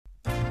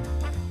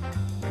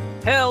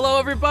Hello,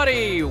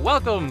 everybody!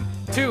 Welcome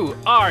to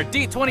our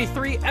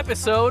D23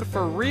 episode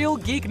for Real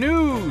Geek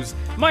News.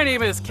 My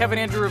name is Kevin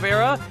Andrew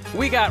Rivera.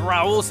 We got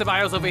Raul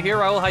Ceballos over here.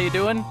 Raul, how you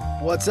doing?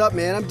 What's up,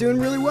 man? I'm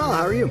doing really well.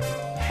 How are you?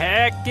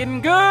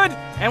 Heckin' good!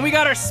 And we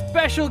got our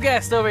special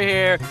guest over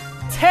here,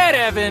 Ted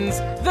Evans,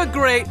 the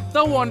great,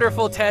 the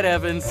wonderful Ted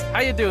Evans. How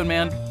you doing,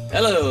 man?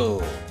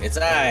 Hello, it's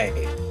I,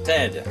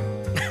 Ted.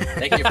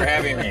 Thank you for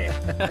having me.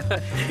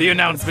 The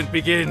announcement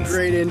begins.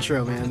 Great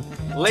intro, man.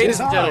 Ladies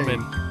and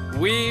gentlemen,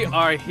 we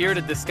are here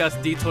to discuss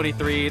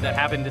D23 that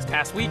happened this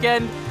past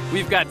weekend.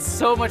 We've got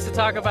so much to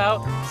talk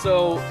about,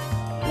 so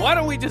why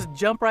don't we just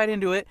jump right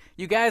into it?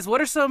 You guys,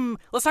 let's talk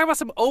about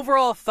some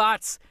overall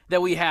thoughts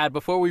that we had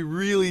before we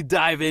really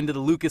dive into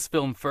the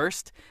Lucasfilm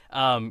first.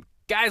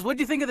 Guys, what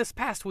do you think of this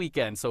past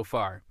weekend so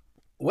far?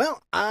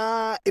 Well,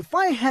 if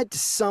I had to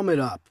sum it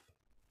up,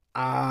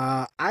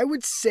 I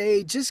would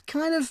say just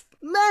kind of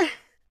meh.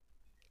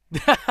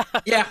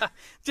 Yeah,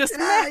 Just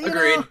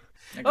agreed.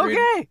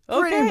 Okay.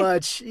 Pretty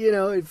much,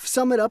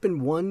 sum it up in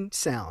one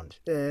sound.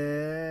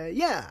 I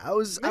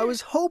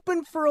was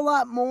hoping for a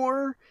lot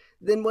more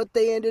than what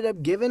they ended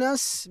up giving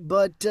us,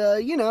 but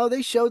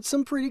they showed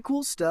some pretty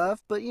cool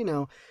stuff, but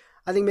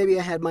I think maybe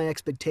I had my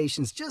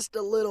expectations just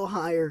a little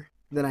higher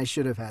than I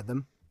should have had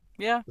them.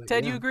 Yeah, But,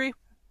 Ted, yeah. you agree?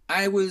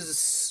 I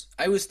was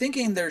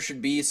thinking there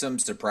should be some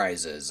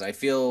surprises. I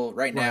feel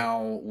right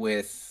now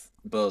with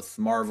both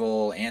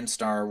Marvel and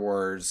Star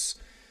Wars,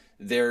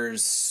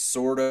 there's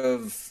sort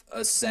of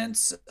a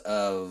sense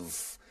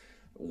of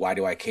why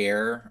do I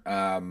care?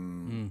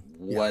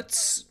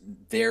 What's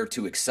there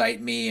to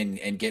excite me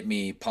and get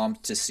me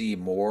pumped to see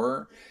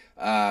more?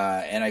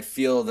 And I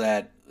feel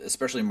that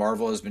especially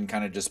Marvel has been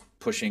kind of just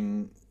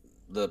pushing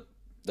the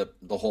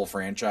whole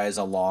franchise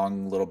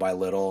along little by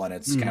little, and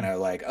it's kind of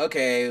like,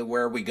 okay,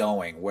 where are we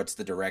going? What's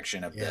the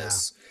direction of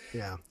this?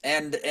 Yeah.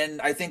 And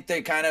I think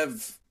they kind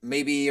of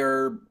maybe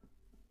are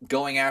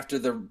going after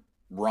the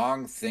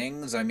wrong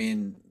things. I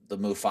mean, the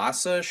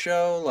Mufasa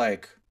show,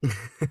 like,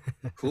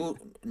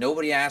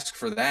 nobody asked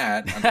for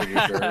that, I'm pretty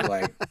sure.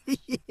 Like,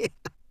 Yeah.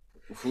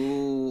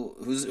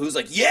 who's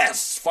like,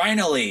 yes,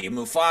 finally,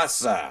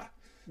 Mufasa.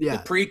 Yeah.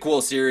 The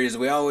prequel series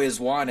we always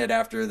wanted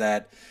after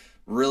that.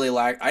 Really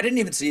I didn't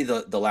even see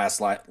the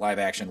last live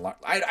action.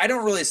 I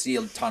don't really see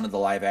a ton of the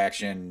live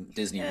action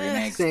Disney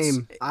remakes.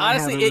 Same.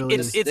 Honestly,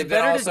 it's They've been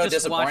better to also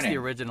just watch the disappointing.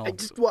 original.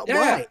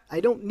 Why? I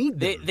don't need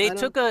them. They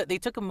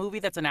took a movie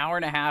that's an hour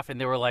and a half, and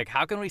they were like,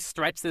 how can we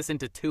stretch this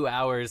into 2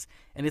 hours?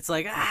 And it's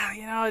like,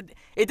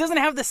 it doesn't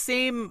have the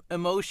same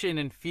emotion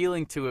and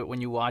feeling to it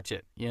when you watch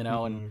it,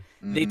 and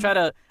they try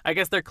to, I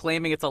guess they're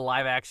claiming it's a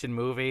live action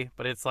movie,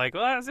 but it's like,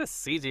 well, it's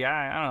just CGI.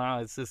 I don't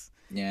know. It's just,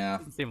 Yeah. it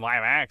doesn't seem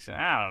live action.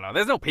 I don't know.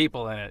 There's no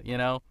people in it,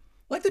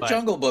 Like the But-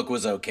 Jungle Book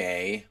was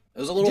okay. It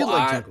was a Did little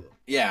like odd. Jungle Book.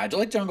 Yeah, I do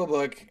like Jungle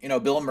Book.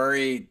 Bill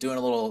Murray doing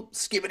a little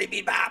skibbity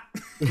bee bop.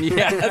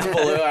 Yeah. That's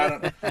Baloo. I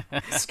don't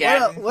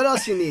Scatting. What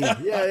else you need?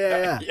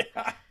 Yeah.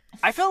 Yeah.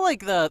 I felt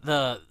like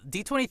the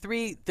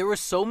D23, there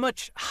was so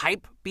much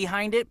hype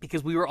behind it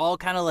because we were all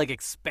kind of like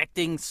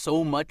expecting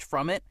so much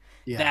from it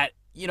that,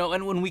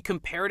 and when we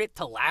compared it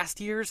to last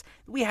year's,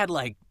 we had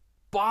like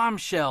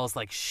bombshells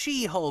like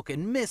She-Hulk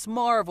and Miss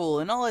Marvel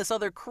and all this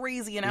other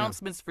crazy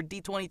announcements for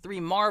D23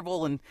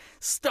 Marvel and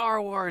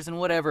Star Wars and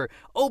whatever.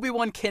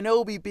 Obi-Wan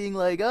Kenobi being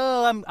like,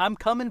 oh, I'm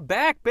coming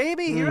back,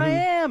 baby. Here I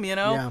am,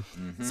 Yeah.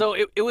 So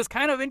it was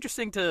kind of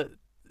interesting to,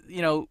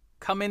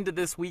 come into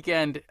this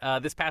weekend,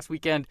 this past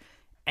weekend,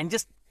 and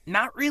just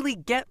not really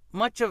get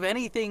much of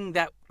anything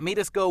that made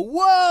us go,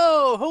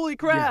 whoa, holy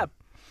crap.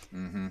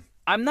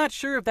 I'm not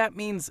sure if that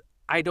means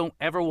I don't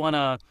ever want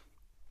to,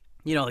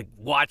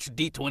 watch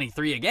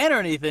D23 again or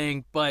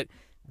anything, but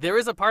there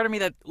is a part of me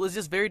that was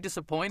just very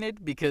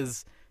disappointed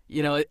because,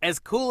 as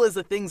cool as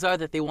the things are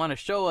that they want to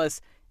show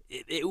us,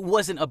 it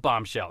wasn't a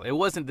bombshell. It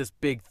wasn't this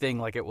big thing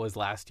like it was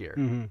last year.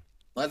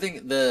 Well, I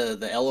think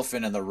the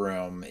elephant in the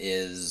room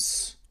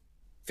is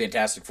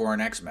Fantastic Four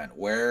and X-Men.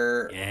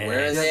 Where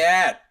are they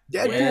at?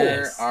 Deadpool.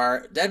 Where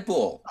are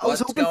Deadpool? I was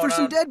hoping for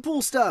some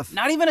Deadpool stuff.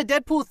 Not even a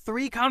Deadpool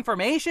 3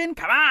 confirmation?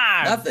 Come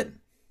on.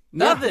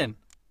 Nothing.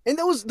 And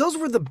those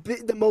were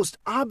the most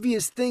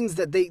obvious things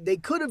that they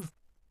could have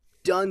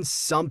done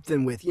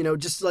something with,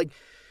 just like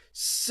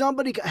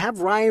somebody have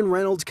Ryan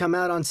Reynolds come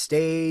out on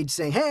stage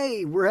saying,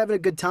 hey, we're having a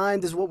good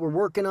time. This is what we're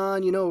working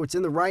on. It's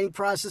in the writing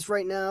process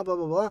right now, blah,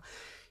 blah, blah.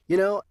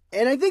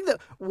 And I think that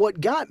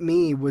what got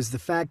me was the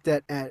fact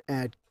that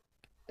at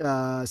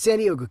San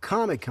Diego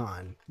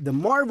Comic-Con, the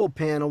Marvel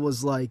panel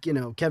was like,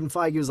 Kevin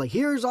Feige was like,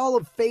 here's all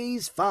of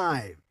Phase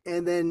 5.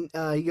 And then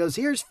he goes,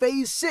 here's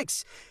Phase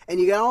 6.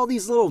 And you got all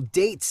these little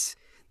dates,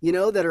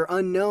 that are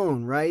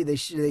unknown, right? They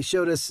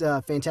showed us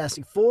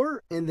Fantastic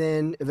Four and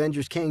then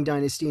Avengers Kang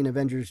Dynasty and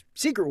Avengers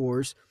Secret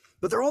Wars.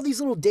 But there are all these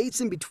little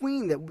dates in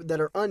between that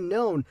are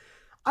unknown.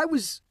 I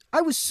was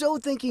so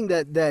thinking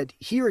that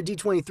here at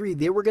D23,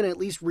 they were going to at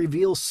least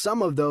reveal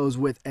some of those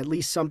with at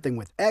least something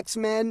with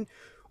X-Men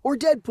or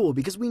Deadpool,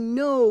 because we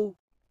know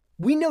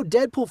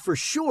Deadpool for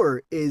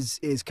sure is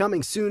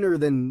coming sooner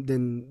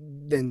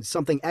than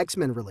something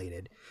X-Men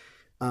related.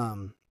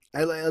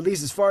 At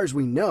least as far as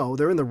we know,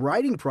 they're in the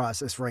writing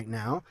process right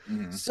now.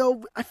 Mhm.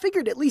 So I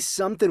figured at least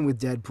something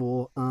with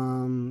Deadpool.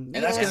 And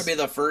that's going to be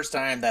the first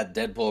time that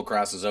Deadpool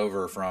crosses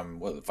over from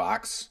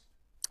Fox.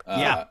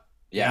 Yeah.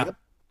 Yeah. Yep. So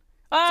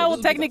Well, this will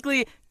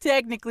be the-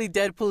 technically,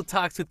 Deadpool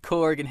talks with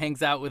Korg and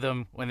hangs out with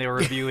him when they were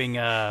reviewing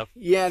Yeah,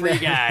 Free no.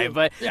 Guy.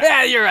 But Yeah.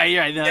 yeah, you're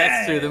right. No,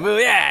 that's true. The Yeah.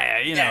 movie, yeah,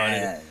 you know,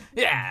 Yeah.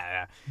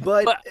 yeah.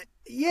 But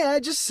yeah,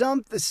 just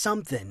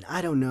something.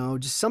 I don't know,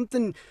 just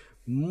something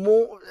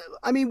more.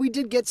 I mean, we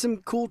did get some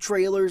cool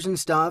trailers and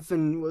stuff,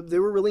 and they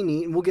were really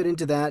neat. And we'll get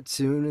into that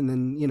soon. And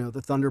then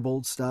the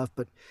Thunderbolt stuff.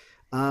 But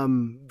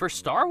For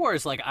Star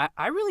Wars, like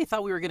I really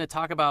thought we were going to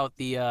talk about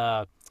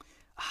the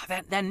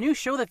that new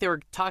show that they were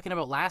talking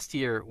about last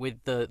year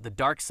with the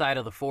dark side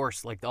of the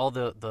Force, like all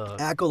the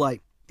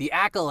Acolyte.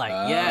 Acolyte.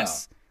 Oh.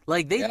 Yes,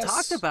 like they Yes.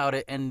 talked about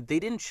it and they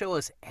didn't show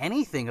us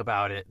anything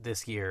about it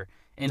this year.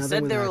 Nothing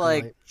Instead, with they were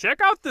Acolyte. like,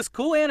 "Check out this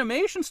cool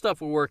animation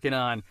stuff we're working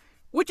on,"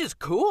 which is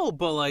cool,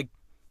 but like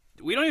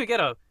we don't even get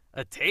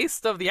a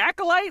taste of the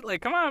Acolyte.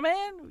 Like, come on,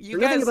 man, you Or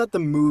guys. nothing about the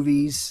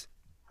movies,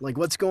 like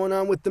what's going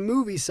on with the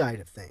movie side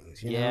of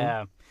things. You know?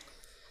 Yeah.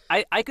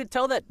 I could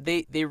tell that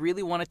they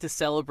really wanted to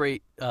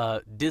celebrate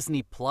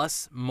Disney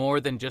Plus more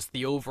than just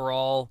the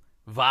overall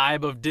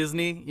vibe of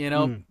Disney, you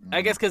know? Mm-hmm.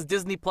 I guess because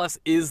Disney Plus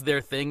is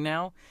their thing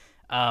now.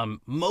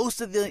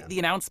 Most of the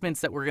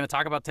announcements that we're going to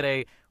talk about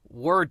today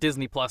were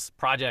Disney Plus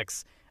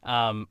projects,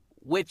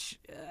 which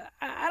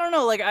I don't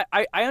know. Like,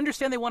 I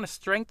understand they want to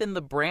strengthen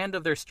the brand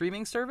of their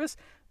streaming service,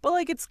 but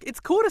like it's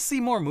cool to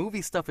see more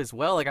movie stuff as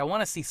well. Like I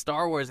want to see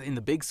Star Wars in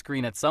the big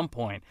screen at some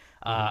point.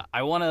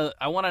 I want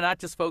to not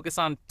just focus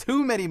on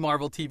too many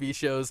Marvel TV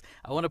shows.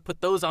 I want to put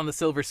those on the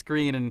silver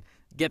screen and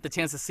get the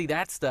chance to see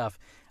that stuff.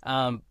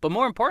 But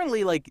more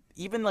importantly, like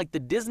even like the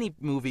Disney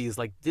movies,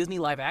 like Disney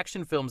live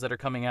action films that are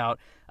coming out,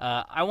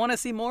 I want to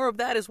see more of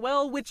that as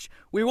well, which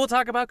we will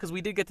talk about because we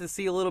did get to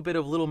see a little bit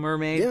of Little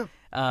Mermaid.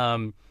 Yeah.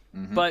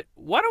 But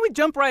why don't we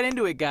jump right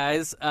into it,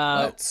 guys?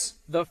 Let's.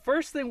 The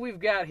first thing we've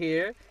got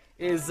here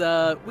is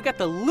we got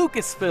the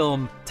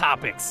Lucasfilm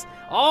topics.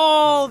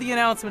 All the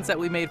announcements that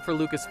we made for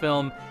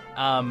Lucasfilm.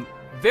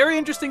 Very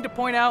interesting to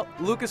point out,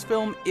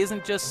 Lucasfilm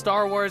isn't just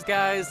Star Wars,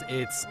 guys.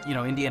 It's,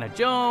 Indiana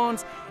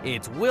Jones,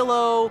 it's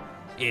Willow,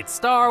 it's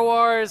Star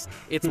Wars,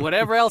 it's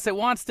whatever else it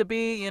wants to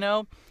be,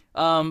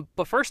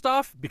 But first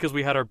off, because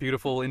we had our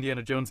beautiful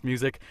Indiana Jones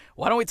music,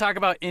 why don't we talk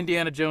about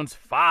Indiana Jones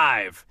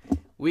 5?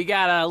 We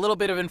got a little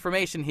bit of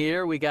information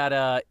here. We got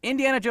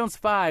Indiana Jones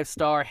 5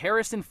 star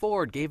Harrison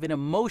Ford gave an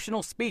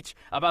emotional speech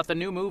about the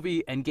new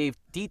movie and gave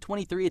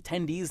D23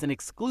 attendees an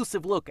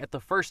exclusive look at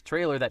the first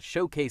trailer that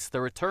showcased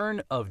the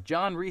return of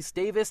John Rhys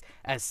Davis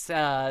as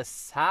Salah.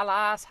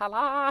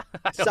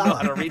 I don't know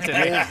how to read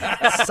today.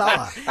 Yeah.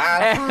 Salah.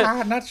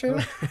 I'm not sure.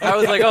 I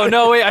was like, oh,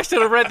 no, wait, I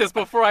should have read this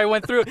before I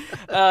went through.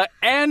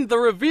 And the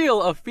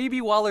reveal of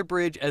Phoebe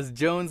Waller-Bridge as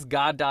Joan's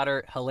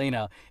goddaughter,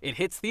 Helena. It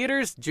hits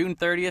theaters June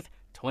 30th,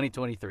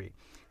 2023.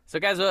 So,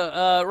 guys,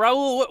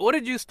 Raul, what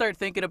did you start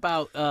thinking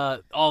about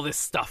all this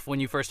stuff when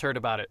you first heard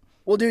about it?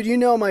 Well, dude,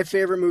 my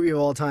favorite movie of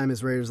all time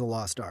is Raiders of the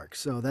Lost Ark.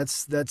 So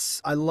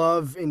that's I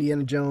love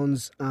Indiana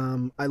Jones.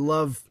 I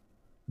love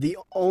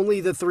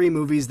only the 3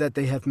 movies that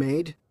they have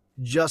made.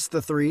 Just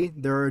the 3.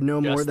 There are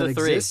no more Just that the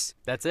 3. exist.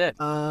 That's it.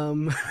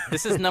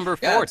 This is number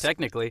 4, Yeah,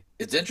 technically.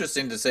 It's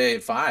interesting to say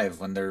 5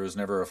 when there was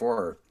never a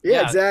 4. Yeah,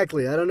 Yeah.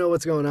 exactly. I don't know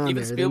what's going on Even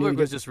there. They need Spielberg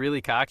to was get- just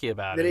really cocky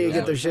about They it. need to He get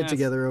was their like, shit "Eh,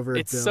 together over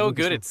It's at so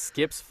good Lucasfilm. it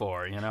skips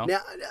 4, Now,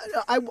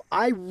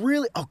 I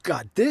really, oh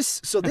God,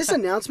 this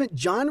announcement,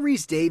 John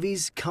Rhys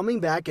Davies coming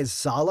back as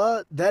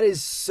Salah, that is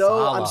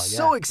I'm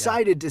so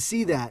excited to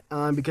see that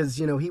because,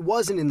 he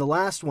wasn't in the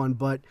last one,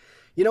 but,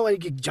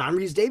 John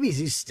Rhys Davies,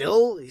 he's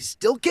still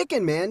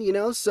kicking,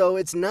 man, so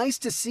it's nice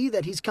to see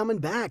that he's coming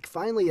back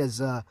finally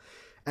as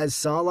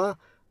Salah.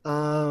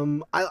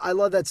 I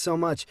love that so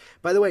much.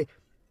 By the way,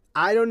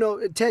 I don't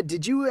know, Ted.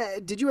 Did you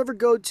ever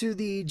go to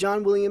the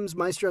John Williams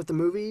Maestro at the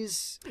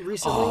Movies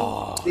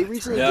recently? They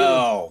recently did.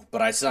 No,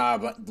 but I saw,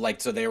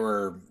 so they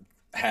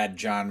had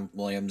John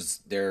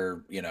Williams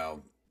there,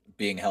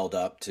 being held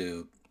up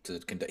to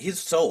conduct. He's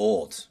so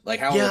old. Like,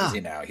 how old is he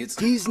now?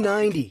 He's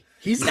 90.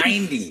 He's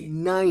 90.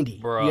 90.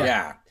 Bro.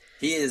 Yeah.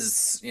 He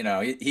is,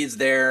 he's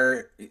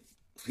there.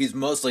 He's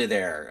mostly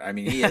there. I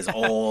mean, he is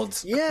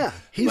old. Yeah,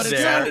 But it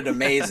sounded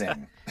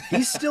amazing.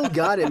 He's still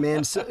got it,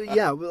 man. So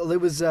yeah, well,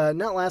 it was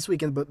not last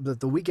weekend, but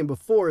the weekend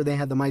before they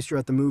had the Maestro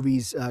at the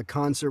Movies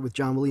concert with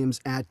John Williams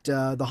at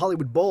the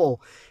Hollywood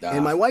Bowl,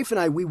 and my wife and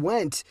I we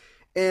went,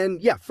 and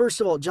yeah,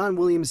 first of all, John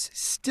Williams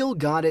still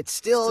got it,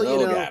 still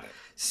got it.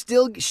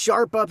 Still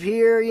sharp up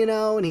here,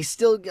 and he's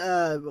still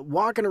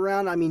walking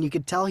around. I mean, you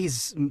could tell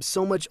he's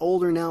so much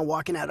older now,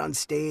 walking out on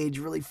stage,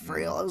 really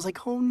frail. I was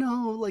like, oh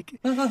no, like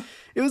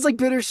it was like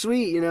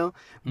bittersweet,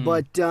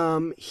 But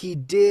he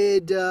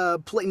did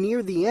play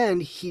near the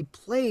end. He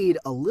played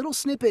a little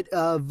snippet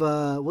of.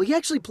 He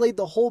actually played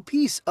the whole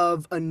piece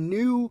of a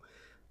new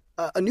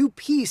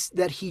piece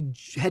that he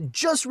had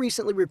just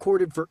recently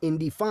recorded for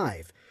Indy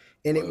 5.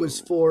 And it was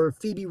for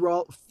Phoebe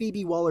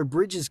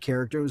Waller-Bridge's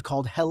character. It was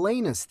called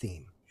Helena's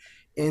theme.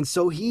 And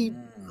so he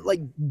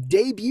like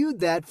debuted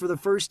that for the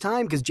first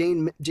time because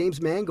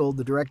James Mangold,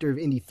 the director of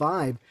Indy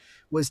 5,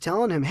 was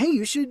telling him, "Hey,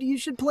 you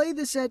should play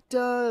this at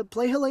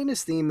play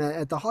Helena's theme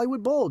at the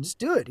Hollywood Bowl. Just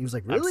do it." He was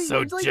like, "Really?" I'm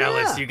so He's like,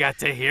 jealous "Yeah." you got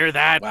to hear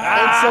that.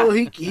 Wow. And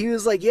so he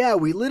was like, "Yeah,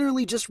 we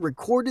literally just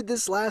recorded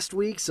this last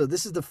week, so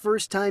this is the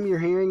first time you're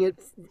hearing it,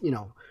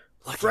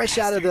 fresh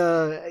out of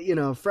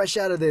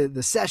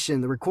the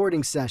session, the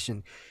recording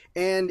session."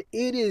 And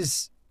it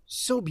is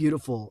so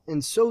beautiful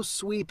and so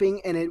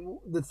sweeping, and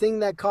the thing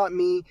that caught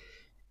me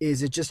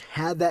is it just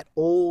had that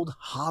old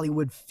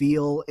Hollywood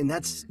feel, and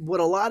that's what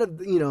a lot of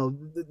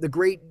the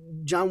great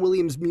John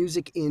Williams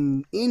music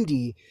in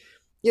Indy,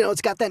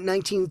 it's got that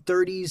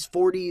 1930s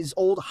 40s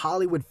old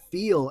Hollywood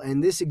feel,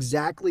 and this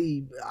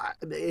exactly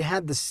it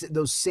had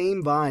those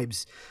same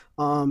vibes,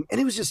 and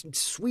it was just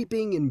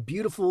sweeping and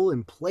beautiful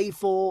and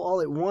playful all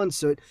at once.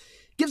 So it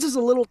gives us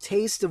a little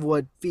taste of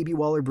what Phoebe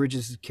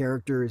Waller-Bridges'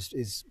 character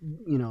is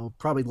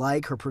probably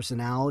like, her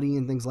personality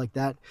and things like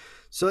that.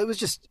 So it was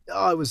just,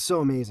 it was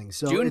so amazing.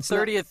 So June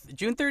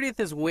 30th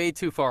is way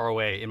too far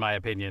away, in my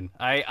opinion.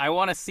 I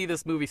want to see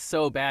this movie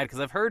so bad because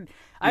I've heard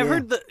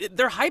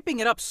they're hyping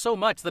it up so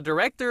much. The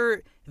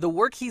director, the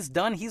work he's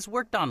done, he's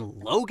worked on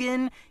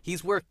Logan.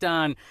 He's worked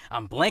on,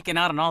 I'm blanking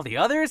out on all the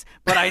others,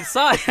 but I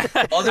saw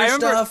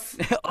stuff,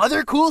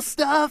 other cool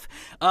stuff.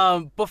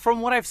 But from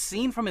what I've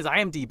seen from his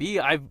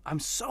IMDb, I'm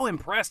so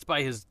impressed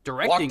by his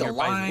directing. Walk the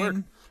by his work.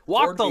 Line.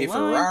 Walk the Line.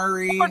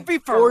 Ferrari. Ford v.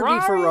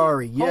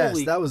 Ferrari. Yes,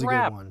 Holy that was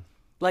crap. a good one.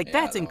 Like, Yeah,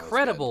 that's that was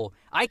incredible.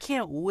 I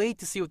can't wait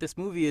to see what this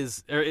movie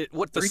is, or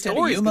what the 310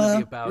 story is going to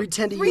be about.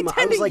 310 to Yuma.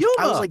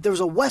 I was like, there was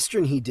a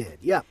Western he did.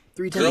 Yeah,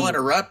 310 Girl to Yuma.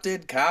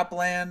 Interrupted,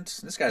 Copland.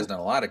 This guy's done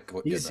a lot of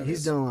good He's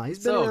movies. done a lot. He's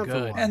been So around for a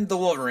good. while. And the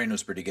Wolverine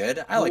was pretty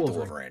good. I like the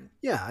Wolverine.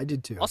 Yeah, I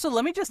did too. Also,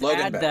 let me just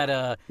Logan add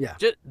better.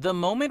 that the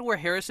moment where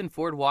Harrison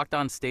Ford walked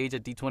on stage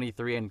at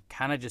D23 and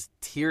kind of just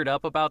teared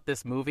up about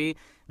this movie,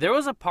 there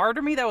was a part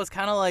of me that was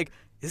kind of like,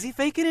 is he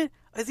faking it?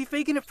 Is he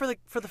faking it for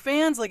the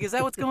fans? Like, is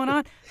that what's going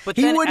on? But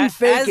He then wouldn't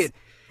fake it.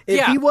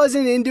 If he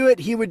wasn't into it,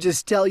 he would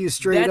just tell you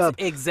straight up.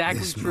 That's exactly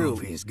this true. This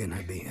movie's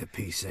gonna be a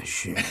piece of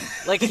shit.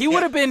 Like, he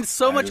would have been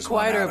so I much just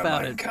want quieter out of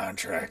about my it.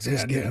 Contract.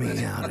 Just get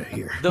me out of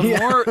here.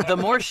 The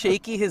more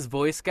shaky his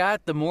voice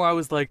got, the more I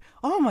was like,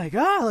 oh my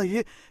god, like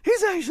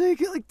he's actually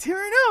like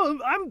tearing up.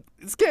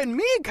 It's getting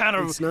me kind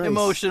of It's nice.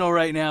 emotional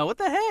right now. What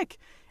the heck?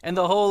 And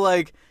the whole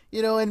like,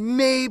 and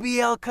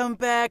maybe I'll come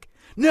back.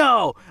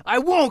 No, I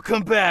won't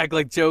come back.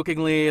 Like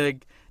jokingly,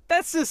 like.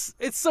 That's just,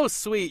 it's so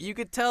sweet. You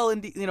could tell,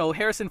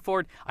 Harrison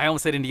Ford, I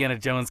almost said Indiana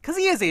Jones, because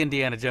he is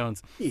Indiana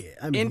Jones. Yeah,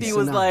 I mean, Indy he's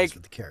was synonymous like,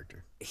 with the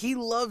character. He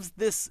loves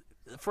this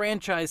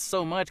franchise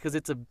so much because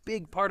it's a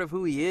big part of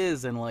who he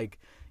is. And, like,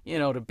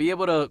 to be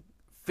able to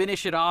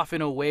finish it off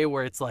in a way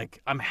where it's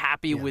like, I'm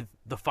happy with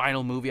the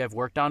final movie I've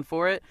worked on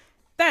for it,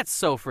 that's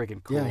so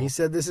freaking cool. Yeah, he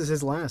said this is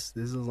his last.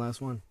 This is his last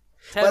one.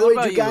 Ted, By the what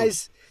way,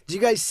 about did you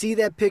guys see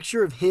that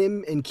picture of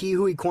him and Ki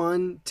Hui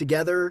Kwan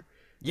together?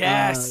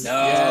 Yes. No.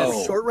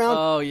 Yes. Short round.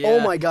 Oh, yeah.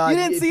 Oh my God! You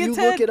didn't see it, you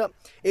Ted? look it up,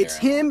 it's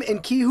him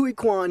and Ki Hui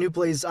Kwan, who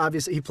plays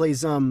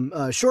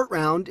Short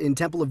Round in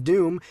Temple of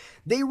Doom.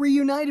 They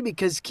reunited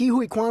because Ki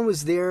Hui Kwan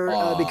was there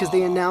because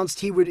they announced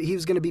he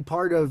was going to be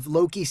part of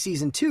Loki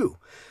season 2.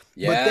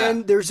 Yeah. But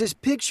then there's this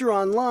picture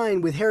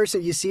online with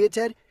Harrison. You see it,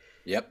 Ted?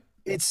 Yep.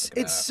 It's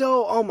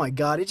so, oh my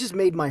God, it just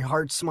made my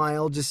heart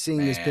smile just seeing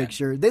this Man.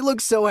 picture. They look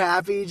so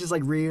happy, just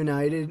like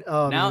reunited.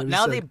 Oh, man,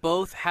 Now they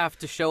both have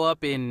to show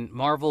up in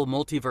Marvel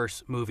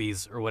multiverse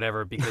movies or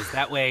whatever, because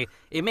that way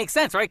it makes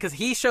sense, right? Because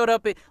he showed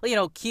up,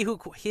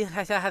 he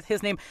has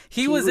his name.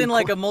 He was in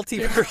like a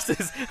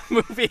multiverses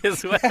movie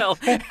as well.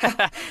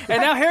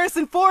 And now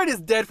Harrison Ford is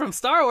dead from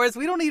Star Wars.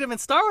 We don't need him in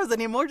Star Wars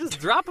anymore.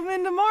 Just drop him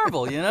into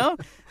Marvel,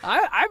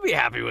 I'd be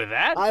happy with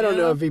that. I don't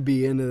know if he'd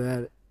be into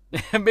that.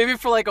 Maybe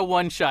for like a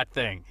one-shot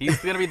thing. He's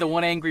going to be the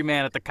one angry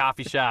man at the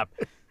coffee shop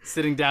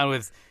sitting down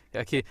with...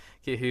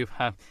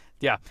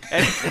 yeah.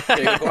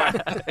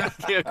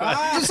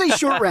 Just say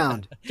Short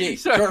Round.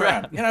 Short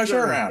round.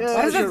 Short round.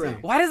 Yeah,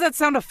 Why does that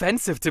sound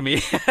offensive to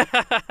me?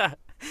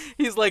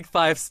 He's like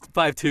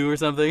 5'2" or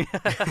something.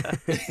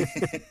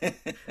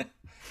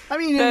 I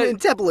mean, in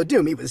Temple of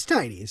Doom, he was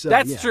tiny. So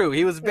That's true.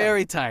 He was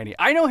very tiny.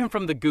 I know him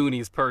from the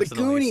Goonies The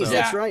personally. Goonies, so,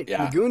 that's right.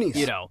 Yeah. The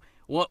Goonies.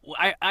 Well,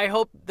 I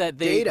hope that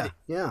they... Data,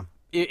 yeah.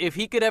 If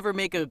he could ever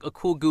make a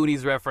cool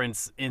Goonies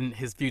reference in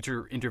his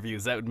future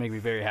interviews, that would make me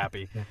very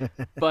happy.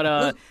 But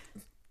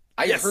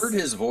I heard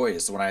his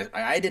voice when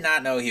I did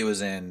not know he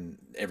was in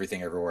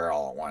Everything Everywhere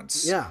All at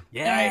Once. Yeah.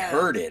 And I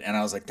heard it, and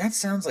I was like, that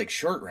sounds like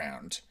Short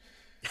Round.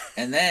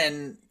 And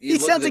then... He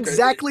sounds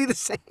exactly the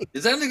same.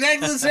 It sounds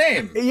exactly the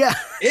same. Yeah.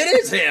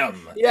 It is him.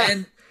 Yeah.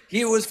 And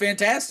he was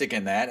fantastic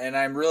in that, and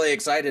I'm really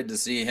excited to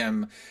see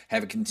him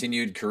have a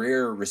continued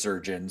career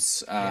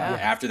resurgence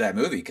after that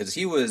movie, because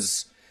he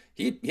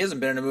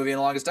hasn't been in a movie in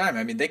the longest time.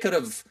 I mean, they could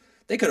have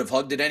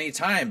hugged at any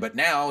time, but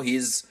now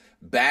he's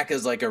back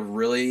as like a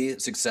really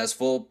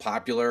successful,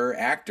 popular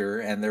actor,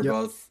 and they're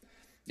both,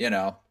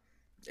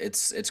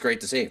 it's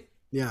great to see.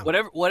 Yeah.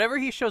 whatever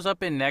he shows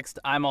up in next,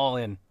 I'm all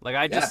in. Like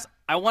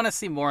I want to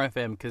see more of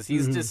him because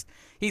he's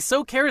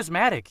so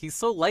charismatic. He's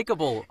so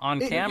likable on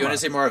camera. You want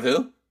to see more of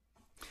who?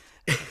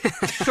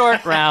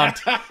 Short round.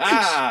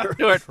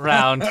 Short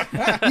round.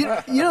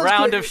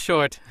 Round of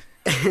short.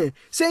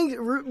 Saying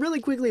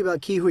really quickly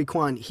about Ke Huy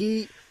Quan,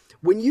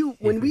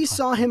 when we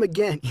saw him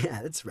again,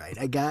 yeah, that's right.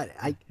 I got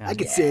it. I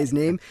could say his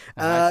name.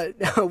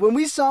 When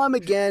we saw him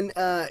again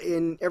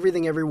in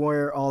Everything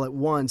Everywhere All at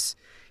Once,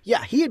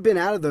 yeah, he had been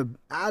out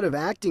of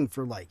acting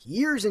for like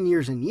years and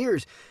years and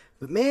years.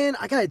 But man,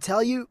 I gotta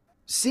tell you,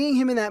 seeing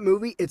him in that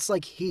movie, it's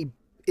like he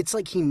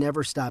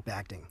never stopped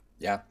acting.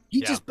 Yeah.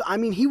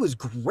 He was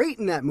great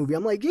in that movie.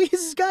 I'm like,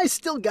 this guy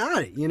still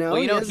got it, you know?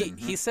 Well,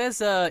 he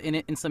says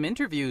in some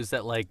interviews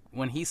that, like,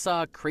 when he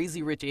saw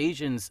Crazy Rich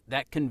Asians,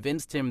 that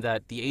convinced him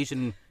that the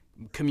Asian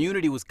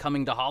community was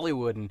coming to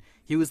Hollywood. And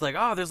he was like,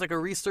 oh, there's like a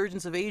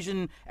resurgence of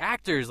Asian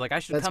actors. Like, I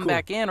should come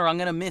back in or I'm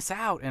going to miss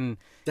out. And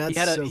he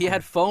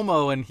had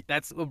FOMO, and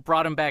that's what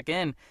brought him back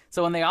in.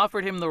 So when they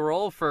offered him the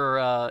role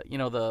for,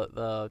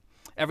 the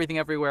Everything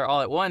Everywhere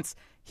All at Once,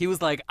 he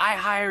was like, I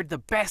hired the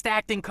best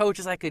acting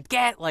coaches I could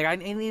get. Like, I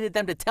needed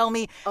them to tell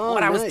me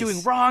what I was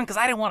doing wrong because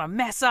I didn't want to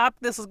mess up.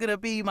 This was going to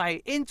be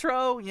my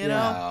intro, you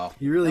know?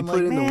 You really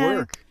put in the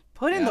work.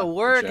 Put in the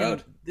work,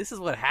 and this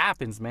is what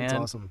happens, man.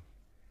 That's awesome.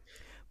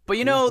 But,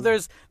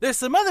 there's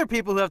some other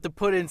people who have to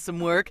put in some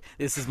work.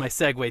 This is my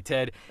segue,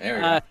 Ted. There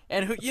we go.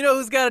 And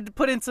who's got to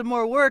put in some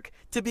more work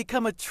to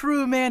become a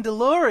true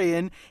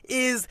Mandalorian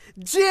is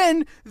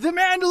Jin the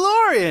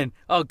Mandalorian.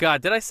 Oh,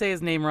 God, did I say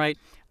his name right?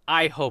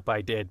 I hope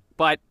I did.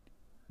 But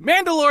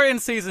Mandalorian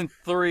Season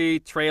 3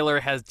 trailer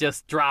has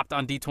just dropped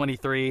on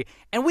D23,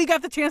 and we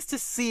got the chance to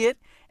see it.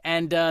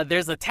 And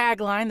there's a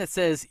tagline that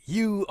says,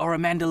 "You are a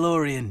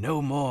Mandalorian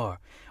no more."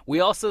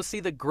 We also see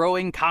the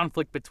growing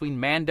conflict between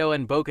Mando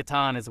and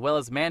Bo-Katan, as well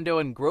as Mando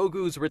and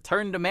Grogu's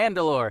return to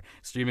Mandalore,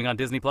 streaming on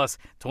Disney Plus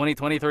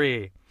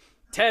 2023.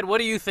 Ted, what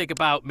do you think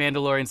about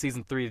Mandalorian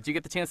Season 3? Did you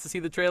get the chance to see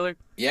the trailer?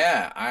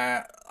 Yeah,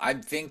 I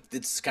think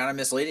it's kind of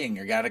misleading.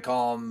 You got to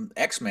call him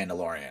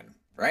ex-Mandalorian,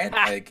 right?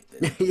 Like,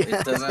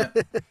 it doesn't...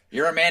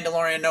 You're a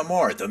Mandalorian no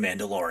more. The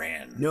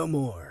Mandalorian. No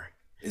more.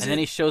 Then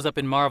he shows up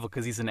in Marvel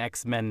because he's an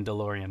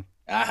ex-Mandalorian.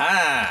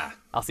 Aha!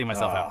 I'll see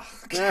myself out.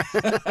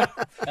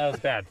 That was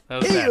bad.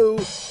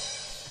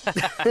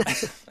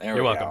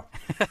 You're welcome.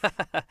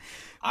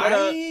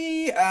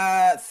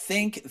 I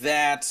think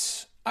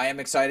that I am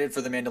excited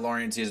for The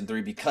Mandalorian Season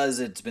 3 because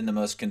it's been the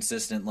most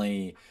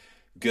consistently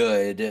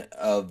good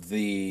of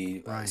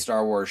the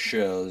Star Wars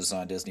shows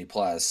on Disney+.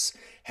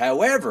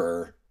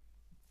 However,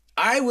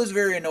 I was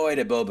very annoyed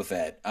at Boba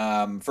Fett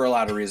for a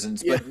lot of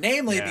reasons, but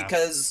namely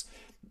because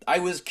I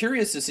was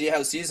curious to see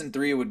how Season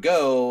 3 would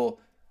go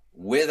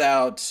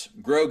without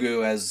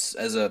Grogu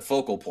as a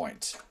focal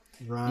point.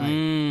 Right.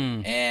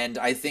 And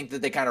I think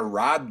that they kind of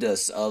robbed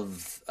us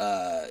of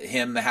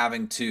him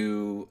having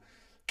to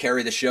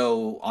carry the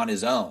show on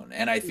his own.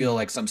 And I feel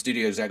like some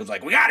studio executives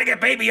like, we got to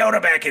get Baby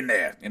Yoda back in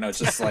there. It's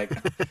just like,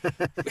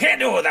 we can't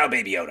do it without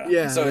Baby Yoda.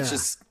 It's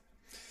just,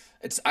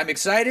 I'm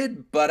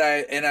excited, but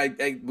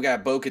we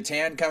got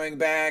Bo-Katan coming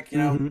back,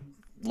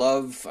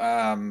 love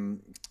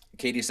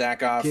Katie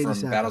Sackhoff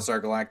from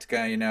Battlestar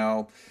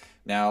Galactica,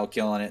 now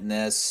killing it in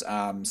this.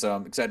 So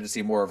I'm excited to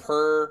see more of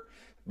her,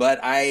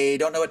 but I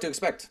don't know what to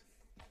expect.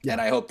 Yeah.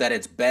 And I hope that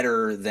it's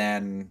better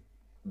than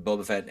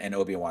Boba Fett and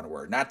Obi-Wan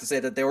were. Not to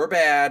say that they were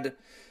bad.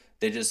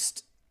 They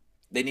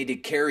need to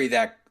carry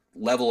that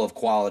level of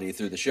quality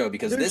through the show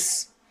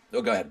because go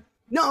ahead.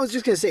 No, I was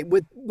just going to say,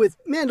 with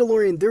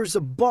Mandalorian, there's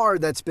a bar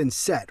that's been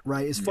set,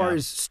 right, as far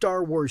as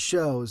Star Wars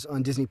shows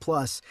on Disney+.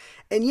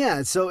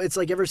 And so it's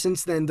like ever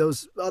since then,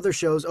 those other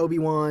shows,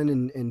 Obi-Wan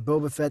and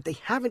Boba Fett, they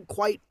haven't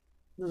quite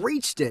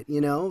reached it,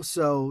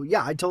 So,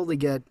 yeah, I totally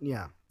get,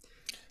 And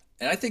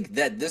I think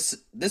that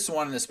this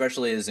one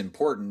especially is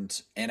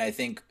important, and I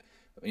think,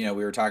 we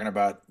were talking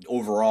about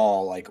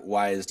overall, like,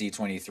 why is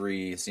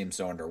D23 seem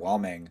so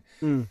underwhelming,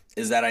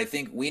 is that I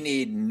think we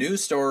need new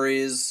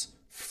stories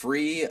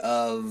free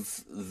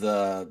of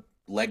the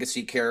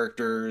legacy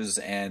characters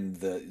and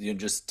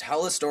just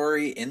tell a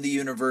story in the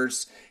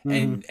universe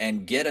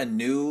and get a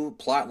new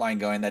plot line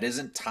going that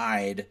isn't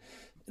tied.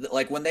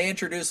 Like when they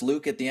introduced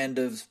Luke at the end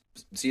of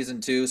season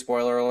 2,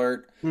 spoiler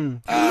alert.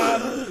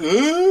 How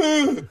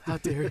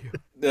dare you?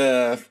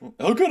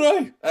 How could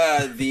I?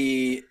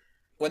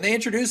 When they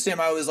introduced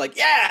him, I was like,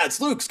 yeah, it's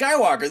Luke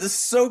Skywalker. This is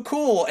so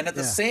cool. And at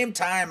the same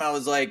time, I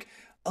was like,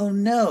 oh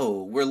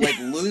no, we're like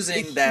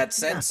losing that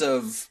sense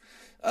of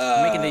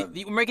we're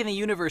making the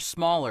universe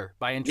smaller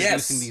by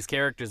introducing these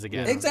characters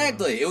again.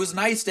 Exactly. It was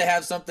nice to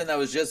have something that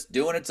was just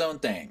doing its own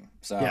thing.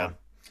 So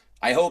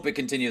I hope it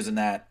continues in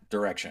that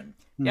direction.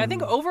 Yeah, I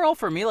think overall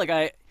for me, like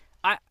I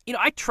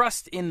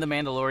trust in The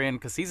Mandalorian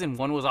because season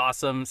 1 was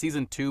awesome.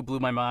 Season 2 blew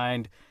my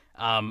mind.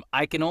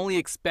 I can only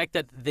expect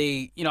that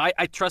they,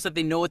 I trust that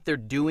they know what they're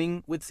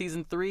doing with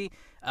season 3.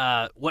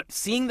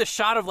 Seeing the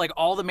shot of like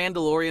all the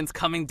Mandalorians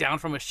coming down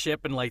from a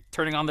ship and like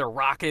turning on their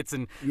rockets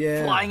and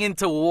flying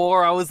into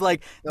war, I was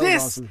like,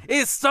 this awesome.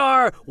 is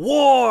Star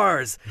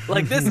Wars.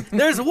 Like this,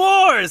 there's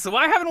wars.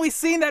 Why haven't we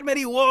seen that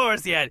many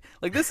wars yet?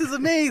 Like this is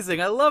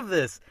amazing. I love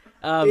this.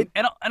 And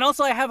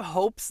also I have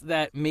hopes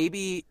that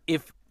maybe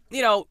if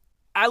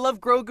I love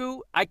Grogu.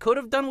 I could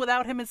have done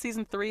without him in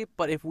season 3,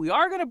 but if we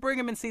are gonna bring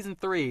him in season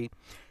 3,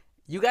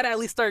 you gotta at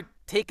least start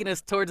taking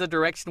us towards a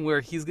direction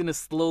where he's gonna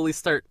slowly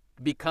start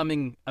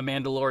becoming a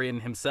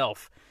Mandalorian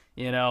himself.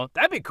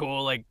 That'd be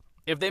cool. Like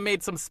if they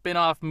made some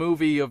spin-off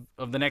movie of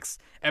the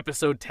next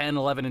episode 10,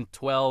 11, and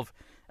 12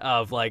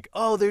 of like,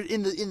 oh, they're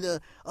in the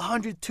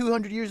 100,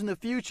 200 years in the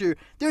future,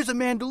 there's a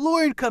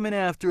Mandalorian coming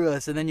after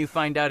us, and then you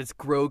find out it's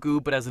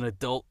Grogu but as an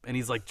adult and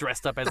he's like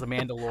dressed up as a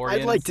Mandalorian.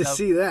 I'd like to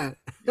see that.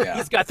 Yeah.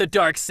 He's got the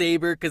dark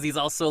saber because he's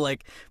also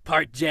like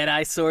part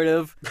Jedi, sort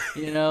of.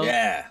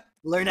 Yeah.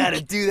 Learn how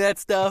to do that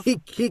stuff. He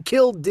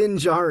killed Din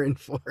Djarin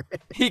for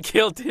it. He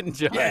killed Din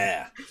Djarin.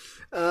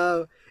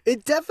 Yeah.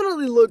 It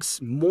definitely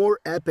looks more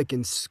epic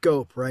in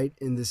scope, right?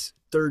 In this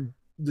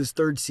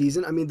third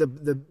season. I mean,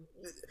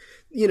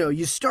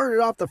 you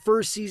started off the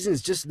first season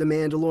as just the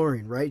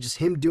Mandalorian, right? Just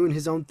him doing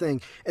his own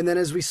thing. And then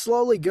as we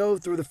slowly go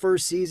through the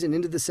first season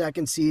into the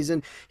second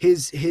season,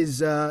 his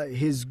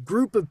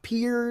group of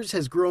peers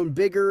has grown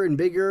bigger and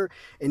bigger.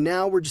 And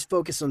now we're just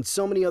focused on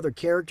so many other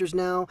characters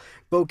now.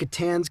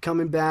 Bo-Katan's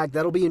coming back.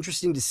 That'll be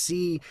interesting to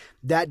see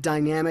that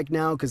dynamic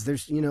now, because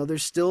there's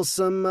still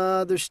some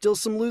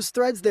loose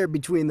threads there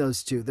between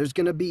those two. There's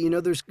gonna be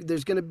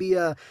there's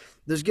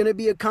gonna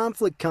be a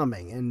conflict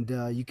coming,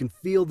 and you can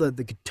feel the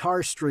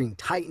guitar string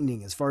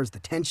tightening as far as the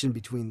tension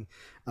between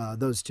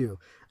those two.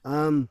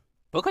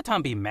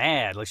 Bo-Katan be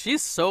mad. Like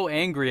she's so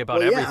angry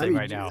about everything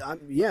right now.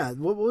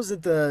 What was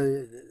it?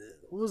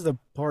 What was the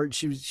part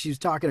she was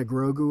talking to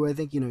Grogu? I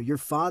think your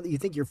father. You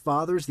think your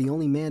father's the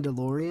only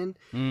Mandalorian?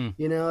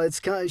 It's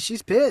kind of,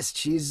 she's pissed.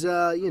 She's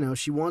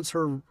she wants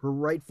her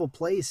rightful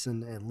place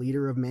and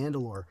leader of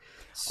Mandalore.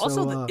 So,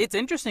 also, it's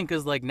interesting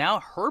because like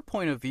now her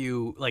point of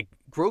view, like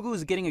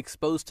Grogu's getting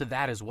exposed to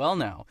that as well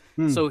now.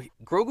 So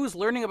Grogu's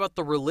learning about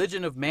the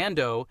religion of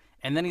Mando,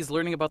 and then he's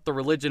learning about the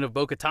religion of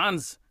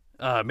Bo-Katan's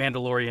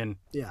Mandalorian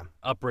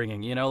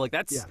upbringing.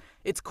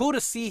 It's cool to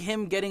see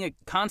him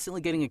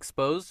constantly getting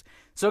exposed.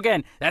 So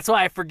again, that's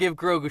why I forgive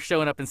Grogu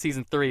showing up in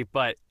season 3.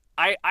 But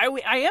I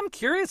am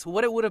curious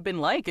what it would have been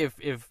like if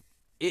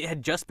it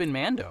had just been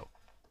Mando.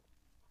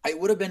 It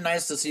would have been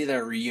nice to see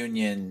that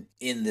reunion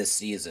in this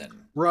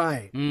season.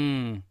 Right.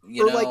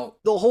 Like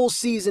the whole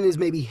season is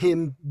maybe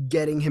him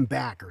getting him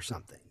back or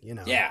something,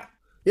 Yeah.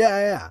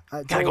 Yeah.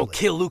 Gotta go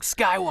kill Luke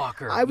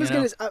Skywalker.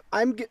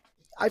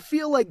 I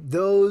feel like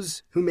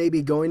those who may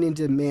be going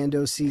into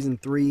Mando season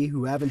 3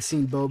 who haven't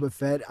seen Boba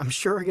Fett, I'm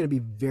sure are going to be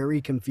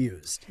very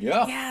confused.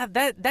 Yeah.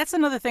 Yeah, that's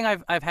another thing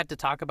I've had to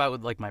talk about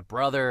with like my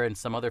brother and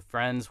some other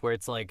friends, where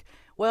it's like,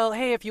 well,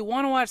 hey, if you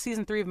want to watch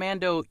season 3 of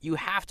Mando, you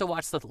have to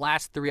watch the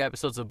last 3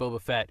 episodes of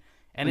Boba Fett.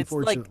 And it's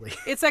like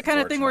it's that kind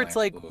of thing where it's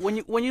like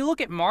when you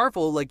look at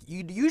Marvel, like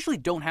you usually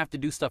don't have to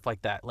do stuff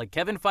like that. Like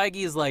Kevin Feige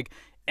is like,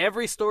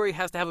 every story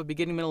has to have a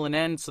beginning, middle, and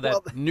end so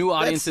that new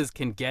audiences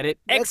can get it.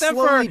 That's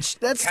slowly changing.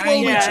 It's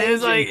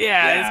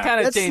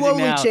kind of changing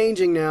slowly now.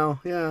 changing now.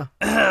 Yeah.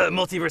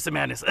 Multiverse of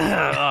Madness.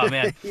 Oh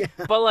man.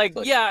 But like,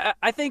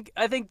 I think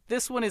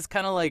this one is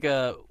kind of like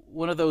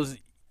one of those.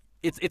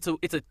 It's a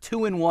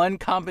 2-in-1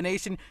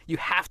 combination. You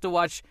have to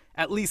watch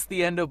at least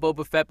the end of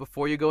Boba Fett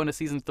before you go into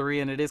season 3,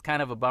 and it is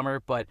kind of a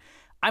bummer. But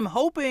I'm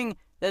hoping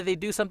that they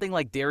do something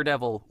like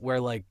Daredevil, where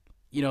like,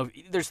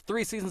 there's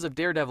 3 seasons of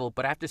Daredevil,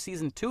 but after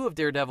season 2 of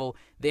Daredevil,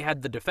 they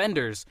had the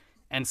Defenders,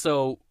 and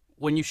so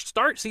when you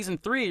start season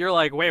 3, you're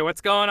like, wait,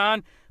 what's going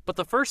on? But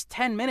the first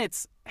 10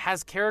 minutes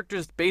has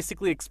characters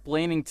basically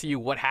explaining to you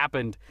what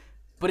happened,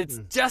 but it's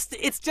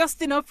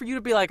just enough for you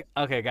to be like,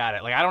 okay, got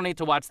it. Like I don't need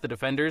to watch the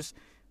Defenders.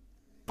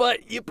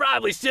 But you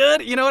probably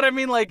should. You know what I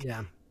mean? Like,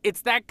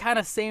 it's that kind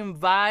of same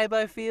vibe,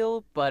 I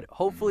feel. But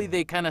hopefully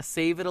they kind of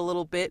save it a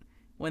little bit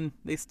when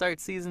they start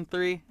season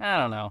 3. I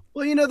don't know.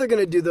 Well, they're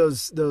going to do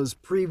those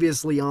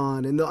previously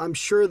on, and I'm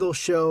sure they'll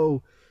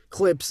show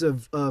clips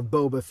of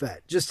Boba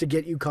Fett just to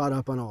get you caught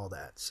up on all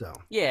that. So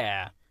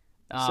yeah.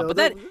 But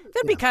that'd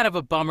be kind of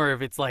a bummer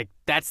if it's like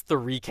that's the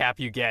recap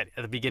you get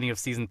at the beginning of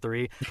season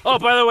 3. Oh,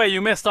 by the way,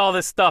 you missed all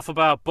this stuff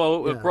about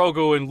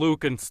Grogu and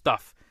Luke and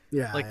stuff.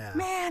 Yeah,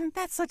 man,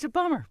 that's such a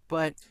bummer.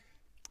 But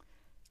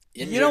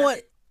know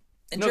what?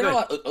 In general,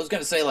 I was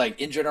going to say, like,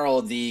 in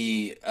general,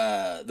 the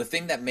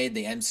thing that made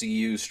the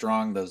MCU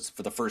strong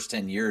for the first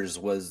 10 years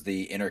was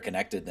the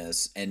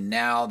interconnectedness. And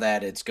now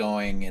that it's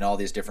going in all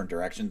these different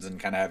directions and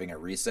kind of having a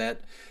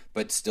reset,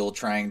 but still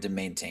trying to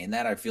maintain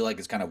that, I feel like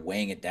it's kind of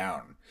weighing it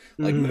down.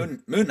 Like,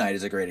 Moon Knight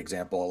is a great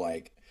example.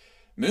 Like,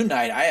 Moon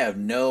Knight, I have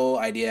no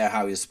idea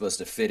how he's supposed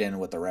to fit in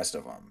with the rest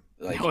of them.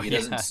 Like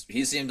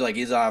he seemed like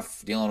he's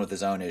off dealing with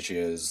his own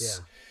issues.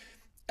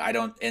 Yeah. I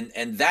don't,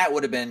 and that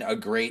would have been a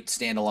great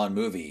standalone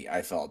movie.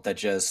 I felt that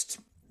just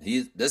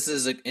this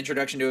is an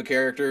introduction to a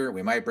character.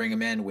 We might bring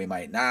him in, we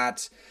might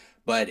not,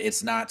 but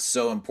it's not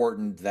so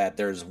important that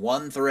there's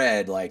one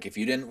thread. Like if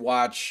you didn't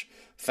watch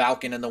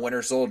Falcon and the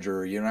Winter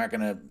Soldier, you're not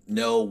gonna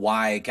know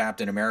why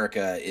Captain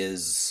America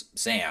is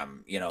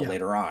Sam,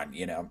 later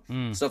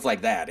on, stuff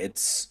like that.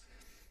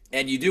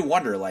 And you do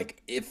wonder,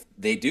 like, if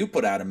they do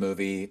put out a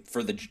movie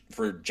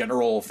for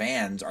general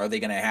fans, are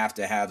they gonna have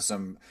to have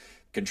some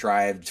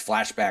contrived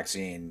flashback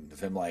scene of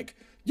him like,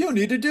 you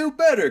need to do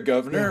better,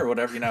 Governor, or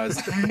whatever, is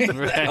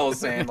that whole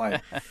saying,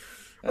 like,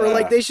 or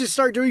like they should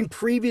start doing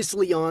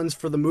previously ons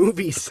for the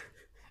movies.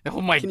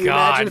 Oh my God! Can you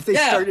imagine if they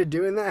started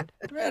doing that?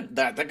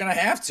 They're gonna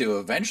have to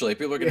eventually.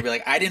 People are gonna be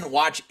like, I didn't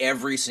watch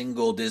every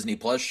single Disney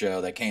Plus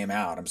show that came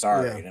out. I'm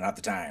sorry, not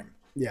the time.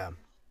 Yeah.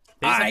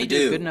 They just have I to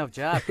do a good enough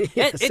job.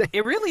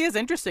 It really is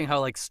interesting how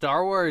like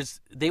Star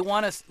Wars, they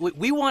want us.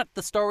 We want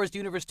the Star Wars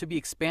universe to be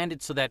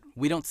expanded so that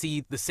we don't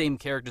see the same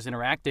characters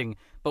interacting.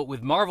 But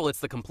with Marvel, it's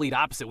the complete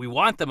opposite. We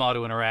want them all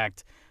to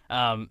interact.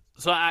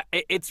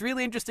 It's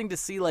really interesting to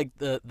see like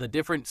the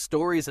different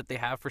stories that they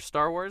have for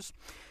Star Wars.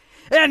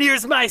 And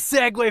here's my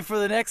segue for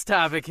the next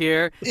topic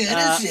here.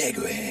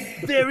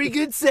 Segue. Very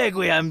good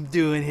segue I'm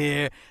doing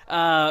here.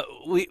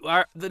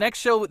 The next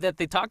show that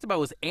they talked about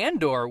was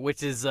Andor,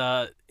 which is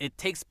it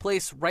takes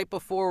place right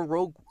before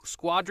Rogue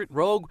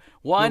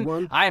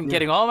One. I am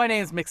getting all my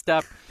names mixed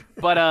up,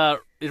 but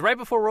it's right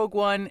before Rogue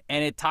One,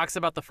 and it talks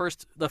about the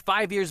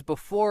 5 years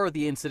before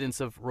the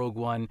incidents of Rogue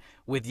One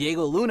with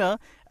Diego Luna,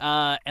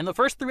 and the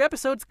first 3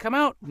 episodes come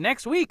out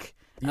next week.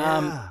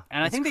 Yeah,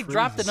 and I think they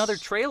dropped another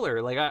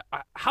trailer. Like,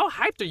 how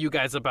hyped are you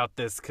guys about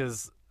this?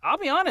 Because I'll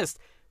be honest,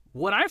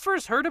 when I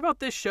first heard about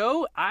this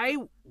show, I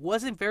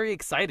wasn't very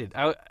excited.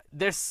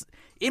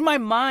 In my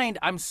mind,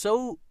 I'm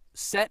so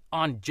set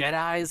on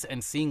Jedis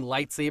and seeing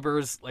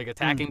lightsabers like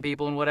attacking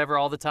people and whatever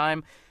all the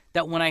time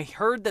that when I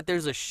heard that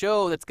there's a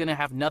show that's gonna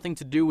have nothing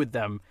to do with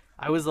them,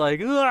 I was like,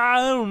 I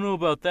don't know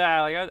about that.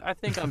 Like, I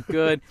think I'm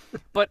good.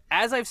 But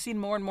as I've seen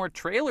more and more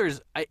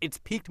trailers, it's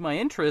piqued my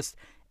interest.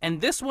 And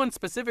this one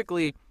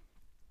specifically,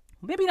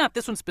 maybe not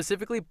this one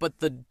specifically, but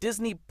the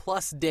Disney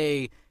Plus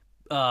Day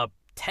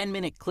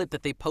 10-minute clip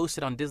that they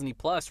posted on Disney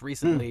Plus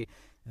recently,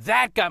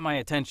 that got my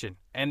attention.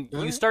 And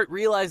you start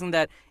realizing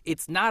that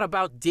it's not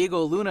about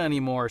Diego Luna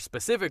anymore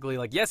specifically.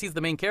 Like, yes, he's the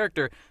main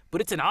character,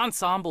 but it's an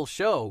ensemble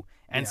show.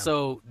 And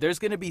so there's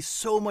going to be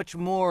so much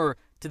more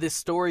to this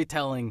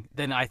storytelling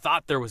than I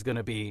thought there was going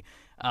to be.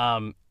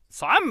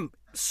 So I'm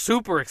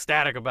super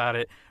ecstatic about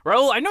it.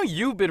 Raul, I know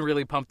you've been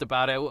really pumped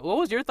about it. What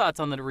was your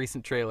thoughts on the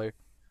recent trailer?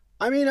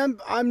 I mean,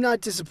 I'm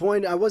not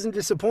disappointed. I wasn't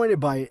disappointed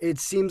by it. It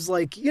seems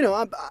like,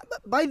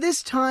 by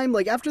this time,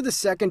 like after the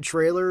second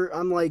trailer,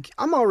 I'm like,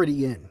 I'm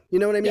already in. You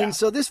know what I mean? Yeah.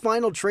 So this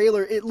final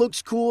trailer, it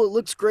looks cool. It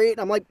looks great.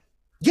 I'm like,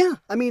 yeah,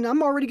 I mean,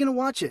 I'm already going to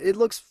watch it. It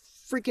looks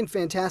freaking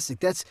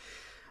fantastic.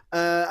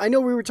 I know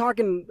we were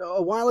talking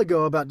a while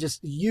ago about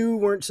just you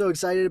weren't so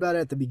excited about it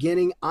at the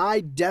beginning.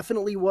 I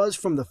definitely was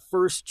from the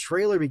first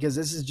trailer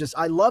because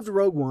I loved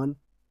Rogue One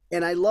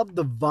and I loved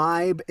the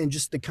vibe and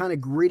just the kind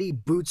of gritty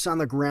boots on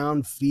the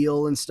ground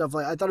feel and stuff.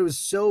 I thought it was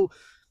so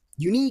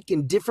unique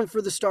and different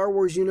for the Star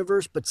Wars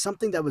universe, but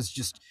something that was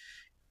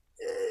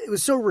it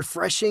was so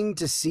refreshing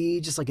to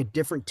see just like a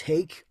different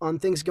take on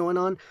things going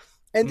on.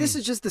 And this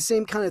is just the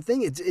same kind of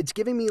thing. It's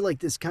giving me like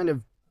this kind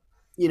of,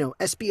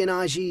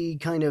 espionage-y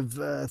kind of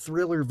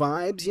thriller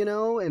vibes,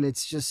 and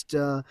it's just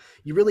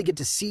you really get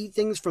to see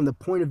things from the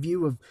point of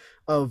view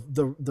of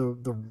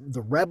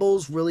the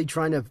rebels really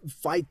trying to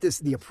fight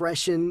the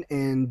oppression,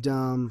 and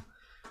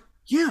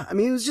I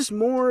mean it was just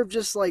more of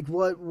just like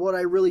what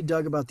I really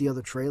dug about the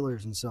other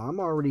trailers, and so I'm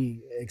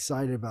already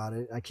excited about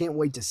it. I can't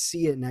wait to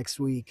see it next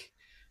week.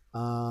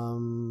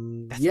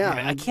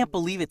 I can't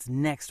believe it's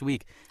next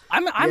week.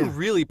 I'm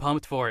really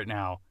pumped for it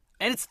now.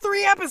 And it's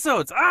 3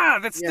 episodes.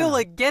 That's still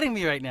like getting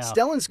me right now.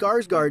 Stellan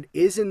Skarsgård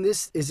is in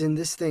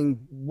this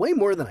thing way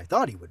more than I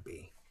thought he would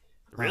be.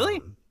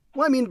 Really?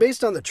 Well, I mean,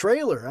 based on the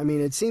trailer, I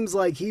mean, it seems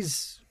like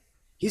he's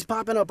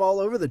popping up all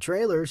over the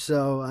trailer.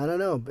 So I don't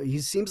know, but he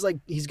seems like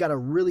he's got a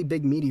really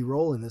big meaty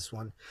role in this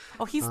one.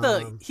 Oh,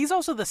 he's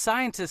also the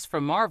scientist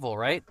from Marvel,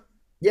 right?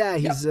 Yeah,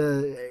 he's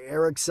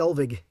Eric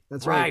Selvig.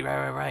 That's right.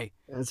 Right.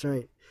 That's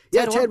right.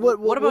 Yeah, Ted,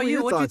 what about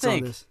you? What do you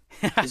think?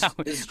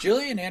 Is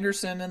Gillian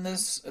Anderson in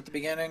this at the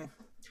beginning?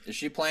 Is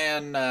she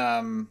playing?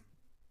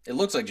 It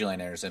looks like Gillian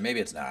Anderson. Maybe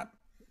it's not.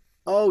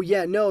 Oh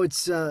yeah, no,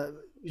 it's you're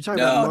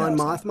talking about Mon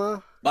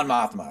Mothma. Mon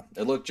Mothma.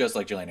 It looked just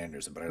like Gillian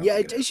Anderson, but I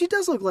don't think she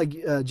does look like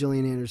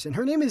Gillian Anderson.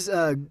 Her name is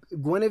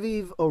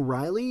Guinevere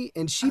O'Reilly,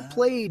 and she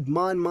played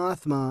Mon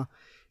Mothma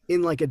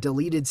in like a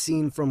deleted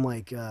scene from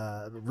like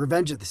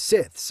Revenge of the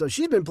Sith. So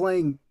she's been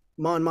playing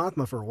Mon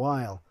Mothma for a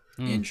while.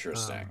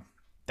 Interesting.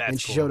 And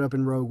she showed up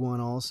in Rogue One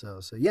also.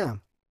 So yeah.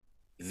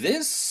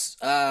 This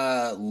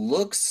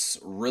looks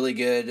really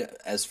good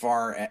as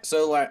far as...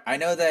 So I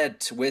know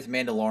that with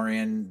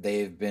Mandalorian,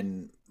 they've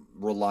been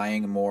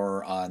relying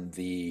more on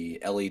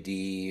the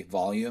LED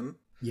volume.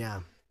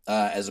 Yeah.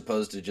 As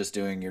opposed to just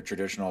doing your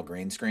traditional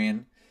green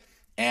screen.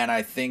 And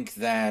I think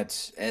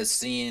that as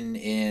seen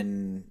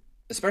in...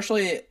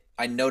 Especially,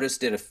 I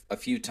noticed it a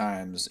few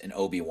times in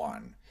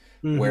Obi-Wan,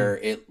 Mhm. where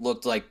it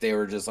looked like they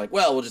were just like,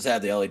 well, we'll just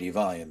have the LED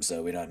volume,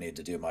 so we don't need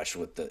to do much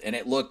with the. And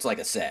it looked like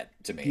a set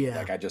to me. Yeah.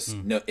 Like I just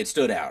no, it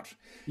stood out.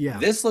 Yeah.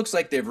 This looks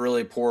like they've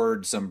really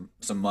poured some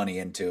money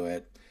into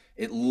it.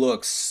 It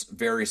looks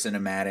very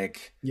cinematic.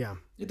 Yeah.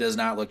 It does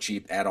not look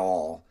cheap at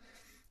all.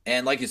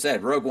 And like you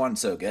said, Rogue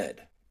One's so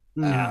good.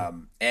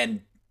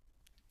 And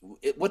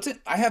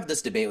I have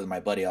this debate with my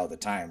buddy all the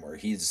time where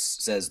he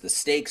says the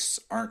stakes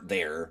aren't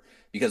there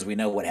because we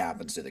know what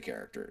happens to the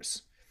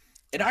characters.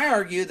 And I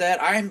argue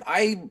that I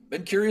am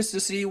curious to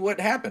see what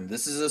happened.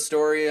 This is a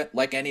story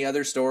like any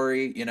other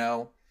story, you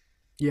know.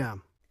 Yeah.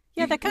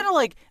 Yeah, that kind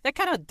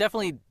of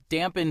definitely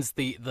dampens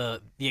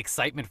the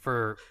excitement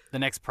for the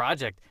next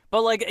project.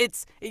 But like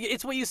it's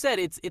what you said.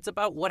 It's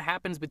about what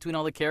happens between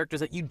all the characters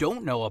that you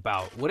don't know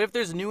about. What if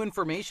there's new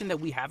information that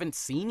we haven't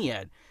seen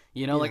yet?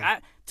 You know,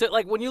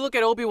 like when you look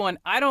at Obi-Wan,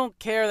 I don't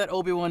care that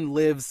Obi-Wan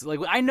lives. Like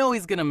I know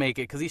he's gonna make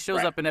it because he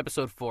shows up in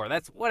Episode 4.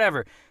 That's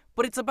whatever.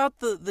 But it's about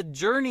the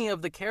journey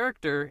of the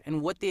character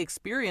and what they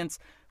experience.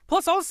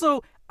 Plus,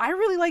 also, I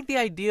really like the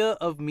idea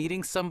of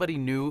meeting somebody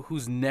new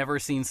who's never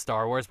seen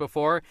Star Wars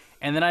before.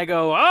 And then I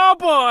go, oh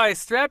boy,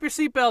 strap your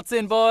seatbelts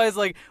in, boys.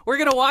 Like, we're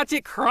going to watch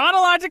it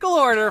chronological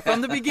order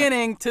from the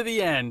beginning to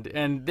the end.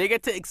 And they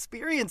get to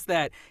experience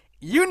that.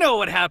 You know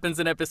what happens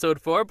in Episode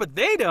 4, but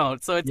they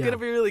don't. So it's going to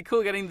be really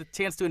cool getting the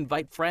chance to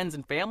invite friends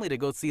and family to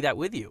go see that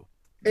with you.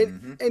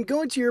 And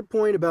going to your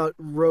point about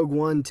Rogue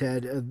One,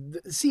 Ted,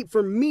 see,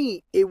 for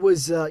me, it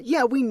was,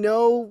 we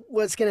know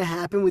what's going to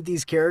happen with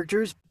these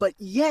characters, but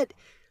yet,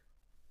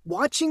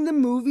 watching the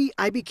movie,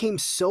 I became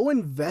so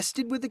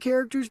invested with the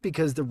characters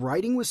because the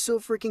writing was so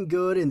freaking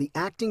good and the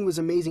acting was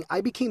amazing.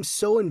 I became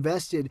so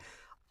invested.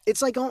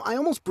 It's like I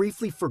almost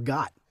briefly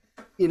forgot.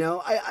 You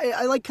know,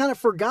 I like kind of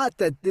forgot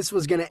that this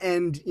was going to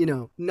end, you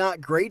know,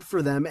 not great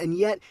for them. And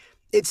yet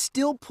it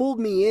still pulled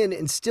me in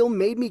and still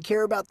made me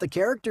care about the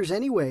characters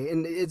anyway.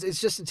 And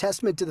it's just a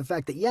testament to the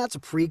fact that, yeah, it's a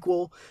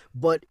prequel,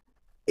 but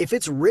if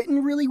it's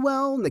written really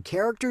well and the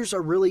characters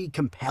are really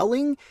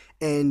compelling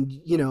and,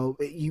 you know,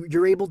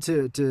 you're able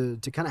to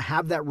kind of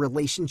have that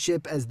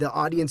relationship as the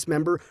audience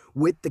member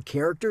with the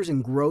characters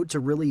and grow to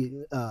really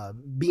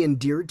be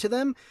endeared to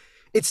them,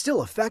 it's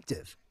still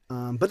effective.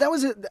 But that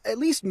was, at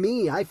least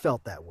me, I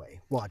felt that way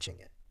watching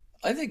it.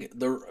 I think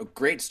the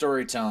great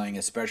storytelling,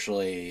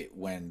 especially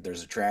when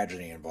there's a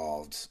tragedy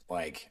involved,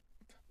 like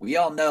we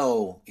all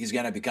know he's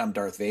going to become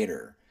Darth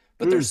Vader,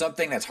 but there's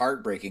something that's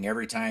heartbreaking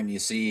every time you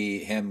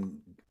see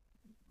him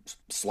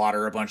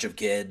slaughter a bunch of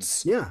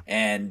kids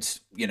and,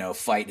 you know,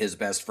 fight his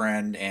best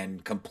friend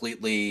and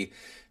completely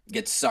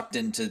get sucked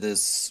into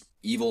this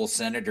evil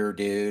senator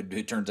dude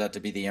who turns out to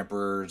be the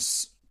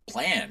Emperor's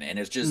plan. And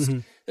it's just,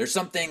 there's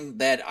something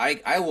that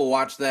I will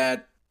watch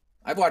that.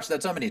 I've watched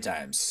that so many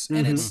times,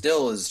 and it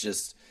still is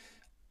just,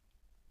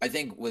 I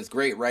think with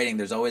great writing,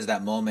 there's always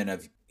that moment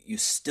of you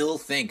still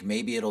think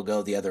maybe it'll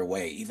go the other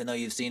way, even though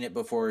you've seen it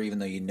before, even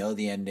though you know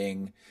the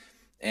ending.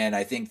 And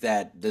I think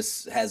that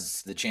this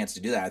has the chance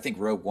to do that. I think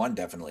Rogue One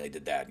definitely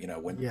did that. You know,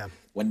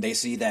 when they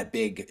see that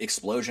big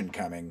explosion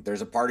coming,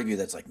 there's a part of you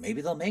that's like,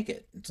 maybe they'll make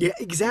it. Yeah,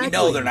 exactly. You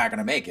know they're not going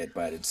to make it,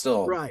 but it's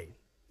still, right.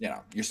 You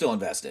know, you're still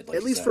invested. Like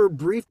at least for a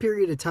brief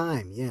period of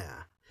time,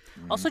 yeah.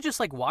 Also, just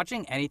like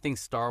watching anything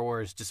Star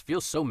Wars just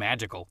feels so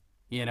magical,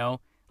 you know?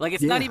 Like,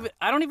 it's not even,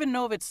 I don't even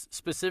know if it's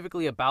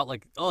specifically about,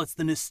 like, oh, it's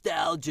the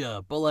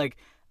nostalgia. But, like,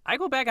 I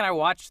go back and I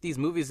watch these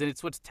movies, and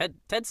it's what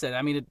Ted said.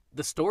 I mean,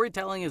 the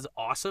storytelling is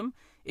awesome.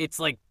 It's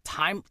like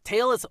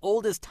tale as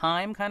old as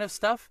time kind of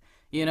stuff,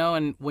 you know?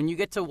 And when you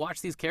get to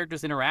watch these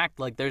characters interact,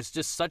 like, there's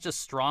just such a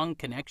strong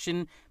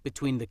connection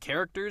between the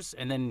characters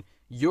and then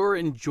your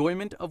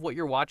enjoyment of what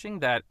you're watching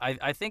that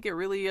I think it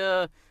really,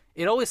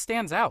 it always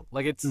stands out.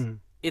 Like,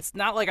 it's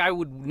not like I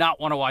would not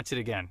want to watch it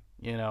again,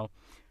 you know?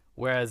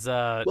 Whereas,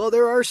 well,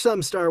 there are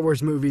some Star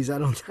Wars movies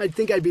I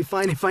think I'd be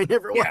fine if I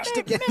never watched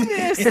again.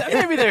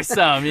 Maybe there's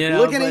some, you know.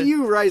 Looking at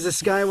you, Rise of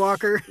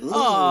Skywalker.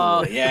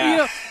 Oh, yeah. You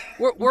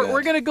know,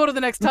 we're gonna go to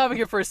the next topic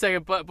here for a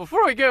second, but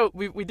before we go,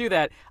 we do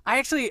that.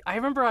 I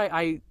remember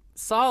I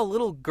saw a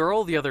little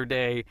girl the other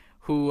day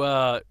who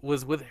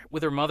was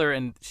with her mother,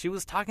 and she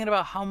was talking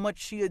about how much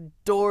she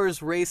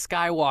adores Rey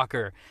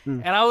Skywalker.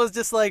 And I was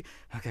just like,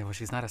 okay, well,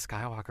 she's not a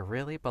Skywalker,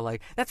 really, but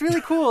like that's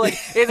really cool. Like,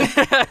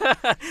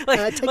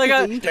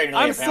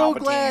 I'm so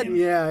glad.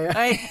 Yeah.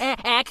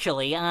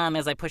 Actually,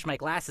 as I push my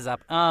glasses up,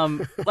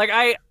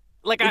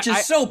 which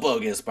is so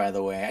bogus, by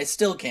the way. I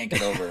still can't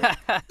get over it.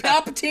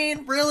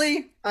 Palpatine,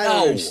 really?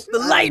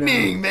 The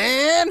lightning,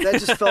 man. That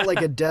just felt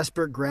like a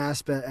desperate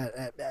grasp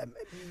at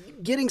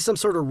getting some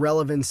sort of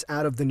relevance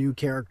out of the new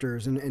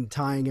characters and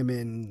tying them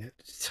in.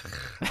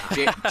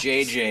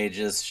 JJ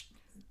just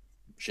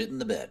shit in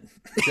the bed.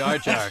 Jar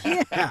Jar.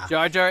 Yeah.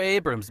 Jar Jar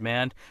Abrams,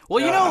 man.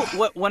 Well, you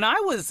know, when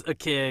I was a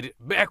kid,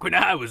 back when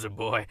I was a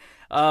boy,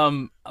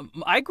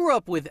 I grew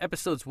up with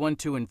episodes 1,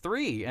 2, and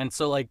 3. And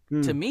so, like,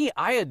 to me,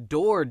 I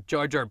adored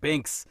Jar Jar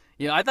Binks.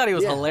 You know, I thought he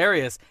was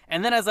hilarious.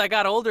 And then as I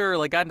got older,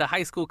 like, got into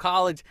high school,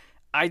 college,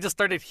 I just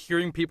started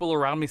hearing people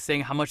around me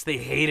saying how much they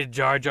hated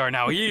Jar Jar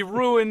now. He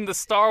ruined the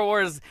Star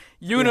Wars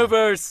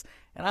universe.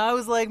 And I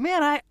was like,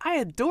 man, I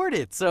adored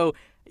it. So,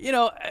 you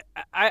know,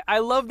 I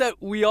love that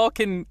we all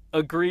can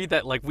agree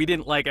that, like, we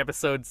didn't like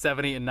episode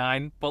 7, 8, and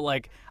 9. But,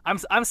 like,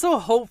 I'm so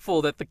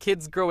hopeful that the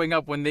kids growing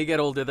up, when they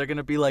get older, they're going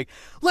to be like,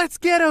 let's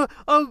get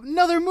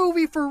another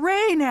movie for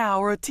Rey now,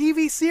 or a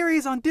TV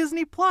series on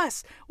Disney+.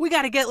 We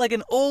got to get, like,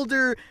 an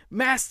older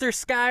Master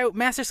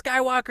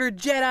Skywalker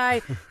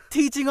Jedi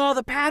teaching all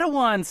the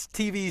Padawans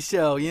TV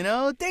show, you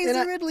know? Daisy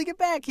Ridley, get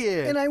back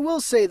here. And I will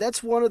say,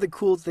 that's one of the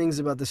cool things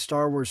about the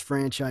Star Wars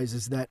franchise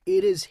is that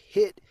it has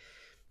hit,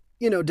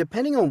 you know,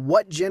 depending on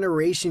what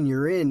generation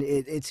you're in,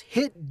 it's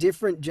hit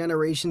different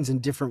generations in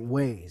different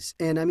ways.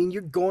 And I mean,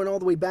 you're going all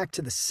the way back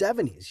to the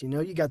 70s, you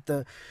know? You got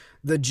the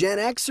Gen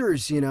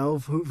Xers, you know,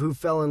 who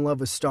fell in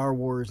love with Star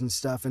Wars and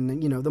stuff,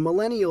 and, you know, the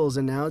millennials,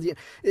 and now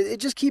it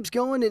just keeps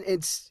going, and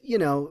it's, you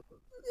know,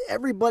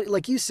 everybody,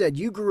 like you said,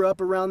 you grew up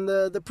around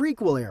the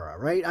prequel era,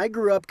 right? I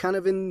grew up kind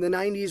of in the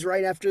 90s,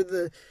 right after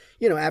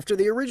after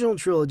the original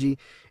trilogy,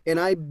 and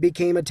I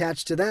became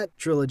attached to that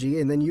trilogy,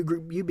 and then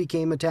you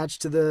became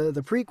attached to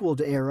the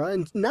prequel era,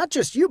 and not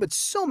just you, but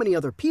so many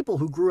other people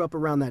who grew up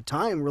around that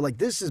time were like,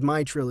 this is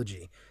my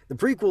trilogy. The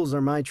prequels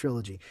are my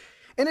trilogy.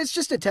 And it's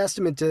just a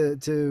testament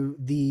to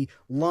the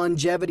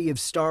longevity of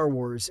Star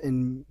Wars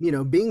and, you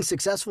know, being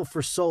successful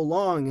for so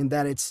long, and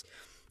that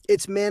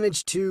it's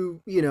managed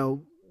to, you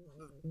know,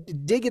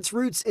 dig its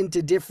roots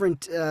into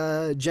different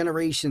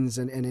generations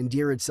and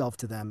endear itself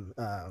to them.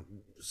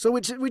 So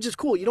which is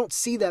cool. You don't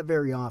see that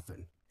very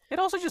often. It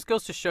also just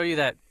goes to show you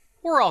that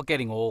we're all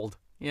getting old,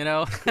 you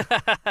know?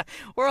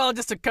 We're all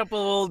just a couple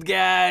old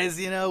guys,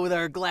 you know, with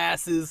our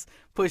glasses,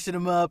 pushing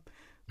them up.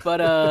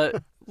 But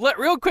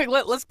real quick,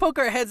 let's poke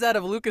our heads out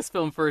of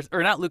Lucasfilm first,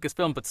 or not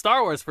Lucasfilm, but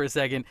Star Wars for a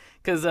second,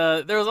 because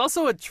there was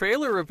also a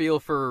trailer reveal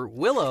for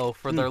Willow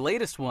for their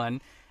latest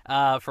one.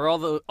 For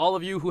all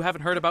of you who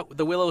haven't heard about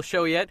the Willow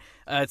show yet,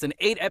 it's an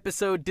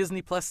 8-episode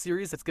Disney Plus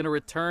series that's going to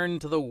return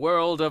to the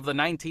world of the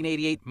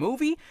 1988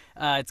 movie.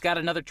 It's got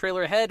another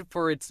trailer ahead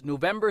for its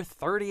November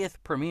 30th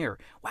premiere.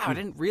 Wow, I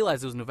didn't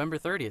realize it was November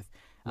 30th.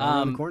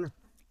 Around the corner.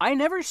 I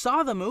never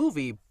saw the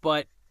movie,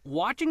 but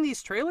watching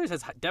these trailers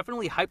has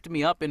definitely hyped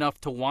me up enough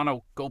to want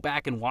to go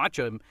back and watch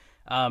them.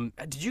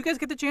 Did you guys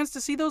get the chance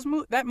to see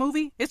that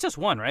movie? It's just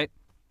one, right?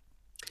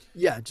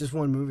 Yeah, just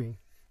one movie.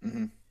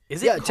 Mm-hmm.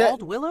 Is it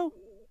called Willow?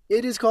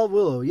 It is called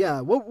Willow.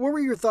 Yeah. What were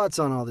your thoughts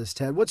on all this,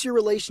 Ted? What's your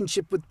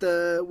relationship with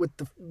the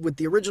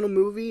original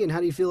movie, and how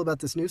do you feel about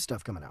this new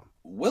stuff coming out?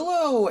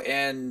 Willow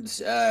and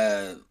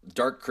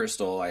Dark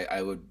Crystal,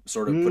 I would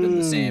sort of put in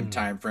the same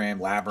time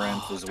frame.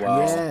 Labyrinth as well.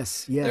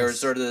 Yes. There was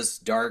sort of this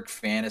dark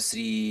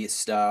fantasy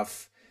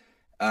stuff,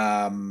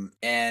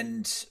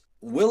 and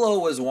Willow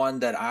was one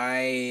that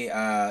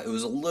it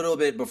was a little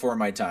bit before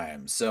my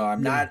time, so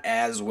I'm not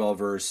as well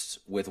versed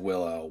with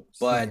Willow,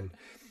 but. Same.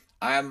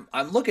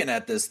 I'm looking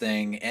at this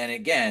thing, and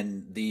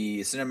again,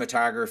 the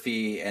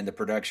cinematography and the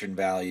production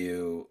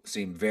value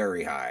seem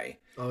very high.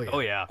 Oh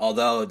yeah.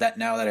 Although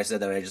now that I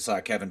said that, I just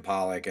saw Kevin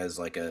Pollak as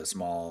like a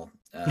small.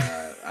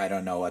 I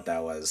don't know what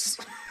that was.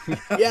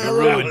 Yeah, a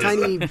little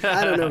tiny.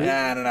 I don't know.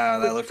 Yeah, I don't know.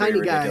 That looked pretty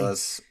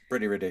ridiculous. Guy.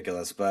 Pretty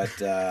ridiculous,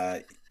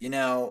 but you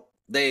know,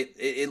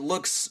 it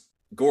looks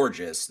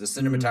gorgeous. The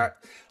cinematography,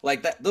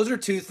 like that. Those are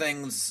two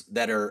things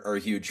that are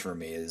huge for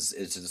me. Is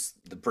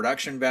just the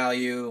production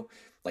value,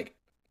 like.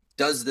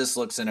 Does this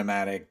look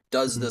cinematic?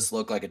 Does this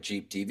look like a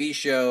cheap TV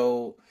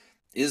show?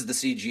 Is the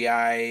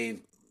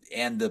CGI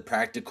and the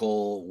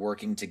practical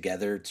working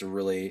together to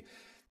really,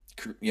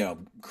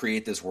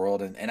 create this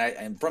world?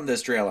 And from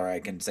this trailer, I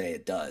can say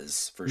it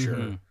does for sure.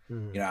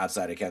 Mm-hmm. You know,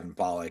 outside of Kevin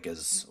Pollak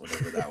as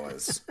whatever that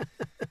was.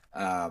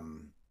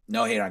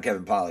 No hate on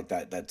Kevin Pollak.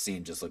 That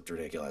scene just looked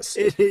ridiculous.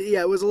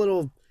 It was a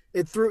little.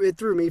 It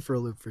threw me for a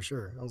loop for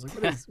sure. I was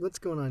like, what's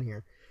going on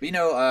here? You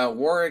know,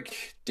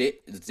 Warwick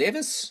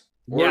Davis.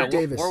 Warwick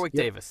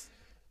Davis.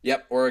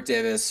 Yep, Warwick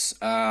Davis.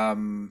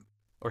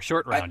 Or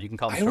Short Round. You can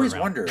call him Short Round. I always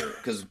wonder,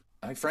 because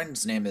my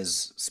friend's name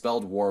is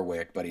spelled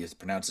Warwick, but he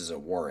pronounces it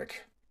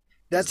Warwick.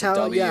 That's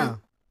how,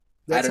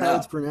 That's how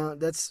it's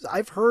pronounced.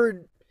 I've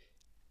heard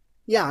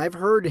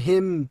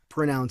him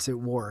pronounce it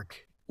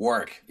Warwick.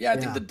 Warwick. Yeah, I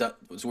think the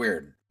was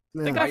weird.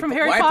 Yeah. The guy from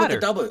Harry Potter.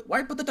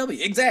 Why put the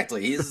W?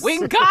 Exactly. He's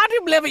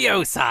Wingardium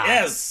Leviosa.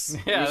 Yes.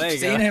 Yeah, We've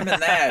seen him in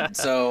that.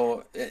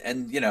 So,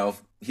 and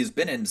he's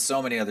been in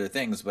so many other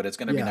things, but it's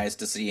going to be nice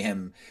to see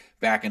him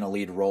back in a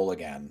lead role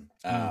again.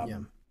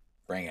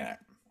 Bringing it.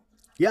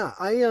 Yeah,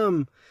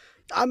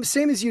 I'm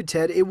same as you,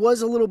 Ted. It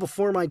was a little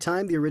before my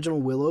time, the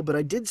original Willow, but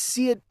I did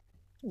see it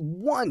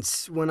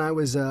once when I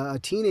was a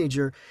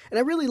teenager, and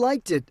I really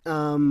liked it.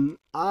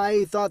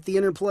 I thought the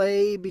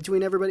interplay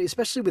between everybody,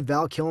 especially with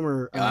Val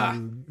Kilmer,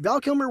 Val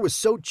Kilmer was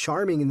so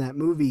charming in that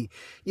movie,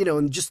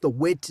 and just the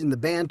wit and the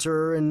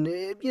banter, and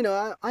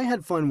I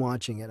had fun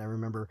watching it. I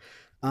remember.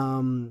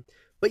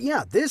 But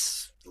yeah,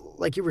 this,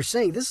 like you were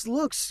saying, this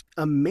looks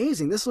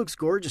amazing. This looks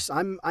gorgeous.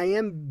 I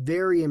am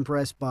very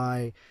impressed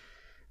by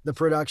the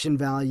production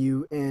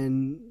value,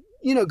 and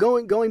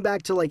going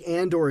back to like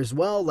Andor as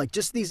well, like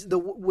just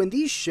when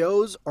these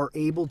shows are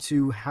able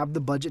to have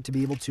the budget to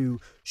be able to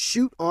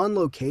shoot on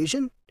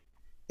location,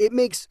 it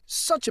makes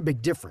such a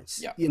big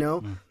difference. Yeah.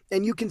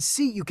 And you can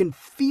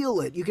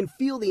feel it, you can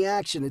feel the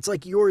action. It's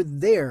like you're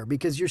there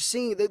because you're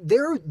seeing that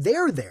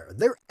they're there,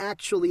 they're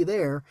actually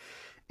there,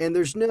 and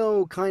there's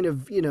no kind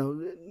of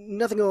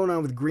nothing going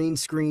on with green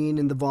screen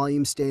and the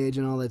volume stage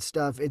and all that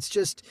stuff. It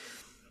just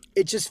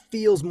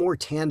feels more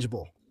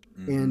tangible,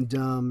 and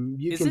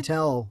you can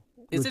tell.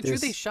 Is it true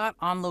they shot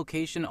on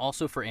location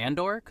also for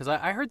Andor? Because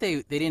I heard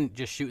they didn't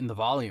just shoot in the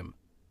volume.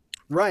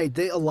 Right.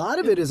 A lot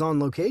of it is on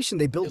location.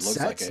 They built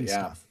sets like and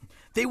stuff.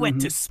 They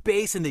went to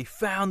space and they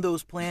found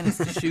those planets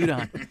to shoot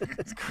on.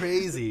 It's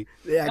crazy.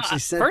 They actually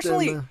sent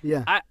personally, them.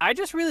 Yeah. I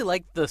just really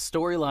like the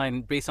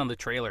storyline based on the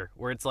trailer,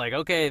 where it's like,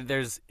 okay,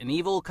 there's an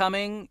evil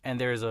coming, and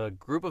there's a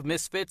group of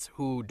misfits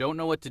who don't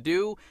know what to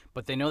do,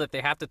 but they know that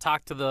they have to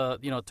talk to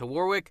to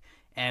Warwick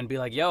and be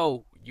like,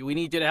 yo, we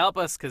need you to help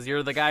us because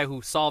you're the guy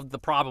who solved the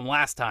problem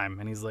last time.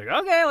 And he's like,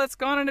 okay, let's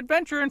go on an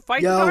adventure and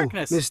fight the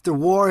darkness. Mr.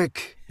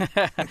 Warwick.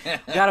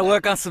 Gotta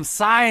work on some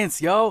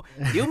science, yo.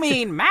 You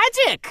mean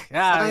magic?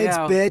 Science,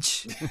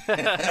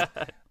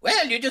 bitch.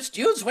 Well, you just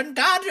use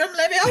Wingardium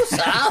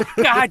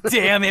Leviosa. God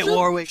damn it,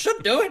 Warwick.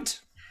 Should do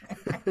it.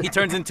 He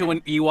turns into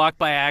an Ewok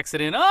by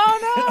accident.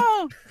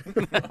 Oh, no.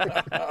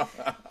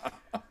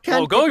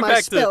 Can't going get my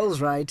back spells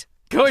right.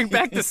 Going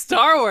back to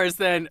Star Wars,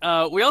 then,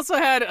 we also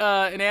had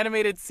an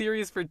animated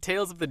series for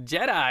Tales of the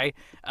Jedi.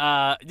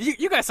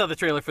 You guys saw the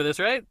trailer for this,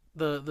 right?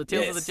 The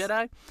Tales of the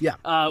Jedi? Yeah.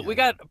 We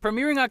got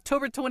premiering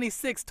October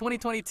 26,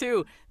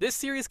 2022. This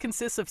series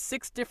consists of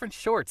 6 different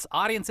shorts.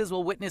 Audiences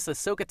will witness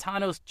Ahsoka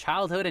Tano's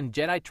childhood and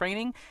Jedi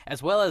training,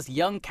 as well as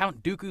young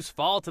Count Dooku's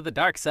fall to the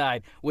dark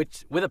side,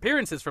 with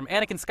appearances from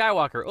Anakin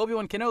Skywalker,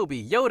 Obi-Wan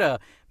Kenobi, Yoda,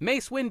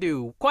 Mace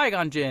Windu,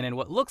 Qui-Gon Jinn, and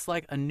what looks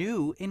like a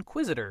new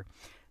Inquisitor.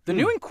 The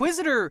new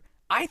Inquisitor...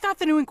 I thought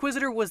the new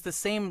Inquisitor was the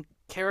same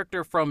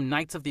character from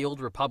Knights of the Old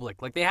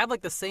Republic. Like, they had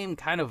like the same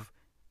kind of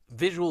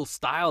visual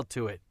style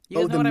to it. You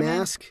guys know what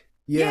mask?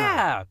 I mean?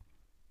 Yeah.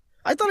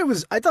 I thought it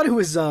was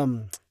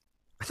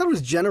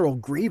General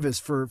Grievous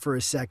for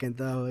a second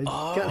though.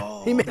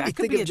 He made me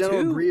think of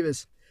General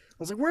Grievous. I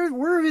was like,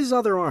 where are his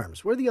other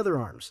arms? Where are the other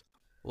arms?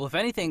 Well, if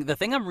anything, the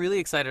thing I'm really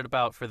excited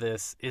about for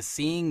this is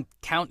seeing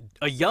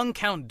a young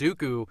Count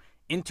Dooku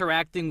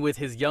interacting with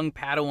his young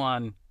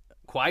Padawan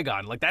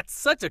Qui-Gon. Like, that's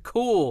such a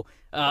cool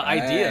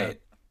idea.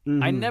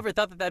 Mm-hmm. I never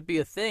thought that'd be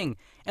a thing.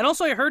 And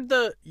also, I heard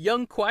the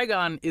young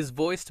Qui-Gon is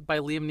voiced by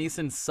Liam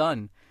Neeson's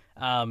son.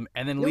 And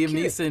then Liam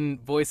Neeson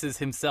voices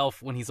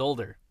himself when he's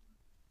older.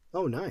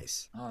 Oh,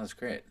 nice. Oh, that's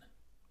great.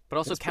 But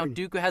also, Count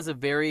Dooku has a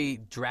very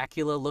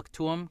Dracula look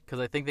to him, because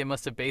I think they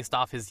must have based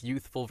off his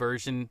youthful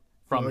version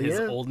from his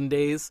olden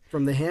days.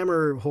 From the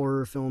Hammer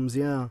horror films,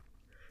 yeah.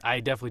 I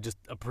definitely just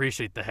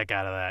appreciate the heck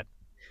out of that.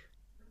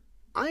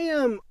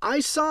 I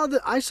saw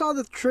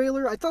the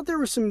trailer. I thought there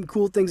were some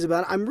cool things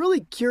about it. I'm really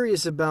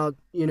curious about,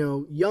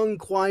 young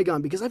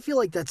Qui-Gon, because I feel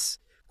like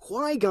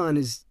Qui-Gon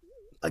is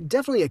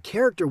definitely a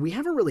character we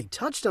haven't really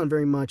touched on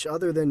very much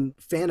other than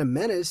Phantom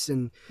Menace.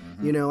 And,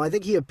 I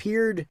think he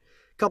appeared a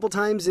couple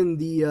times in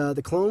the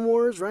Clone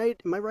Wars,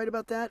 right? Am I right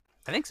about that?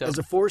 I think so. As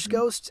a Force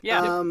ghost?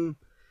 Yeah.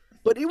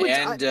 But it was...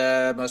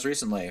 And most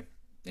recently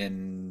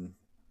in...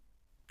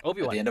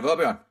 Obi-Wan. At the end of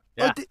Obi-Wan.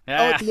 Yeah.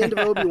 At the end of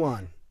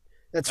Obi-Wan.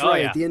 That's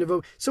right, at the end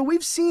of So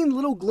we've seen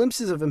little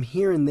glimpses of him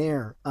here and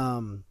there.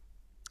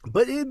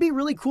 But it'd be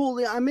really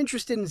cool. I'm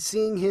interested in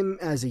seeing him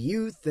as a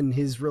youth and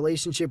his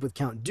relationship with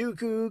Count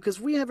Dooku,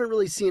 because we haven't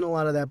really seen a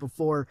lot of that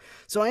before.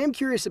 So I am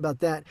curious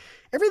about that.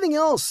 Everything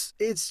else,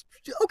 it's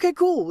okay,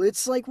 cool.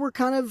 It's like we're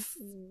kind of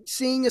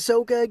seeing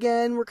Ahsoka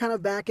again. We're kind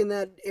of back in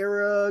that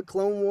era,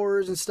 Clone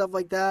Wars and stuff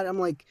like that. I'm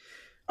like,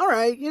 all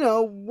right,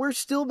 we're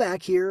still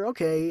back here.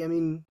 Okay, I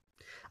mean...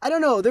 I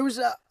don't know. There was,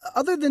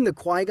 other than the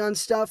Qui-Gon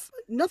stuff,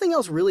 nothing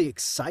else really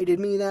excited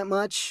me that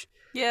much.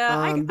 Yeah,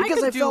 I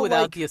could do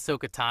without the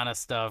Ahsoka Tano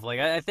stuff. Like,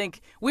 I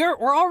think we're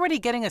already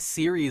getting a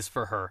series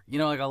for her.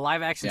 Like a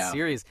live action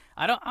series.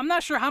 I'm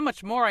not sure how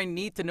much more I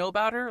need to know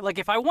about her. Like,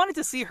 if I wanted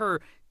to see her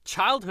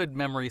childhood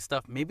memory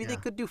stuff, maybe they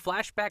could do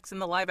flashbacks in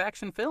the live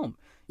action film.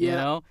 You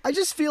know? I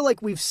just feel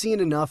like we've seen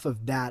enough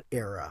of that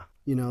era.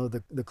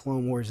 The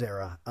Clone Wars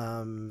era.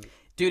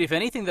 Dude, if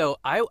anything, though,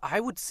 I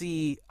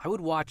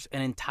would watch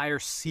an entire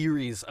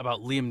series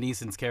about Liam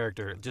Neeson's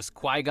character, just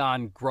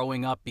Qui-Gon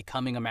growing up,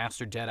 becoming a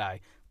Master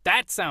Jedi.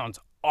 That sounds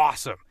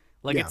awesome.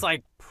 Like, it's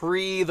like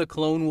pre the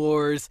Clone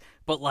Wars,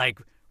 but like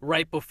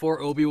right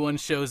before Obi-Wan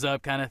shows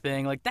up kind of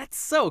thing. Like, that's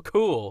so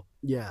cool.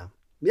 Yeah.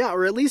 Yeah,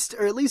 or at least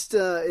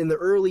in the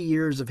early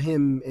years of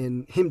him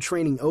and him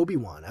training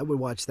Obi-Wan. I would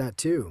watch that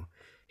too.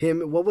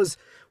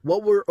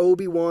 What were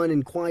Obi-Wan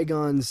and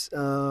Qui-Gon's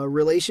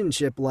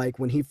relationship like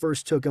when he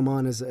first took him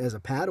on as a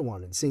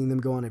Padawan, and seeing them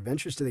go on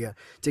adventures together?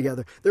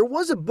 There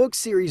was a book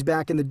series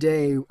back in the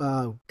day.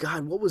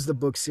 God, what was the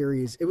book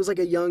series? It was like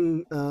a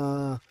young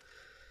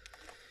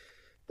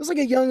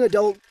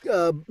adult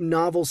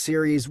novel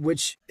series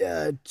which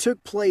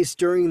took place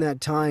during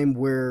that time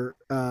where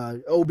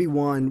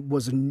Obi-Wan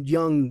was a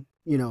young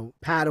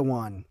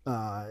Padawan,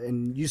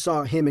 and you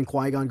saw him and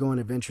Qui-Gon go on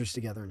adventures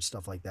together and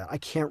stuff like that. I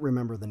can't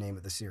remember the name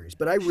of the series,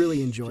 but I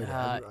really enjoyed it.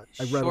 I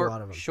read a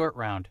lot of them. Short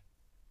Round.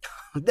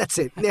 That's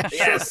it. Yeah,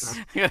 Yes.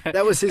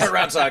 that was his.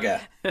 Round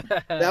Saga.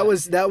 That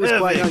was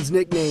Qui-Gon's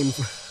nickname.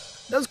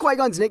 That was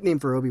Qui-Gon's nickname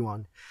for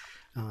Obi-Wan.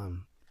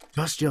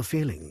 Just your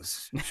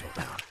feelings. Short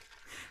Round.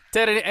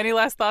 Ted, any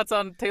last thoughts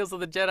on Tales of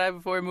the Jedi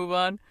before we move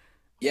on?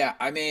 Yeah,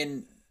 I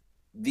mean,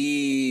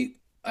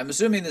 I'm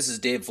assuming this is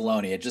Dave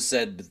Filoni. It just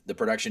said the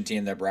production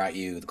team that brought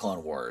you the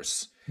Clone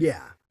Wars.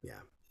 Yeah.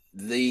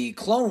 The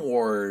Clone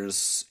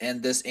Wars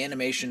and this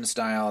animation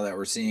style that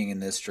we're seeing in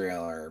this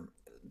trailer,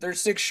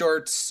 there's 6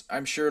 shorts.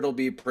 I'm sure it'll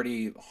be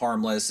pretty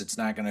harmless. It's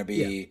not going to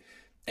be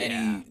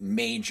any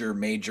major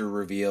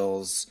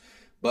reveals.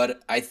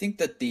 But I think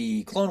that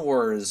the Clone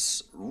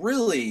Wars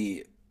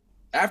really,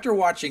 after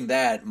watching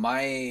that,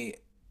 I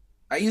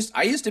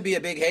used to be a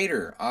big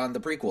hater on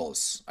the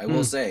prequels. I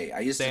will say.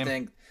 I used to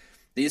think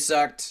these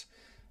sucked.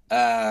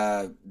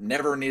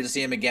 Never need to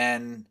see them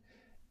again.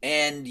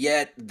 And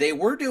yet they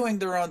were doing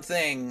their own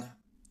thing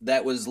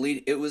that was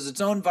it was its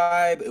own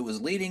vibe. It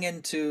was leading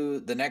into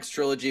the next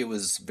trilogy. It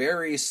was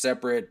very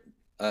separate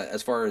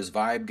as far as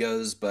vibe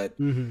goes, but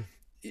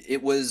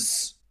it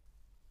was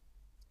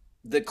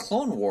the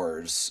Clone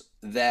Wars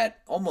that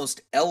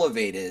almost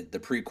elevated the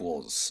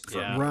prequels for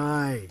me.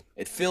 Right.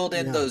 It filled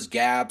in those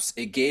gaps.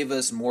 It gave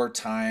us more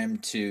time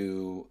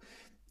to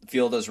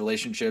feel those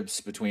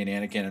relationships between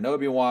Anakin and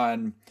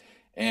Obi-Wan,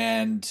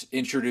 and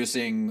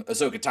introducing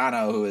Ahsoka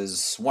Tano, who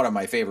is one of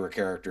my favorite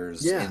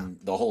characters in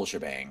the whole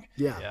shebang.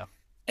 Yeah.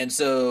 And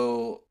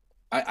so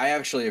I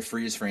actually have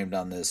freeze framed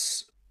on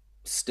this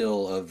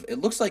still of, it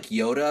looks like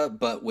Yoda,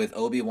 but with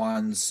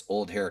Obi-Wan's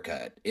old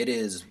haircut. It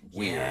is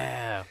weird.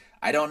 Yeah.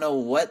 I don't know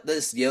what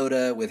this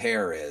Yoda with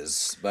hair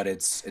is, but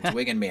it's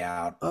wigging me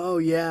out. Oh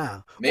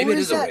yeah. Maybe it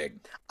is a wig.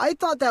 I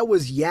thought that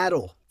was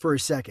Yaddle for a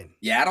second.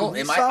 Yaddle?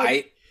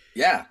 I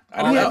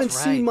don't know. We haven't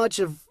seen much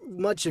of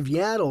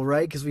Yaddle,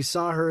 right? Because we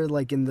saw her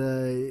like in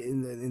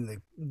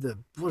the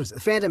what is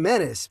it, Phantom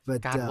Menace.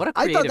 But God, what a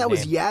I thought that creative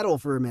was name. Yaddle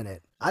for a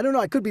minute. I don't know.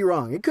 I could be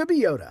wrong. It could be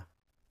Yoda.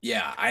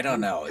 Yeah, I don't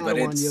know, but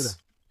Padawan it's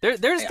Yoda.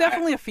 There's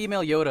definitely a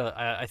female Yoda,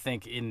 I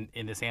think, in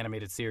this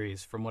animated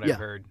series, from what I've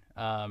heard.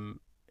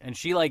 And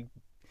she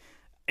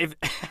if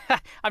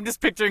I'm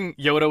just picturing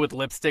Yoda with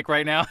lipstick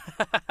right now.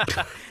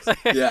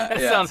 That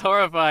sounds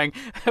horrifying.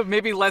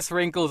 Maybe less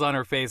wrinkles on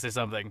her face or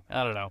something.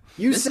 I don't know.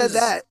 You said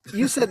that,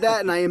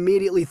 and I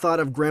immediately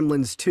thought of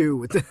Gremlins 2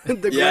 with the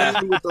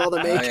gremlin with all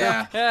the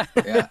makeup. The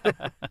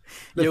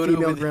Yoda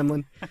female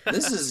gremlin.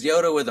 This is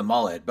Yoda with a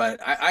mullet, but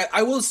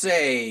I will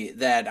say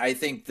that I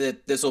think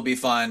that this will be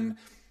fun.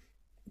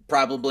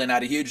 Probably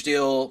not a huge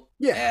deal.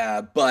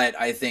 But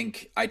I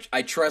think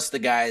I trust the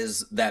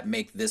guys that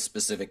make this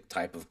specific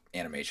type of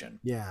animation.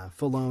 Yeah,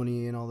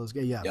 Filoni and all those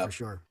guys. Yeah, for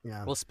sure.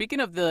 Yeah. Well, speaking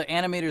of the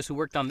animators who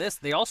worked on this,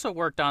 they also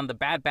worked on The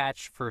Bad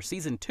Batch for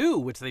season 2,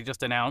 which they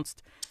just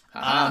announced.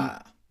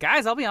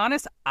 Guys, I'll be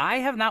honest, I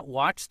have not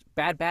watched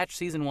Bad Batch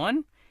season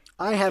 1.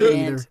 I haven't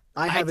either.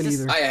 I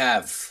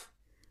have.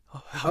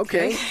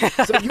 Okay.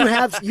 So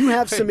you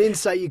have some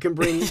insight you can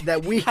bring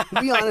that we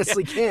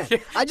honestly can't.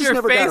 I just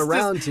never got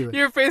around to it.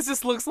 Your face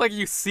just looks like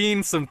you've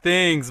seen some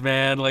things,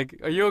 man. Like,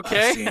 are you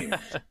okay?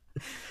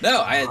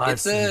 No,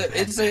 it's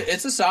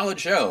a solid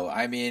show.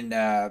 I mean,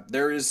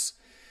 there's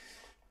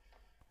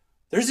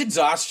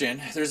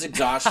exhaustion. There's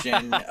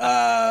exhaustion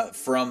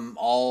from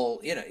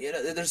all,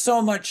 there's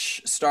so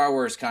much Star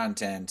Wars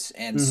content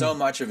and so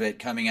much of it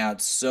coming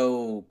out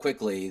so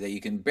quickly that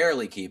you can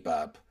barely keep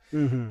up.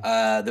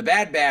 The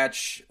Bad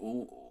Batch,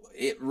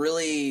 it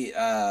really,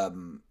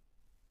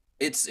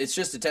 it's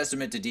just a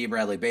testament to D.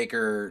 Bradley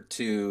Baker,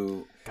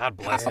 to God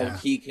bless him.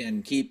 He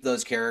can keep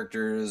those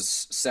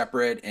characters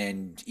separate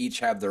and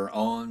each have their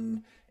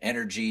own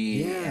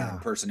energy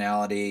and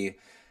personality,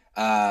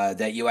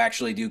 that you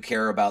actually do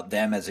care about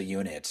them as a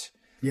unit.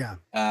 Yeah.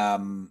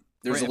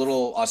 There's a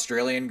little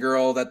Australian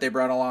girl that they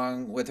brought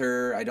along with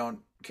her. I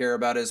don't care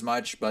about as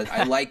much, but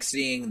I like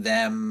seeing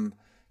them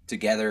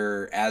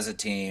together as a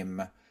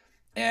team.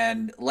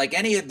 And like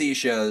any of these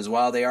shows,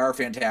 while they are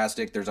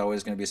fantastic, there's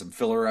always going to be some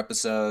filler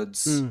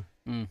episodes.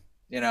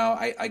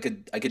 I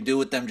could do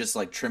with them just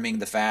like trimming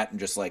the fat and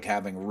just like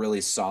having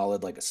really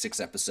solid, like a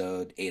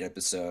 6-episode,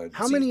 8-episode.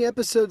 How many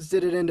episodes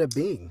did it end up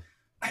being?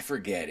 I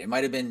forget. It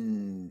might have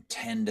been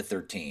 10 to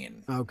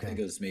 13. Okay. I think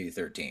it was maybe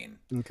 13.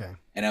 Okay.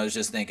 And I was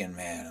just thinking,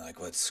 man, like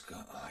I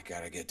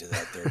got to get to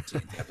that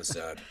 13th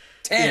episode.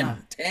 10. Yeah.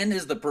 10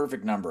 is the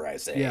perfect number, I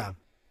say. Yeah.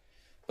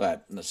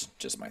 But that's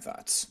just my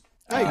thoughts.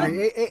 I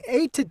agree.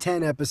 8 to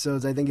 10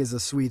 episodes, I think, is a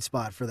sweet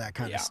spot for that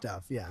kind of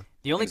stuff. Yeah.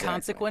 The only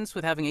consequence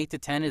with having 8 to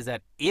 10 is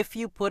that if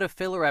you put a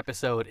filler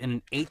episode in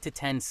an 8 to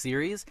 10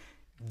 series,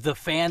 the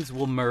fans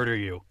will murder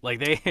you.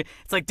 Like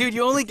it's like, dude,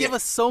 you only give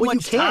us so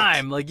much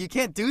time. Like, you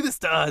can't do this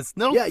to us.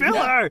 No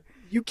filler.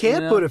 You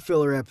can't put a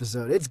filler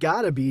episode. It's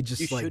got to be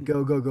just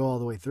go all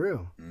the way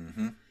through.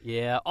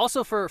 Yeah.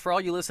 Also, for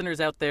all you listeners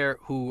out there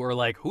who are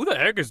like, who the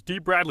heck is D.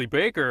 Bradley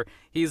Baker?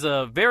 He's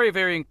a very,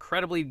 very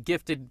incredibly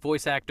gifted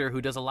voice actor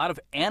who does a lot of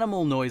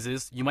animal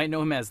noises. You might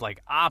know him as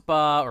like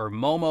Appa or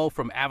Momo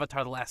from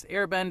Avatar: The Last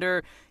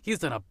Airbender. He's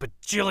done a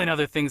bajillion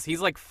other things.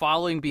 He's like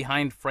following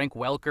behind Frank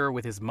Welker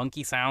with his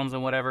monkey sounds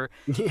and whatever.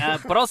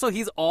 But also,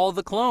 he's all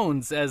the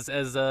clones, as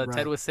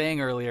Ted was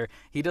saying earlier.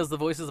 He does the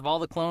voices of all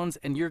the clones,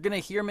 and you're going to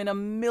hear him in a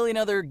million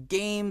other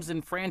games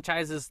and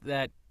franchises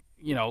that,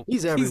 you know,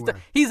 he's everywhere.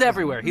 He's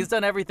everywhere. He's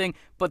done everything.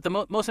 But the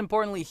most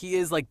importantly, he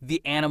is like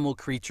the animal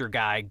creature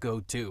guy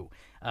go-to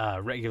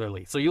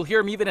regularly. So you'll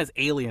hear him even as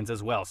aliens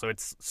as well. So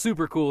it's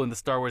super cool in the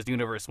Star Wars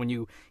universe when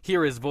you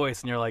hear his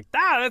voice and you're like,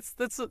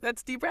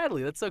 that's Dee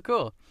Bradley. That's so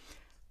cool.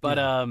 But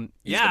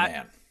He's the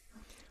man.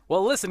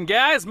 Well, listen,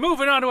 guys,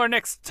 moving on to our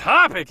next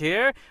topic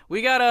here.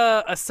 We got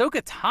a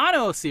Ahsoka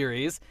Tano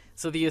series.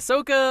 So the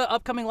Ahsoka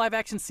upcoming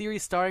live-action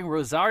series starring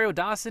Rosario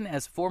Dawson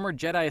as former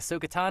Jedi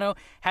Ahsoka Tano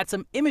had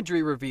some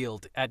imagery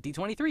revealed at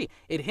D23.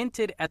 It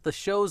hinted at the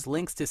show's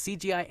links to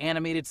CGI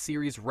animated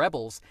series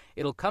Rebels.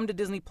 It'll come to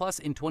Disney Plus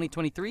in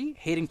 2023.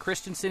 Hayden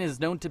Christensen is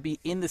known to be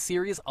in the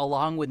series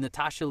along with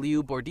Natasha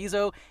Liu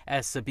Bordizzo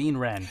as Sabine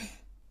Wren.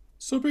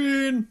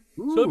 Sabine!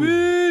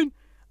 Sabine!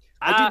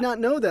 I did not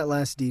know that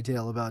last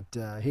detail about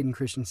Hayden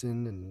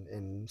Christensen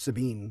and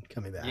Sabine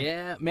coming back.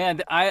 Yeah,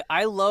 man,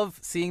 I love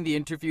seeing the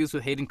interviews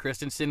with Hayden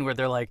Christensen where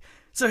they're like,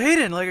 "So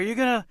Hayden, like, are you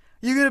gonna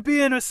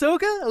be in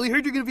Ahsoka? We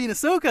heard you're gonna be in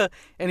Ahsoka,"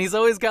 and he's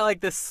always got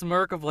like this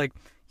smirk of like,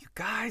 "You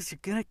guys, you're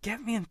gonna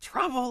get me in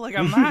trouble. Like,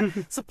 I'm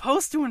not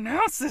supposed to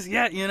announce this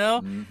yet, you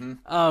know."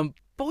 Mm-hmm.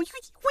 But we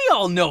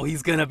all know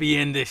he's gonna be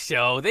in this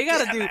show. They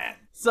gotta do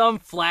some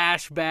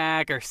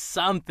flashback or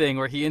something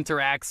where he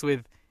interacts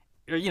with.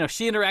 Or, you know,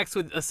 she interacts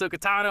with Ahsoka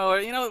Tano, or,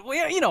 you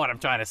know what I'm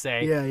trying to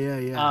say.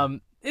 Yeah.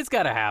 It's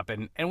got to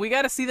happen, and we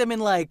got to see them in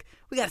like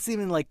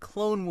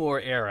Clone War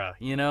era,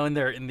 you know, in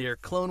their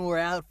Clone War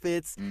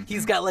outfits. Mm-hmm.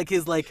 He's got like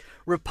his like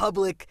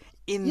Republic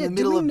in the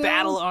middle of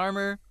battle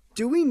armor.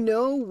 Do we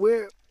know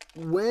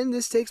when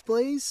this takes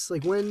place?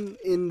 Like when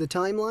in the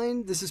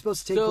timeline this is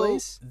supposed to take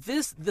place?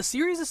 The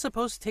series is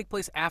supposed to take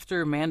place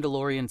after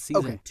Mandalorian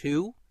season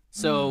 2.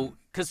 So,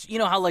 because you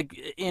know how like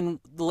in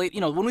the late, you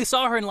know, when we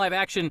saw her in live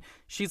action,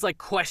 she's like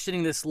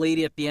questioning this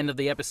lady at the end of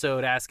the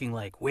episode, asking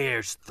like,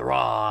 "Where's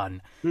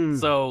Thrawn?"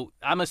 So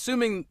I'm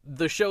assuming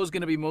the show's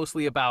going to be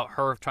mostly about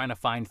her trying to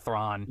find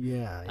Thrawn.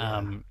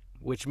 Yeah.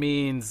 Which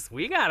means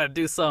we got to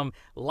do some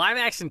live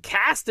action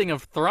casting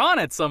of Thrawn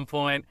at some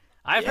point.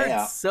 I've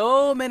heard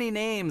so many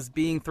names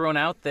being thrown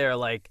out there,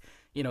 like,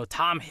 you know,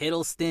 Tom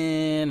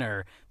Hiddleston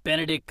or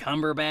Benedict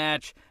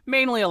Cumberbatch,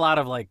 mainly a lot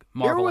of like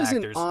Marvel actors.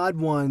 There was an odd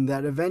one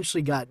that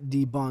eventually got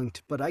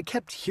debunked, but I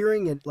kept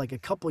hearing it like a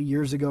couple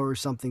years ago or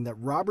something that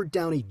Robert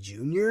Downey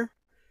Jr.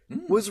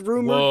 was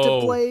rumored to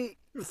play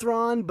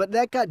Thrawn, but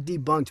that got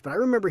debunked. But I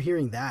remember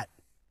hearing that.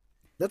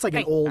 That's like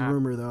an old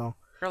rumor, though.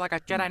 You're like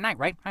a Jedi Knight,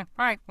 right? All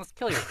right, let's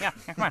kill you. Yeah,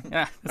 come on.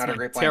 Yeah, Not a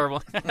great plan.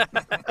 Terrible.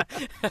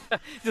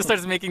 Just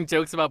starts making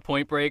jokes about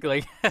Point Break,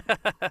 like.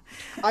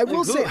 I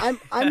will say,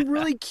 I'm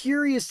really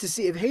curious to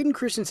see if Hayden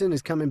Christensen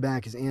is coming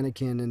back as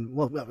Anakin, and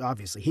well,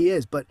 obviously he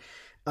is, but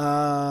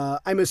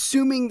I'm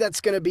assuming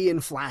that's going to be in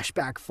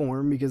flashback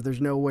form because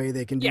there's no way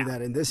they can do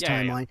that in this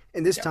timeline,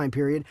 in this time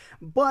period.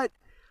 But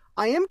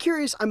I am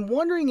curious. I'm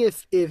wondering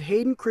if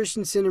Hayden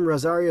Christensen and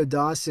Rosario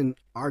Dawson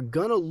are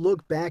going to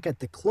look back at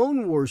the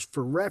Clone Wars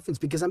for reference,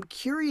 because I'm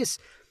curious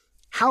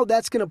how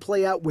that's going to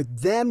play out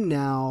with them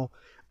now.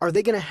 Are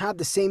they going to have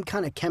the same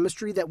kind of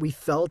chemistry that we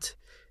felt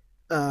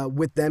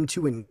with them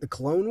two in the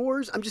Clone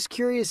Wars? I'm just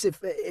curious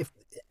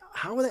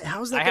how's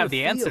that I have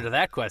the answer to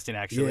that question,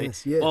 actually.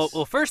 Yes.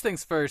 Well, first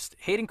things first,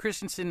 Hayden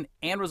Christensen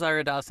and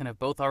Rosario Dawson have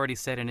both already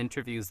said in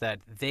interviews that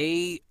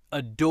they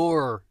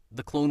adore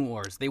the Clone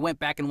Wars. They went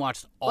back and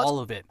watched all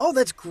of it. Oh,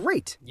 that's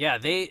great. Yeah,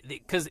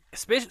 because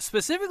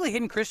specifically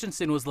Hayden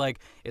Christensen was like,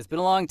 it's been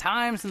a long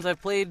time since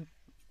I've played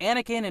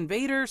Anakin and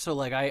Vader, so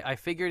like I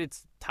figured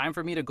it's time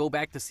for me to go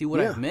back to see what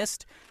I've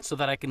missed so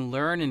that I can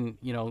learn and,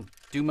 you know,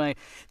 doing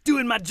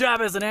my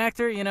job as an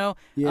actor, you know.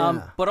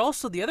 Yeah. But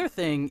also the other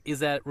thing is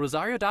that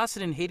Rosario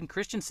Dawson and Hayden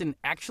Christensen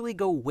actually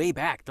go way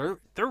back. They're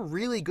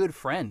really good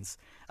friends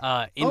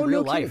in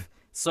real life. Kidding.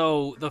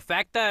 So the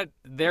fact that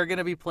they're going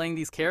to be playing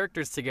these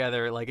characters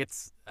together, like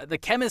it's the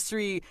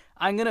chemistry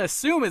I'm going to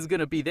assume is going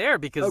to be there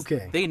because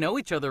they know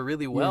each other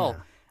really well.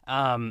 Yeah.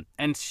 And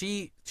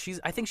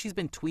I think she's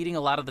been tweeting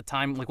a lot of the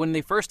time, like when they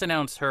first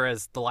announced her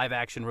as the live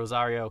action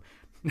Rosario,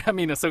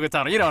 Ahsoka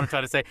Tano, you know what I'm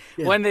trying to say.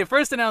 When they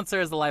first announced her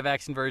as the live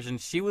action version,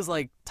 she was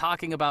like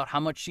talking about how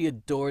much she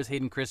adores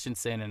Hayden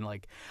Christensen and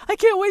like, I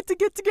can't wait to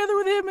get together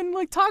with him and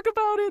like talk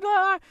about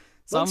it.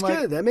 So that's I'm good.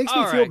 Like, that makes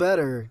me feel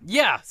better.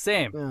 Yeah,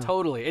 same. Yeah.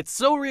 Totally. It's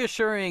so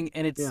reassuring,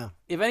 and it's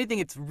if anything,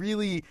 it's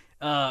really,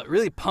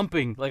 really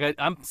pumping. Like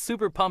I'm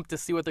super pumped to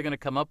see what they're gonna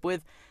come up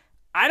with.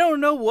 I don't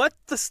know what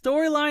the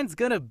storyline's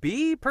gonna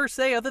be per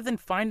se, other than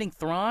finding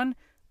Thrawn,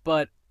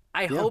 but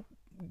I hope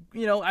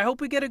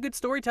we get a good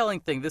storytelling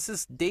thing. This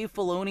is Dave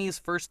Filoni's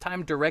first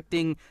time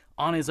directing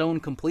on his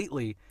own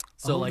completely.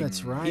 So like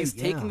that's right. he's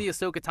taking yeah. the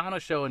Ahsoka Tano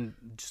show and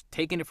just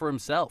taking it for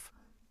himself.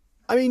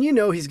 I mean, you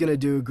know he's going to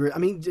do a great. I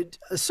mean,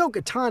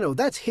 Ahsoka Tano,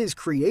 that's his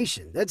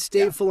creation. That's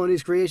Dave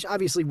Filoni's creation.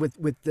 Obviously, with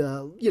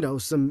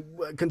some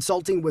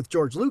consulting with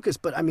George Lucas.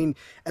 But I mean,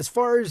 as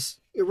far as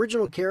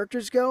original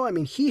characters go, I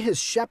mean, he has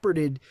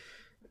shepherded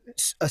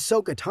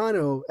Ahsoka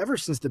Tano ever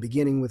since the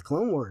beginning with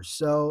Clone Wars.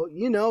 So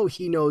he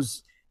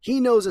knows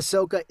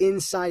Ahsoka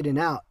inside and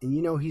out.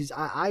 And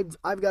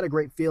I've got a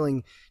great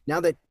feeling now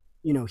that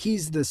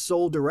he's the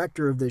sole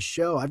director of this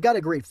show. I've got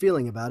a great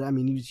feeling about it. I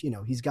mean,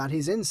 he's got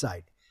his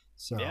insight.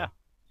 So Yeah.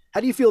 How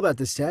do you feel about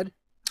this, Ted?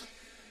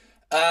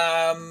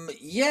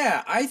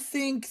 Yeah, I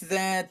think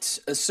that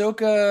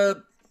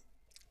Ahsoka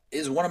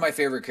is one of my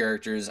favorite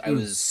characters. I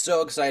was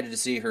so excited to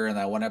see her in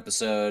that one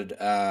episode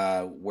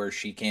where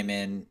she came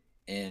in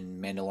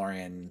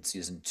Mandalorian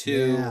season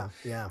 2.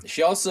 Yeah.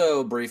 She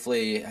also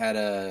briefly had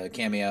a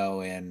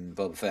cameo in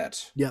Boba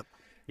Fett. Yep.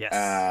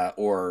 Yes.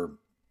 Or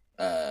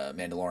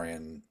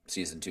Mandalorian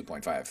season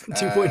 2.5.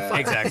 2.5.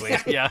 Exactly.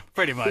 Yeah,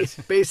 pretty much.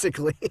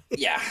 Basically.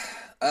 Yeah.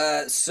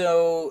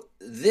 So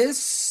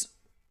this,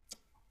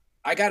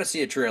 I got to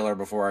see a trailer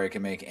before I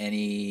can make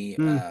any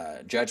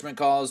judgment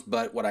calls.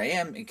 But what I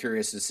am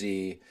curious to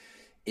see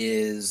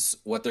is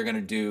what they're going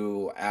to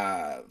do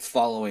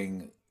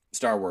following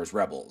Star Wars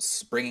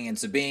Rebels, bringing in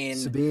Sabine.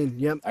 Sabine,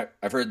 yep.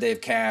 I've heard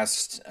they've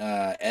cast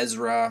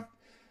Ezra,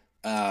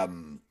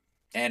 and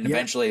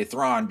eventually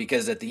Thrawn,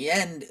 because at the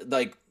end,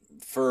 like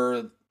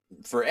for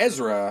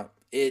Ezra,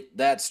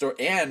 that story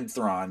and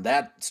Thrawn,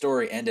 that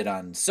story ended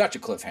on such a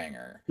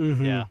cliffhanger.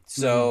 Mm-hmm. Yeah.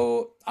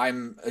 So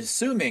I'm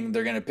assuming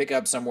they're going to pick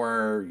up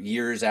somewhere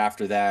years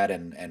after that,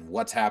 and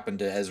what's happened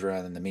to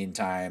Ezra in the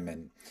meantime,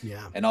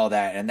 and all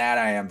that, and that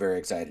I am very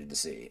excited to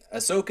see.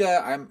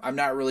 Ahsoka, I'm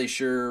not really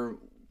sure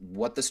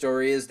what the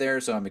story is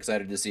there, so I'm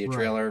excited to see a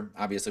trailer.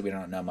 Right. Obviously, we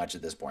don't know much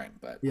at this point,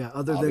 but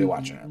I'll be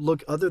watching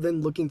it. Other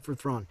than looking for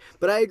Thrawn.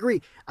 But I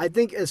agree. I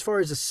think as far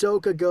as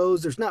Ahsoka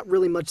goes, there's not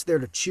really much there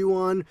to chew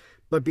on.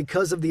 But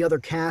because of the other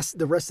cast,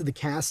 the rest of the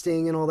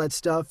casting and all that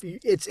stuff,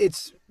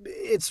 it's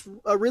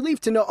a relief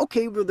to know,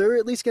 okay, well, they're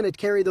at least going to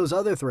carry those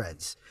other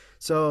threads.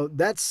 So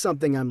that's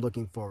something I'm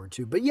looking forward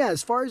to. But yeah,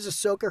 as far as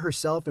Ahsoka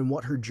herself and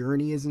what her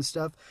journey is and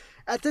stuff,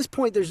 at this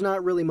point, there's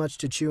not really much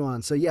to chew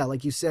on. So yeah,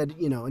 like you said,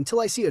 until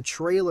I see a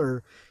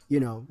trailer,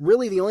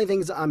 really the only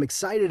things I'm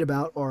excited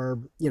about are,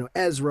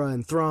 Ezra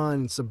and Thrawn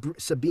and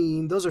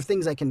Sabine. Those are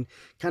things I can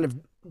kind of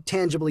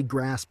tangibly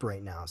grasp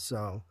right now.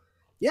 So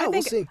yeah,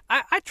 we'll see.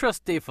 I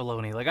trust Dave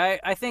Filoni. Like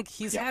I think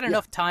he's had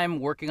enough time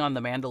working on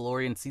The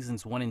Mandalorian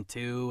seasons 1 and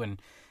 2,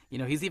 and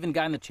he's even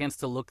gotten the chance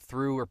to look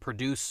through or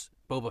produce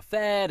Boba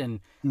Fett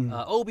and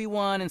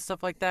Obi-Wan and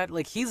stuff like that.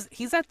 Like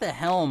he's at the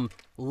helm,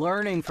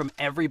 learning from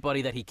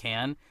everybody that he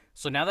can.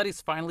 So now that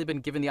he's finally been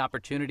given the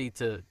opportunity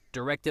to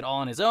direct it all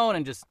on his own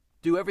and just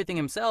do everything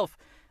himself,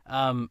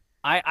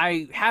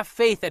 I have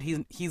faith that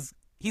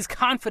he's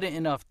confident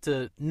enough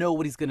to know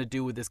what he's going to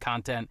do with this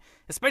content,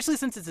 especially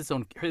since it's his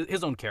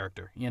own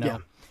character, Yeah.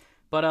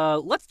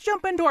 But let's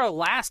jump into our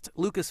last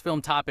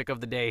Lucasfilm topic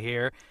of the day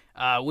here,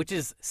 which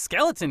is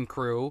Skeleton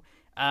Crew.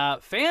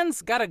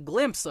 Fans got a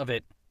glimpse of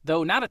it,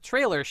 though not a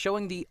trailer,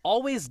 showing the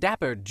always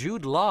dapper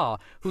Jude Law,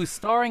 who's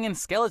starring in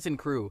Skeleton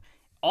Crew.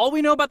 All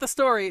we know about the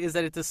story is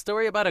that it's a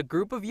story about a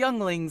group of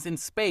younglings in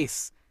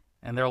space,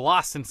 and they're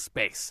lost in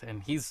space,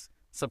 and he's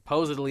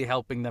supposedly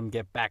helping them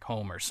get back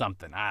home or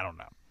something. I don't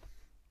know.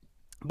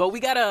 But we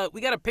got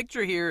a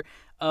picture here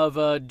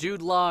of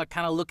Jude Law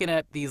kind of looking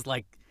at these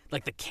like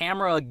the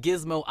camera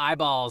gizmo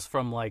eyeballs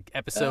from like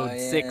episode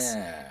 6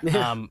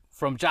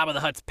 from Jabba the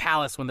Hutt's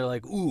palace when they're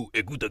like, ooh,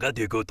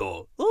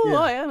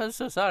 I am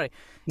so sorry.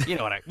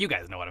 You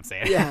guys know what I'm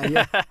saying.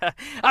 Yeah.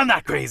 I'm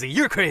not crazy.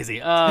 You're crazy.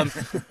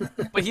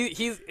 But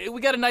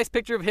we got a nice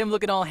picture of him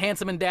looking all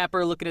handsome and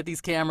dapper, looking at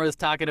these cameras,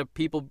 talking to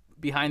people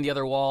behind the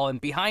other wall,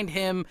 and behind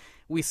him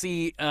we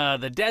see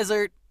the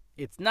desert.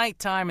 It's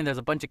nighttime, and there's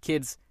a bunch of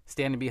kids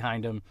standing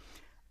behind him.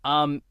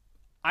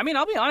 I mean,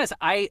 I'll be honest.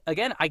 I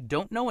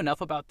don't know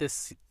enough about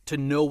this to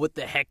know what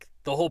the heck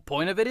the whole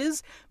point of it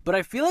is, but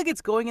I feel like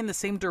it's going in the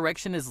same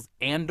direction as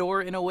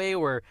Andor in a way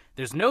where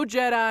there's no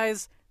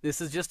Jedis. This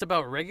is just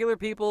about regular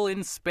people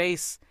in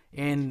space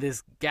in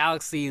this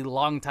galaxy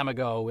long time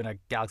ago in a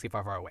galaxy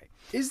far, far away.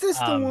 Is this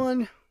the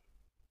one?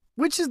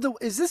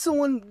 Is this the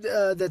one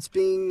that's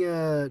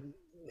being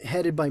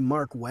headed by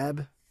Mark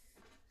Webb?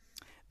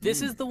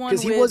 This is the one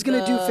because he was going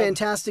to do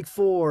Fantastic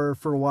Four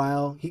for a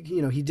while.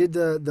 He did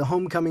the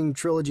Homecoming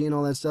trilogy and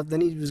all that stuff.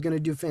 Then he was going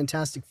to do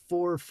Fantastic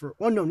Four for.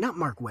 Oh no, not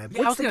Mark Webb.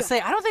 Yeah, I was going to say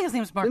I don't think his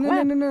name's Mark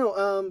Webb.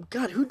 No.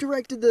 God, who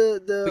directed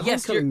the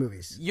Homecoming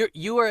movies?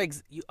 You are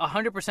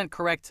 100%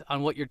 correct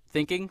on what you're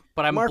thinking,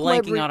 but I'm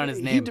blanking out on his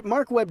name.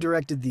 Mark Webb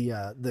directed the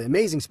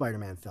Amazing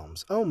Spider-Man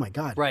films. Oh my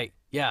God. Right.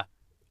 Yeah.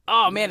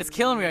 Oh, man, it's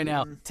killing me right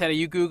now. Ted, are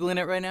you Googling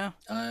it right now?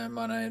 I'm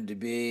on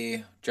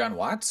IMDb. John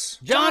Watts?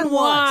 John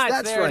Watts!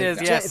 That's there right. It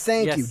is. Yes.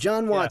 Thank you.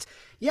 John Watts.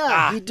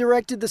 Yeah, he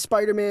directed the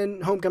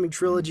Spider-Man Homecoming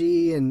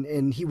trilogy,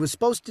 and he was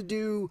supposed to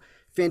do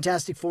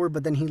Fantastic Four,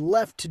 but then he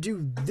left to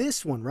do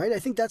this one, right? I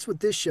think that's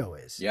what this show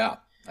is. Yeah.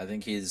 I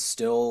think he's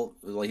still,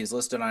 well, he's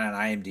listed on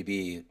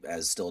IMDb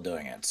as still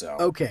doing it. So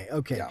Okay.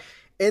 yeah.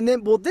 And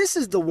then, well, this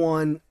is the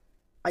one.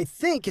 I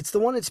think it's the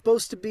one it's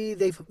supposed to be.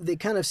 They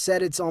kind of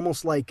said it's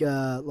almost like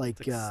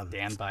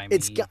Stand By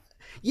it's Me. got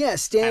yeah,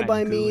 Stand Kinda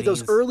by Me.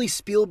 Those Goonies. early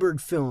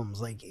Spielberg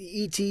films like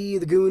E.T.,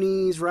 The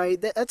Goonies,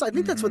 right? That's I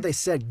think that's what they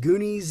said.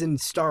 Goonies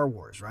and Star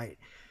Wars, right?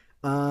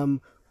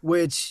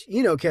 Which,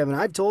 Kevin,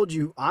 I've told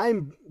you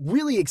I'm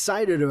really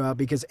excited about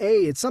because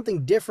A, it's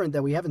something different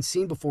that we haven't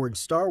seen before in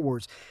Star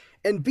Wars,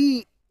 and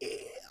B,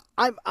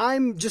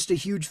 I'm just a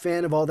huge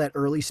fan of all that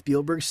early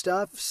Spielberg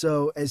stuff.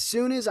 So as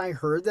soon as I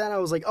heard that, I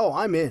was like, oh,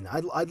 I'm in.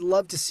 I'd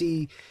love to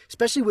see,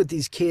 especially with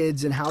these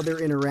kids and how they're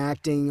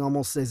interacting,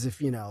 almost as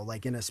if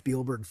like in a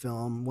Spielberg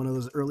film, one of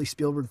those early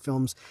Spielberg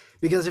films,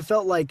 because it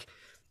felt like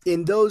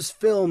in those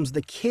films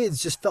the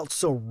kids just felt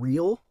so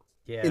real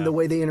in the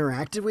way they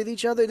interacted with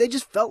each other. They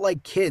just felt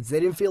like kids.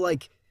 They didn't feel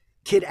like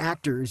kid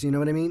actors. You know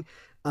what I mean?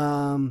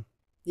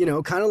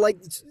 Kind of like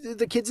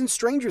the kids in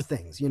Stranger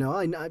Things.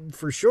 I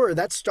for sure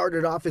that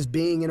started off as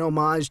being an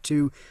homage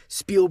to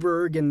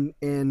Spielberg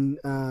and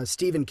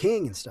Stephen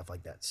King and stuff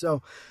like that.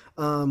 So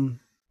when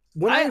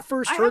I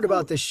first heard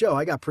about this show,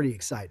 I got pretty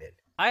excited.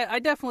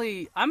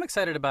 I'm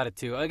excited about it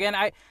too. Again,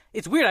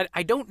 it's weird.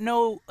 I don't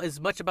know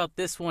as much about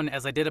this one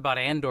as I did about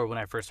Andor when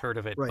I first heard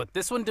of it. Right. But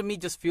this one to me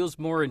just feels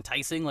more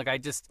enticing. Like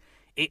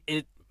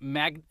it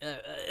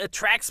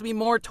attracts me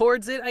more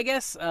towards it, I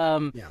guess.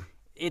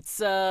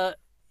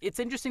 It's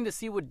interesting to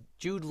see what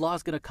Jude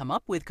Law's going to come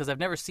up with because I've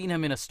never seen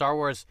him in a Star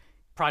Wars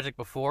project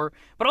before.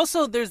 But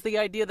also there's the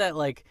idea that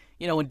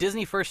when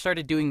Disney first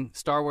started doing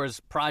Star Wars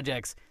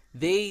projects,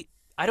 I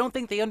don't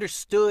think they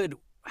understood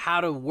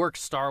how to work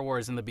Star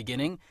Wars in the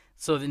beginning.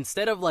 So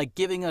instead of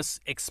giving us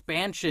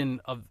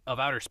expansion of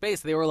outer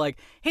space, they were like,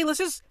 hey, let's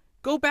just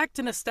go back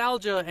to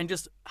nostalgia and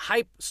just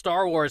hype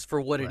Star Wars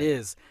for what it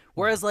is.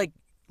 Whereas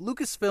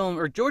Lucasfilm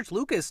or George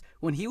Lucas,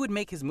 when he would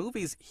make his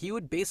movies, he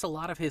would base a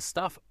lot of his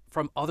stuff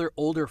from other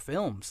older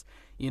films.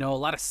 A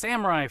lot of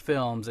samurai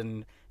films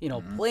and,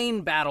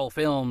 plane battle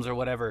films or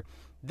whatever.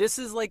 This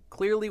is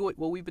clearly what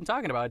we've been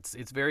talking about.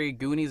 It's very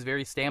Goonies,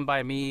 very Stand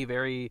By Me,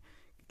 very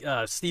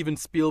Steven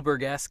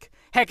Spielberg-esque.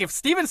 Heck, if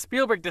Steven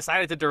Spielberg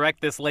decided to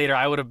direct this later,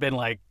 I would have been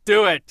like,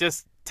 do it.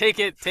 Just take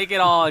it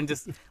all and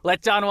just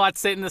let John Watts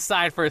sit in the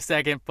side for a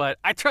second. But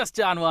I trust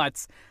John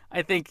Watts.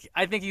 I think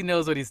he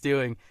knows what he's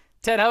doing.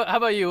 Ted, how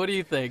about you? What do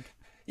you think?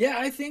 Yeah,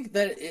 I think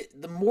that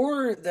the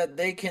more that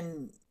they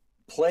can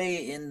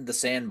play in the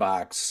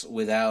sandbox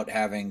without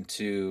having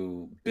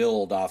to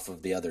build off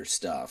of the other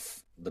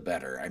stuff, the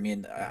better. I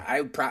mean,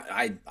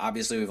 I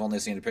obviously we've only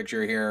seen a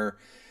picture here,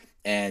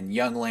 and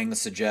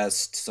younglings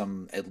suggest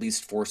some at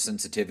least force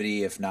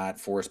sensitivity, if not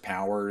force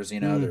powers.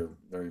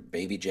 They're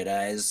baby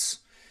Jedis.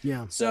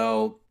 Yeah.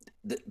 So,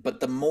 but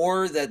the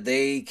more that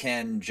they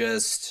can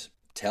just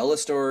tell a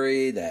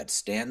story that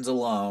stands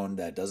alone,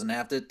 that doesn't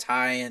have to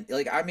tie in.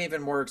 I'm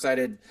even more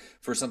excited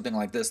for something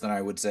like this than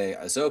I would say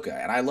Ahsoka,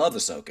 and I love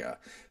Ahsoka,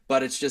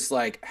 but it's just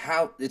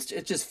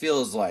it just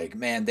feels like,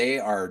 man, they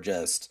are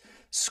just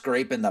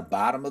scraping the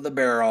bottom of the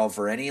barrel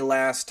for any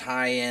last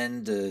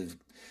tie-in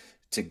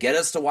to get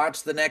us to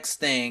watch the next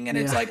thing, and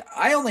it's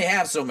I only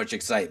have so much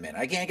excitement.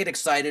 I can't get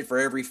excited for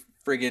every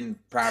friggin'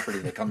 property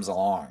that comes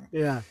along.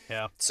 Yeah.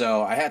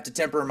 So I have to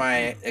temper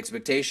my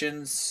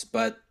expectations,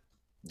 but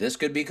this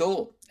could be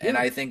cool. And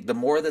I think the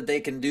more that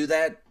they can do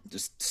that,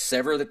 just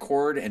sever the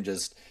cord and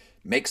just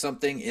make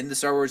something in the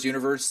Star Wars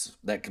universe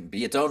that can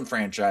be its own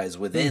franchise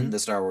within the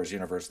Star Wars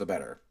universe, the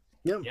better.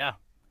 Yeah.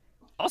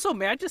 Also,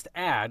 may I just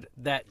add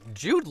that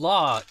Jude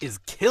Law is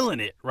killing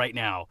it right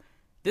now.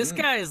 This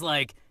guy is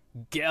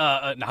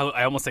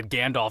I almost said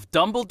Gandalf.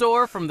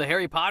 Dumbledore from the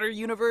Harry Potter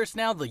universe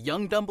now, the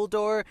young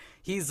Dumbledore.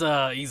 He's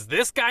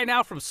this guy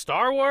now from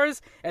Star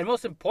Wars, and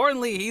most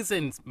importantly, he's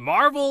in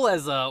Marvel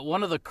as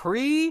one of the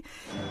Kree,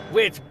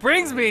 which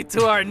brings me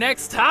to our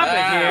next topic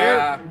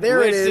here,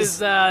 which is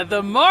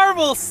the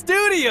Marvel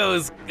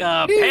Studios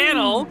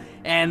panel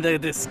and the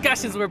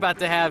discussions we're about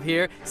to have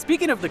here.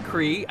 Speaking of the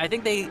Kree, I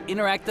think they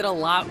interacted a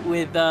lot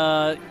with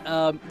the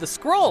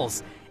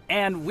Skrulls.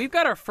 And we've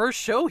got our first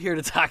show here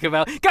to talk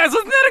about. Guys,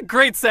 wasn't that a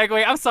great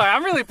segue? I'm sorry.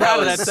 I'm really proud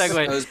of that segue.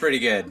 That was pretty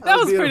good. That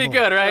was pretty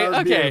good,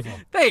 right? Okay. Beautiful.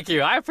 Thank you.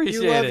 I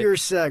appreciate it. You love your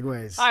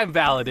segues. I'm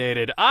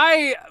validated.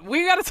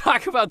 We got to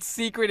talk about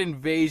Secret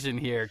Invasion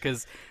here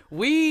because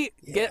we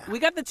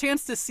got the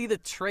chance to see the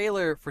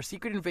trailer for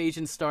Secret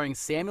Invasion starring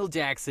Samuel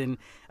Jackson.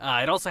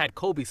 It also had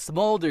Kobe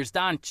Smulders,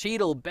 Don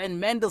Cheadle, Ben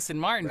Mendelsohn,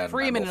 Martin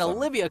Freeman, and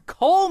Olivia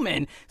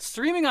Colman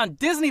streaming on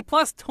Disney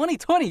Plus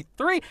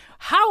 2023.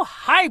 How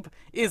hype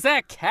is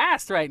that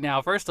cast right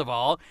now, first of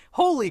all?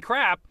 Holy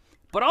crap.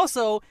 But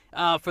also,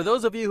 for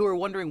those of you who are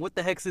wondering what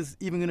the heck is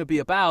even going to be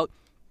about,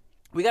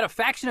 we got a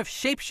faction of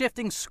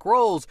shape-shifting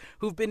Skrulls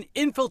who've been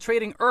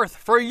infiltrating Earth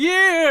for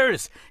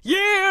years.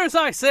 Years,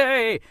 I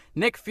say.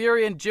 Nick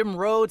Fury and Jim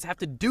Rhodes have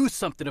to do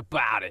something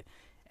about it.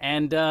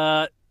 And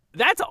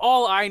that's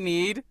all I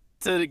need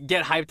to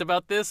get hyped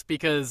about this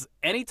because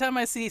anytime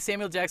I see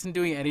Samuel Jackson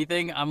doing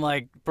anything, I'm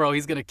like, bro,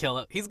 he's gonna kill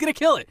it. He's gonna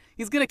kill it.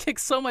 He's gonna kick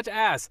so much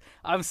ass.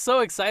 I'm so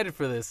excited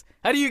for this.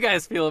 How do you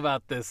guys feel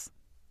about this?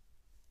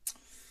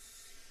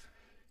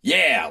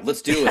 Yeah,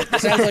 let's do it.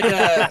 This sounds like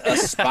a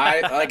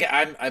spy. Like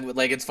I'm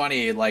like it's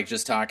funny, like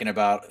just talking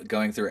about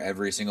going through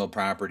every single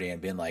property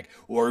and being like,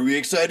 well, "Are we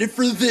excited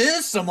for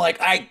this?" I'm like,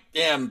 I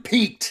am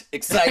peaked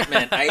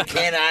excitement. I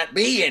cannot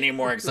be any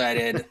more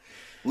excited.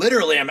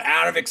 Literally, I'm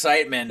out of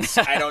excitement.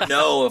 I don't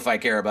know if I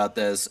care about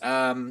this.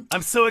 I'm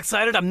so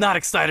excited. I'm not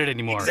excited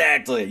anymore.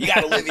 Exactly. You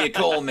got Olivia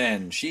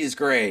Colman. She's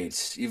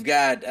great. You've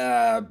got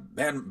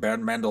Ben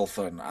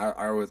Mendelsohn.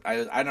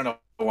 I don't know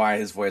why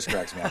his voice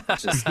cracks me up.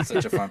 It's just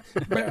such a fun.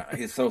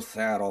 He's so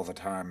sad all the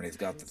time, and he's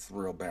got this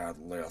real bad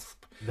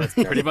lisp. That's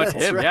pretty much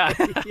him. right.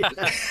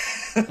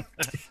 Yeah.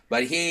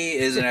 But he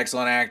is an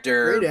excellent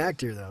actor. Great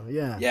actor, though.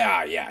 Yeah.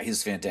 Yeah.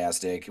 He's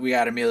fantastic. We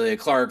got Emilia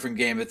Clarke from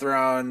Game of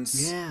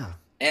Thrones. Yeah.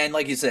 And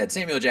like you said,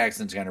 Samuel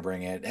Jackson's going to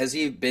bring it. Has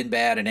he been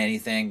bad in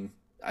anything?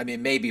 I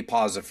mean, maybe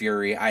Paws of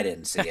Fury. I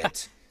didn't see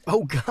it.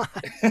 Oh, God.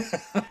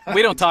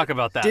 We don't talk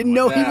about that. Didn't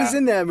know he was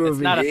in that movie. It's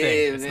not a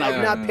thing. It's not.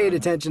 I've not paid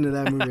attention to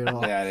that movie at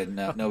all. Yeah, I didn't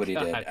know. Nobody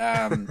did.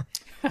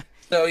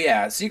 So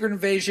yeah, Secret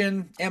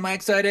Invasion. Am I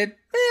excited?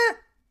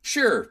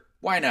 Sure.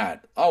 Why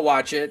not? I'll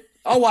watch it.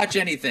 I'll watch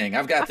anything.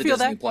 I've got the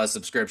Disney Plus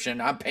subscription.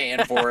 I'm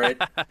paying for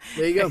it.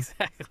 There you go.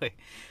 Exactly.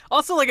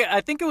 Also, like,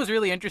 I think it was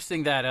really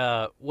interesting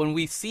that when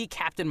we see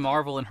Captain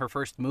Marvel in her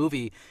first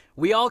movie,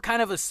 we all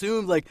kind of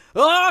assumed, like,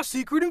 oh,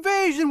 Secret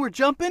Invasion, we're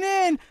jumping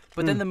in.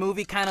 But then the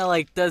movie kind of,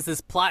 like, does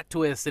this plot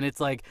twist, and it's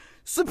like,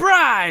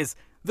 surprise!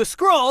 The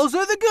Skrulls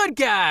are the good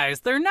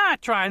guys. They're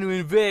not trying to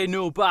invade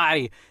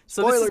nobody.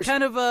 So Spoilers. this is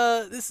kind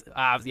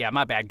of yeah,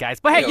 my bad, guys.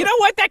 But hey, you know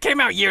what? That came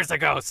out years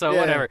ago, so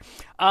whatever.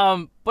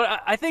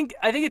 But I think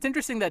it's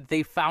interesting that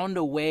they found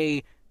a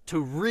way to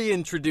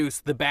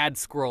reintroduce the bad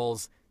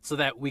Skrulls so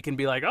that we can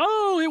be like,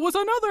 oh, it was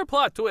another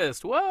plot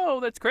twist. Whoa,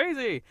 that's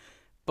crazy.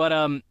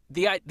 But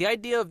the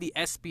idea of the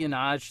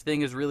espionage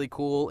thing is really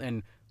cool,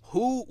 and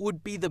who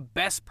would be the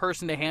best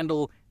person to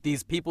handle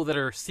these people that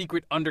are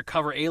secret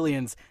undercover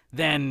aliens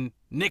than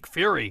Nick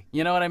Fury?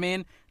 You know what I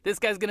mean? This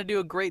guy's going to do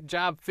a great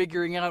job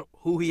figuring out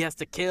who he has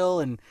to kill,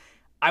 and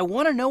I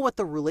want to know what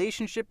the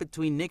relationship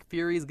between Nick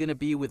Fury is going to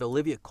be with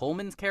Olivia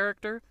Colman's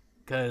character,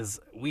 because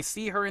we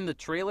see her in the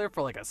trailer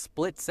for like a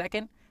split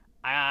second.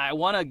 I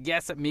want to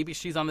guess that maybe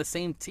she's on the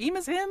same team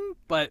as him,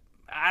 but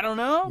I don't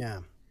know. Yeah.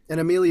 And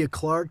Emilia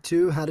Clarke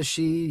too. How does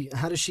she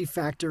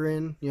factor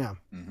in? Yeah.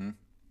 Mm-hmm.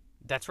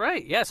 That's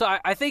right. Yeah. So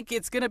I think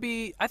it's gonna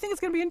be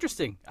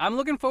interesting. I'm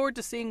looking forward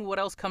to seeing what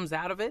else comes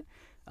out of it.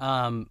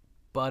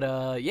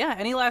 Yeah.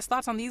 Any last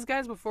thoughts on these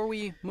guys before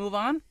we move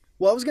on?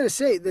 Well, I was gonna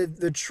say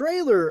the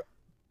trailer.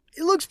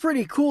 It looks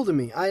pretty cool to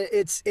me.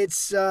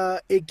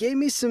 It gave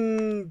me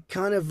some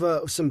kind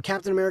of some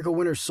Captain America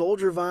Winter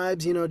Soldier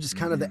vibes, you know, just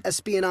kind of the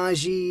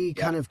espionage-y,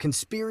 kind of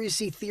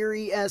conspiracy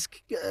theory-esque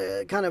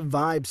kind of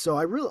vibe. So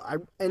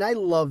I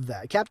love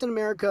that. Captain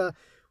America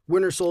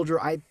Winter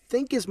Soldier, I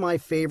think, is my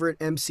favorite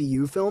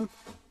MCU film.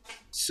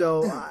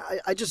 So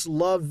I just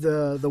love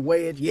the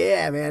way it,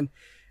 man.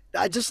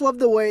 I just love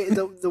the way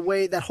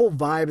that whole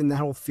vibe and that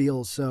whole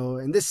feel. So,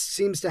 and this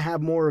seems to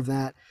have more of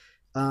that.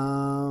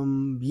 I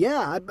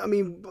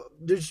mean,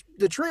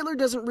 the trailer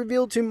doesn't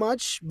reveal too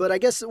much, but I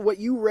guess what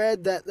you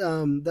read, that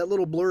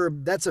little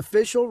blurb, that's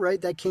official,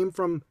 right? That came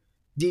from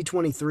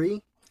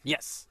D23.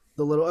 Yes.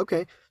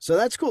 Okay, so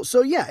that's cool.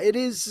 So yeah, it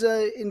is.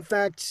 In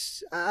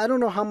fact, I don't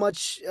know how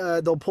much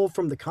they'll pull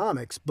from the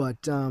comics, but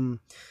I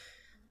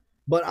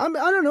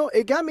don't know.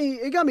 It got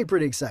me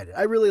pretty excited.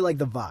 I really like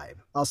the vibe.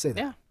 I'll say that.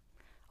 Yeah.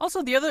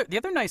 Also, the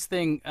other nice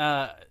thing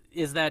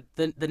is that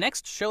the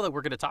next show that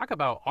we're going to talk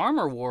about,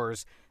 Armor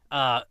Wars,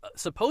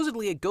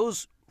 supposedly it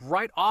goes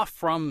right off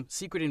from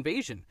Secret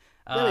Invasion.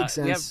 That makes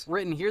sense. We have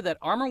written here that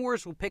Armor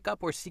Wars will pick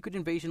up where Secret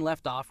Invasion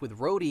left off, with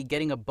Rhodey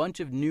getting a bunch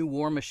of new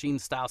War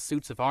Machine-style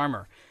suits of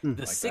armor.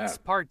 The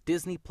 6-part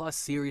Disney Plus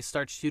series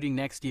starts shooting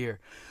next year.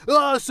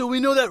 So we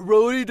know that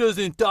Rhodey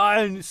doesn't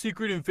die in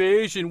Secret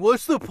Invasion.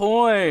 What's the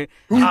point?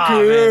 Who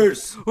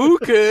cares? Man. Who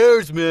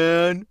cares,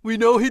 man? We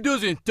know he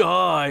doesn't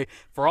die.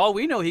 For all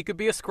we know, he could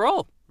be a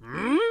Skrull.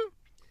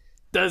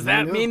 Does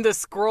that mean the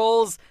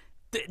Skrulls...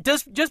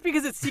 Just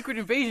because it's Secret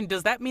Invasion,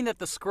 does that mean that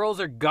the Skrulls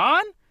are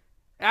gone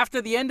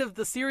after the end of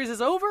the series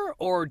is over,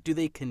 or do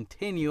they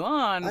continue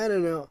on? I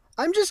don't know.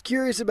 I'm just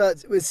curious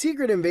with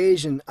Secret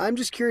Invasion. I'm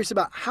just curious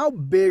about how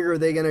big are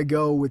they gonna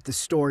go with the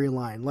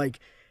storyline? Like,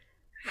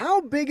 how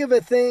big of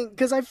a thing?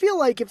 Because I feel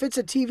like if it's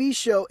a TV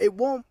show, they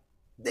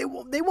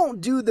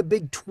won't do the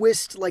big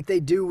twist like they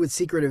do with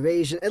Secret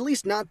Invasion. At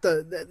least not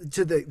to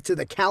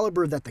the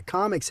caliber that the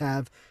comics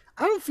have.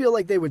 I don't feel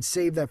like they would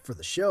save that for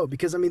the show,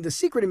 because I mean the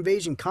Secret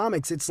Invasion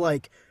comics, it's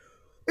like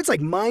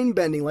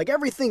mind-bending. Like,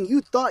 everything you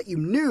thought you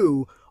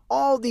knew,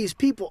 all these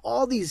people,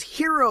 all these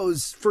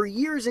heroes for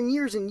years and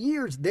years and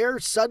years,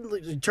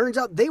 it turns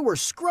out they were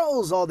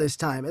Skrulls all this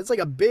time. It's like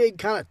a big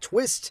kind of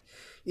twist,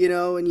 you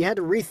know, and you had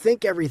to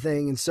rethink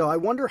everything. And so I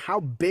wonder how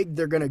big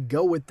they're going to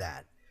go with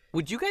that.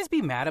 Would you guys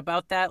be mad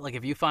about that? Like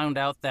if you found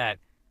out that,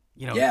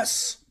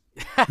 Yes.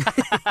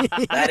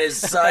 That is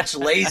such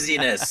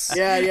laziness.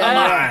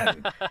 Yeah.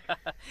 Come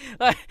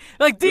like,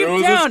 like deep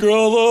on. down. This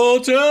girl the whole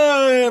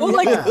time. Well,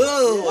 like,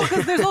 Yeah.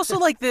 because there's also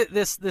like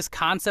this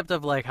concept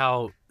of like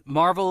how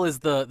Marvel is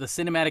the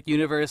cinematic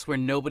universe where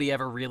nobody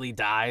ever really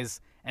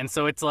dies, and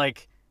so it's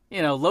like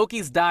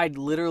Loki's died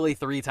literally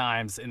 3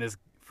 times in this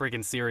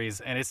freaking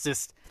series, and it's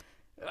just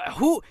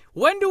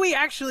when do we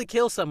actually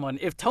kill someone?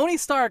 If Tony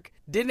Stark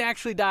didn't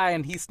actually die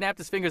and he snapped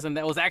his fingers and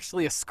that was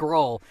actually a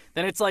Skrull,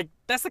 then it's like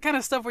that's the kind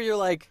of stuff where you're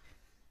like,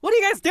 what are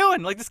you guys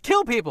doing? Like, just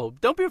kill people.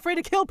 Don't be afraid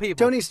to kill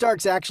people. Tony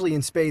Stark's actually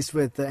in space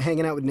with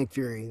hanging out with Nick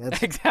Fury.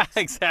 That's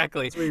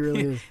exactly. That's what he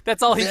really is.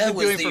 That's all he's That been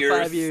was doing the for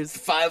Earth 5 years.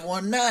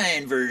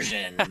 519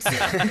 version.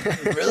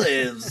 So, really,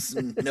 it's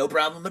no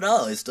problem at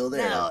all. He's still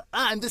there. Now,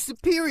 I'm the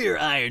superior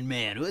Iron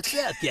Man. What's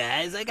up,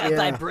 guys? I got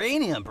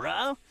vibranium,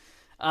 bro.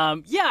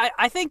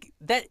 I think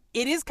that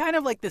it is kind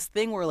of like this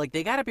thing where like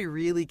they got to be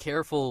really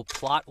careful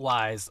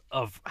plot-wise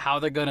of how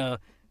they're gonna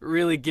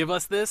really give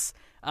us this.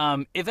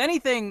 If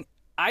anything,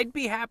 I'd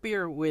be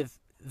happier with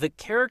the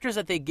characters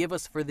that they give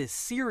us for this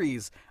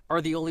series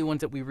are the only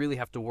ones that we really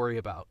have to worry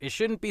about. It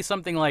shouldn't be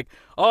something like,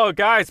 oh,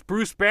 guys,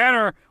 Bruce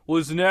Banner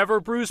was never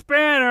Bruce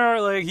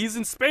Banner. Like, he's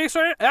in space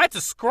right now. That's a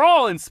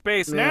Skrull in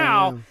space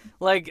now.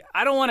 Like,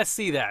 I don't want to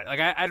see that. Like,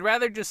 I'd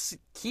rather just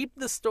keep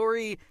the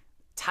story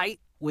tight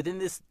within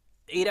this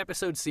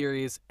 8-episode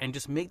series and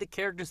just make the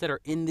characters that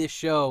are in this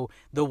show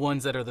the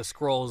ones that are the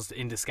Skrulls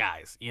in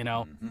disguise,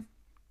 Mm-hmm.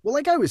 Well,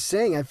 like I was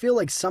saying, I feel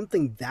like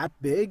something that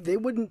big, they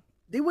wouldn't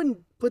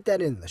put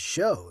that in the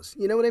shows.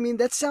 You know what I mean?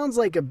 That sounds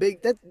like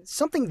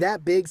something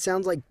that big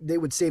sounds like they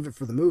would save it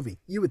for the movie.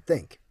 You would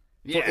think.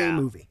 For a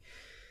movie.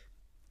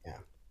 Yeah.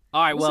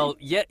 All right, well,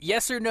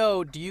 yes or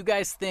no, do you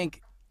guys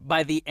think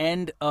by the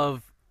end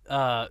of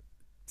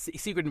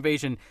Secret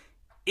Invasion,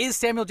 is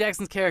Samuel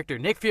Jackson's character,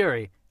 Nick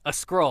Fury, a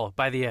Skrull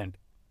by the end?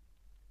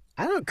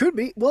 I don't know. Could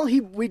be. Well,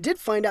 we did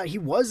find out he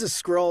was a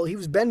Skrull. He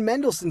was Ben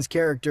Mendelsohn's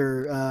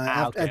character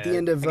at the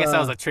end of. I guess that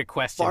was a trick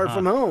question. Far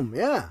From Home.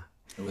 Yeah.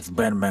 It was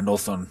Ben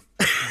Mendelsohn.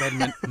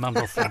 Ben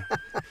Mendelsohn.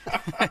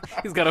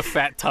 He's got a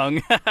fat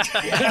tongue.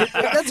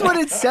 That's what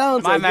it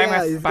sounds like.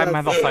 Ben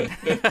Mendelsohn.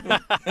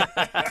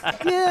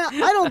 Yeah,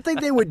 I don't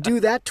think they would do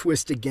that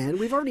twist again.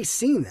 We've already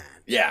seen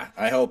that. Yeah,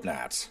 I hope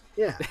not.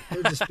 Yeah, it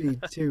would just be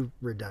too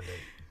redundant.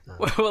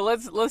 Well,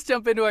 let's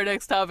jump into our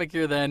next topic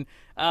here then.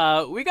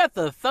 We got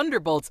the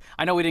Thunderbolts.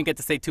 I know we didn't get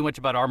to say too much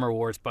about Armor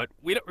Wars, but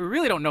we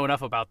really don't know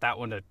enough about that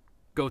one to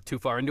go too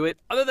far into it.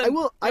 Other than I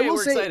will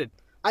we're say, excited.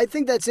 I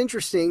think that's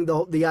interesting,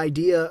 the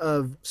idea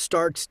of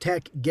Stark's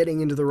tech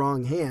getting into the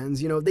wrong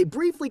hands. They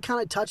briefly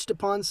kind of touched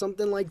upon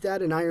something like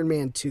that in Iron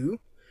Man 2,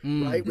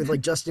 right? With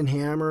like Justin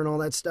Hammer and all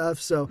that stuff.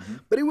 So,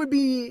 but it'd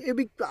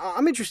be,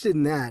 I'm interested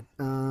in that.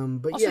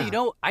 But also,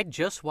 yeah. I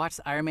just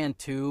watched Iron Man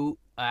 2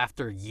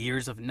 after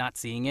years of not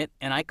seeing it,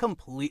 and I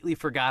completely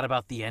forgot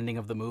about the ending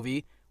of the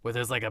movie where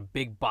there's like a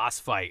big boss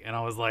fight, and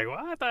I was like,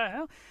 what the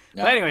hell?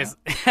 Yeah, but anyways,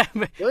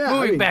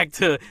 moving back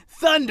to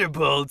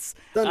Thunderbolts.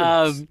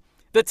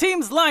 The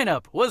team's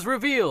lineup was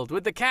revealed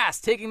with the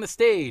cast taking the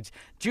stage.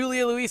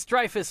 Julia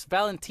Louis-Dreyfus,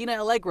 Valentina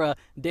Allegra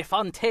de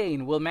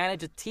Fontaine will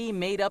manage a team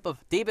made up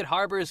of David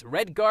Harbour's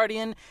Red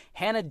Guardian,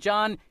 Hannah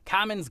John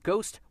Kamen's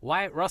Ghost,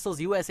 Wyatt Russell's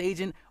U.S.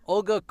 Agent,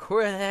 Olga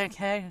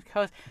Kurylenko,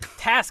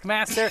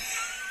 Taskmaster,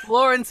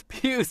 Florence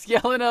Pugh's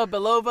Yelena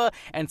Belova,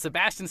 and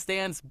Sebastian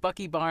Stan's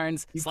Bucky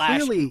Barnes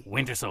 /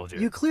 Winter Soldier.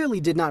 You clearly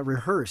did not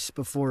rehearse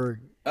before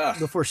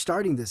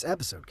starting this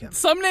episode, Kevin.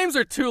 Some names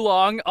are too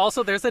long.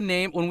 Also, there's a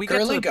name when we get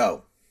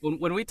to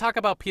when we talk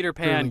about Peter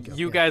Pan,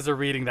 guys are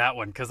reading that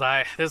one because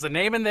there's a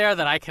name in there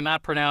that I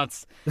cannot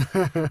pronounce.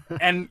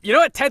 And you know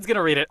what? Ted's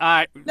gonna read it.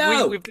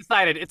 We've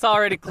decided. It's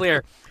already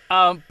clear.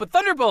 But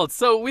Thunderbolts.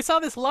 So we saw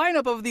this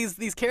lineup of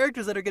these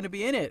characters that are going to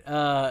be in it.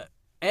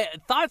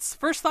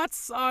 First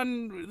thoughts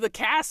on the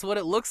cast, what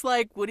it looks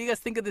like. What do you guys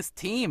think of this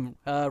team?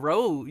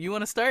 Ro, you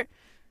want to start?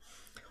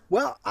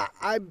 Well,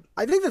 I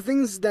think the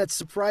things that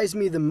surprised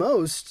me the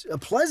most, a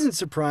pleasant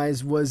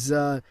surprise, was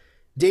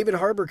David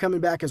Harbour coming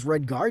back as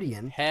Red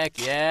Guardian.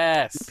 Heck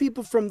yes.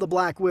 People from the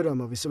Black Widow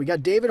movie. So we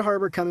got David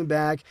Harbour coming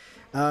back,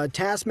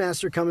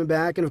 Taskmaster coming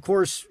back, and of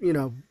course,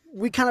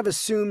 we kind of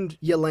assumed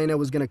Yelena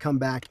was going to come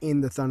back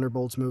in the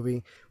Thunderbolts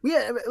movie.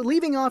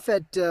 Leaving off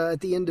at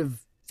the end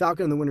of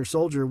Falcon and the Winter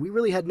Soldier, we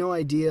really had no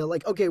idea.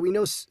 Like, okay, we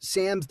know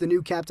Sam's the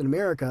new Captain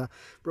America.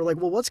 But we're like,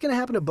 well, what's going to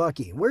happen to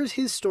Bucky? Where's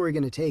his story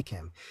going to take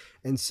him?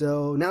 And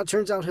so now it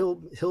turns out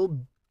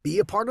he'll be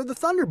a part of the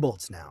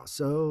Thunderbolts now.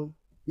 So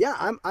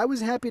yeah, I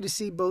was happy to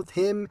see both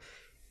him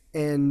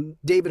and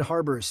David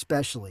Harbour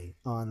especially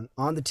on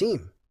the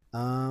team.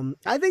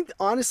 I think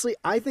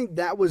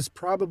that was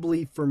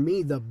probably for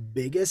me the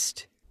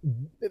biggest,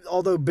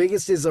 although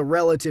biggest is a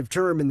relative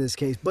term in this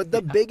case, but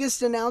the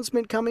biggest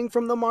announcement coming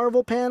from the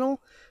Marvel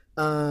panel.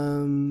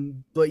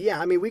 But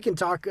yeah, I mean, we can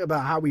talk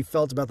about how we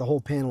felt about the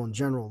whole panel in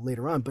general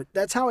later on, but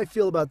that's how I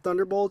feel about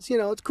Thunderbolts.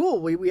 It's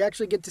cool. We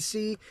actually get to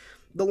see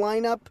the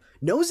lineup.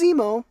 No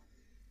Zemo,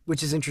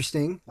 which is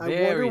interesting. I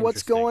Very wonder what's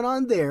interesting. going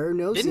on there.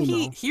 No Didn't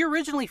Zemo. he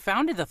originally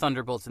founded the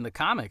Thunderbolts in the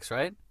comics,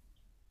 right?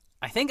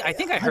 I think I heard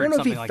I don't know if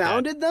something he like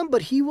founded them,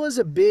 but he was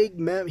a big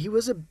he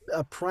was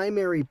a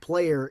primary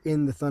player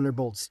in the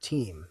Thunderbolts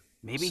team.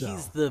 Maybe So.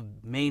 he's the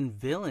main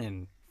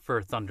villain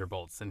for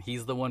Thunderbolts, and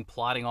he's the one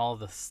plotting all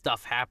the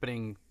stuff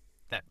happening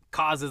that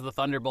causes the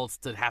Thunderbolts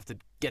to have to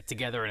get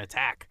together and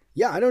attack.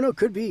 Yeah, I don't know.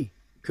 Could be,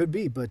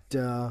 but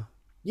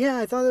yeah,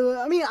 I thought.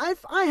 I mean,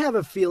 I have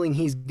a feeling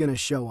he's gonna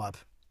show up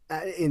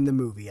in the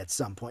movie at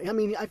some point. I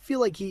mean, I feel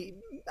like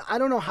I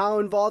don't know how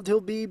involved he'll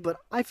be, but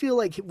I feel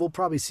like we'll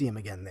probably see him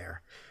again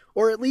there,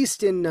 or at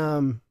least in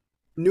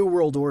New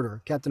World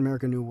Order, Captain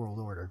America: New World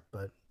Order.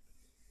 But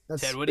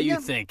that's, Ted, what do you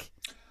think?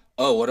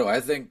 Oh, what do I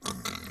think?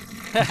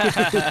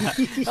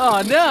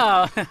 Oh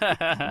no!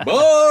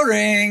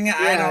 Boring.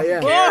 I don't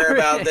care Boring.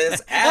 about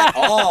this at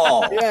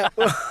all. Yeah.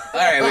 All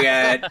right, we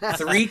got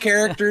 3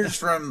 characters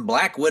from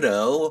Black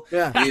Widow.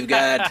 Yeah. We've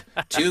got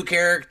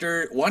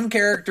one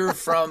character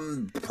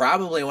from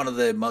probably one of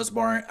the most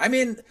boring. I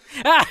mean,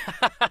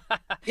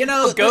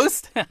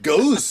 Ghost?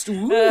 Ghost.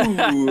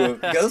 Ooh,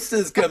 Ghost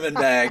is coming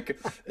back.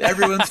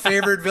 Everyone's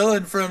favorite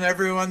villain from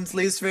everyone's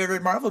least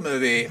favorite Marvel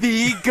movie.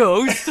 The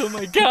Ghost? Oh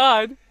my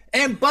god!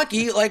 And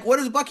Bucky, like, what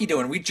is Bucky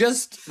doing? We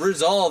just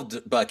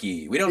resolved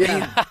Bucky. We don't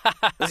need.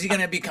 Is he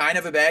going to be kind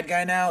of a bad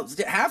guy now?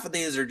 Half of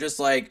these are just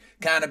like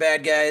kind of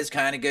bad guys,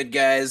 kind of good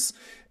guys.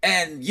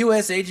 And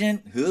U.S.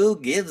 Agent, who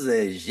gives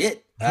a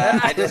shit?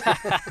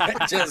 I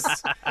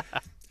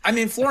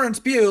mean, Florence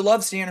Pugh,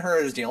 love seeing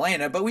her as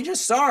Yelena, but we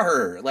just saw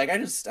her. Like, I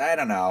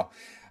don't know.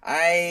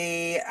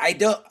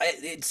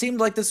 It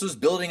seemed like this was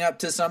building up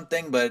to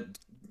something, but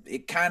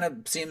it kind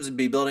of seems to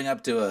be building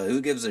up to a who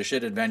gives a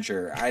shit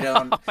adventure. I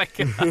don't. Oh my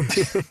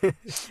god!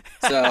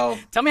 So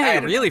Tell me how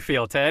you really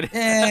feel, Ted.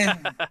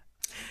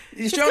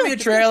 You show me a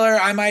trailer,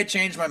 I might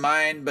change my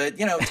mind. But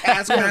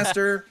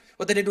Taskmaster,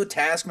 what they did with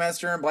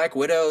Taskmaster and Black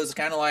Widow is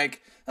kind of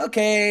like,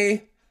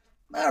 okay,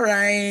 all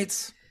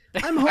right.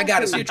 I got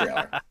to see a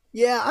trailer.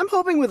 Yeah, I'm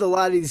hoping with a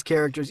lot of these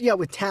characters,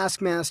 with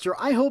Taskmaster,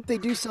 I hope they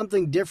do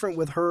something different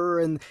with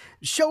her and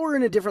show her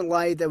in a different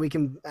light that we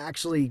can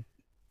actually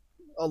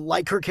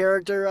like her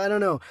character. I don't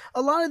know.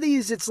 A lot of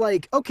these, it's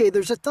like, okay,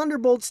 there's a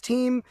Thunderbolts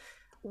team.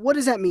 What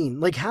does that mean?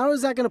 Like, how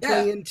is that going to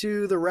play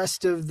into the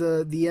rest of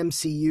the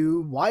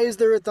MCU? Why is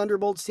there a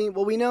Thunderbolts team?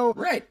 Well, we know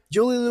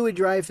Julie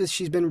Louis-Dreyfus,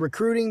 she's been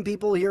recruiting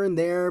people here and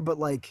there, but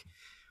like,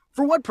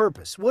 for what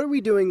purpose? What are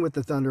we doing with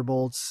the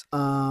Thunderbolts?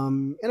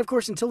 And of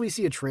course, until we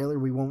see a trailer,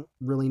 we won't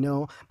really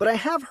know. But I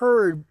have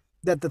heard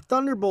that the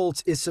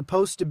Thunderbolts is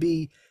supposed to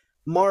be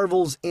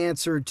Marvel's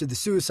answer to the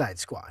Suicide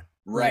Squad.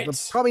 Right.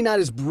 But probably not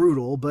as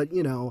brutal, but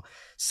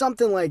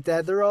something like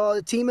that. They're all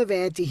a team of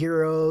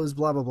anti-heroes,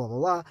 blah, blah, blah, blah,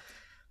 blah.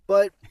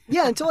 But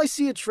yeah, until I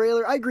see a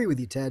trailer, I agree with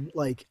you, Ted.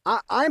 Like,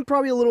 I'm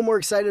probably a little more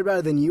excited about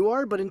it than you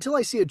are, but until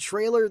I see a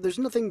trailer, there's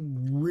not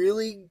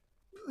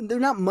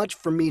much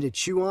for me to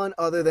chew on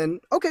other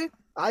than, okay,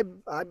 I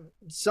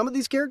some of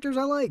these characters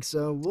I like,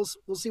 so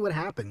we'll see what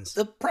happens.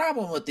 The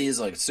problem with these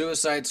like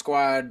Suicide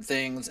Squad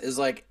things is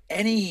like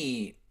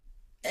any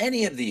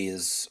of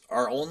these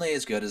are only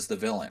as good as the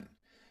villain.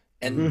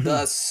 And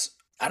thus,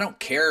 I don't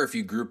care if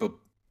you group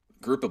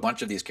a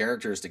bunch of these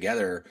characters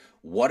together.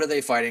 What are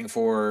they fighting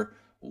for?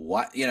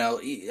 What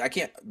I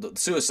can't. The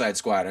Suicide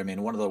Squad. I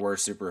mean, one of the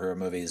worst superhero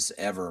movies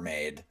ever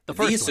made.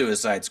 The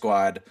Suicide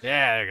Squad.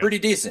 Yeah, pretty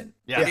decent.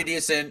 Yeah. Pretty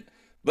decent.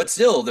 But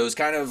still, those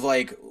kind of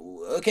like,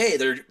 okay,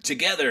 they're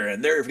together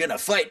and they're gonna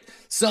fight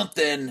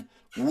something.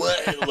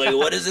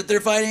 What is it they're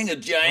fighting? A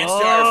giant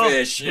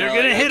starfish. You're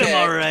gonna hit him,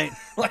 all right.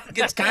 Like,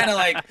 it's kind of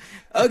like,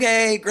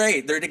 okay,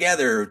 great, they're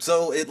together.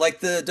 So like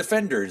the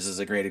Defenders is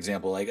a great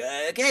example. Like,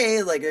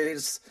 okay, like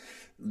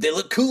they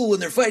look cool when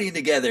they're fighting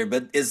together,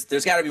 but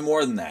there's got to be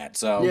more than that.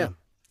 So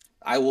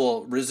I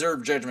will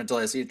reserve judgment till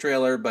I see a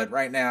trailer. But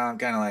right now, I'm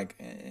kind of like.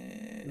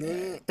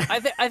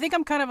 I think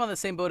I'm kind of on the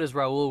same boat as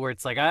Raul, where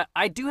it's like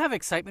I do have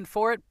excitement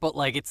for it, but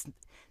like it's.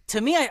 To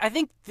me, I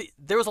think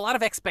there was a lot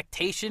of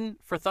expectation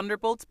for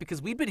Thunderbolts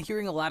because we've been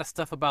hearing a lot of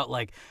stuff about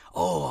like,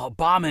 oh,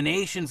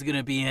 Abomination's going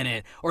to be in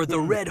it, or the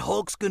Red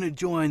Hulk's going to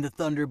join the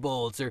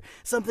Thunderbolts, or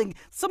something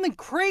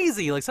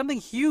crazy, like something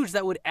huge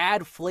that would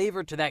add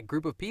flavor to that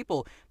group of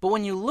people. But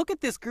when you look at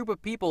this group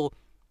of people,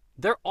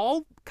 they're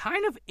all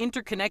kind of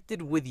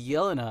interconnected with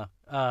Yelena.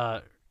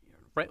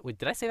 Right? Wait,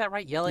 did I say that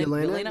right?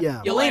 Yelena?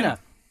 Yeah. Yelena.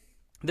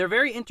 They're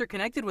very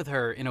interconnected with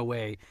her in a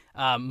way.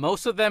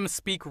 Most of them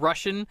speak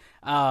Russian.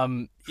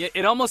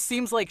 It almost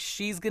seems like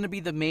she's going to be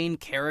the main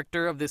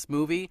character of this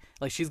movie.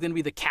 Like she's going to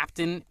be the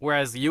captain,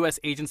 whereas the U.S.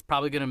 agent's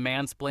probably going to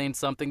mansplain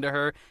something to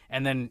her.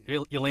 And then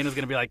Yelena's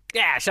going to be like,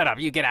 yeah, shut up.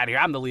 You get out of here.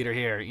 I'm the leader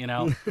here,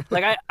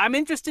 Like I'm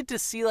interested to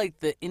see like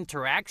the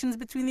interactions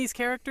between these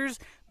characters.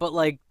 But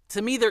like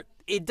to me,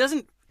 it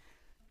doesn't.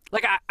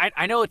 Like,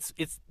 I know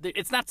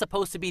it's not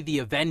supposed to be the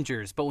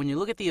Avengers, but when you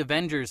look at the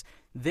Avengers,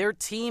 their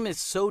team is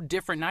so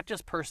different, not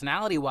just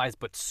personality-wise,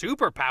 but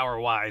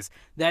superpower-wise,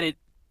 that it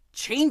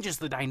changes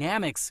the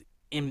dynamics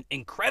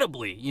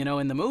incredibly,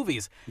 in the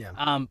movies.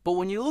 Yeah. But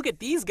when you look at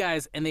these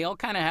guys, and they all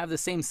kind of have the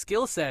same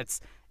skill sets,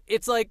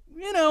 it's like,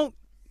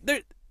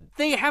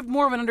 they have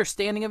more of an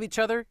understanding of each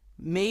other.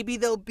 Maybe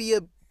they'll be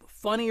a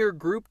funnier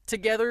group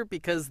together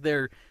because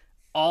they're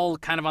all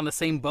kind of on the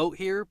same boat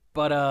here.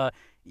 But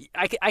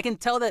I can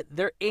tell that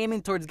they're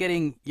aiming towards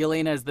getting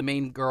Yelena as the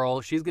main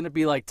girl. She's going to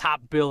be like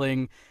top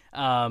billing.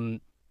 But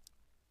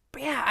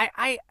yeah,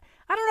 I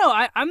don't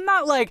know. I'm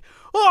not like,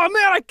 oh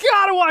man, I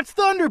gotta watch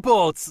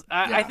Thunderbolts.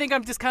 I think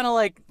I'm just kind of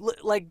like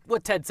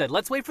what Ted said.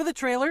 Let's wait for the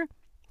trailer,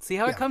 see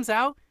how it comes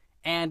out,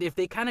 and if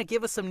they kind of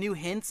give us some new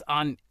hints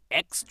on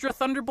extra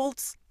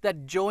Thunderbolts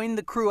that join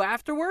the crew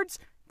afterwards,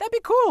 that'd be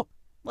cool.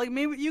 Like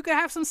maybe you could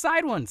have some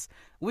side ones.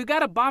 We've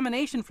got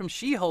Abomination from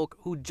She-Hulk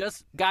who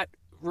just got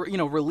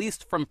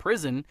released from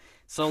prison.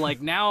 So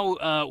like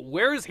now,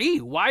 where is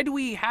he? Why do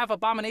we have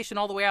Abomination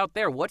all the way out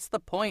there? What's the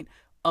point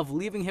of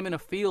leaving him in a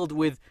field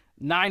with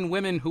 9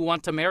 women who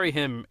want to marry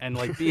him and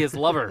like be his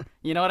lover?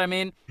 You know what I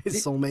mean?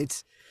 His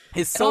soulmates.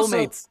 His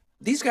soulmates.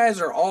 These guys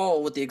are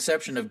all, with the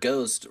exception of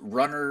Ghost,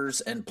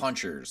 runners and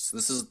punchers.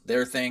 This is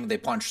their thing. They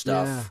punch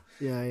stuff.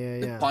 Yeah.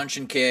 They punch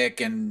and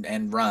kick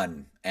and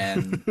run.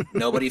 And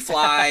nobody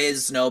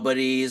flies.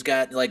 Nobody's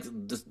got like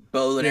the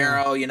bow and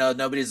arrow.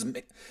 Nobody's.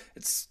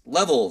 It's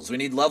levels. We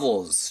need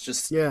levels.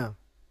 Just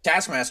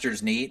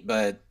Taskmaster's neat,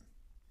 but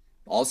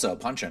also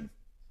punching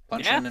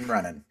and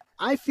running.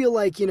 I feel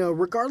like,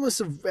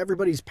 regardless of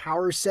everybody's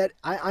power set,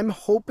 I'm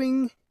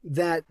hoping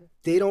that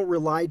they don't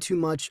rely too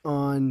much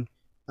on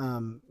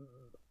the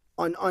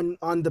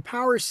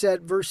power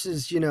set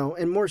versus,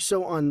 and more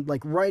so on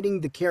like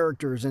writing the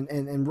characters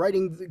and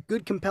writing the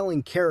good,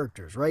 compelling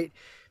characters, right?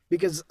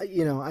 Because,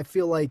 I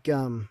feel like,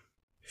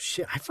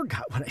 shit, I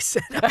forgot what I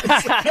said.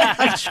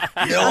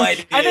 No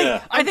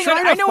idea. I think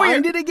I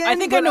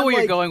know where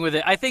you're going with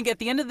it. I think at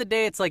the end of the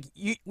day, it's like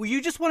you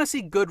just want to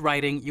see good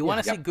writing. You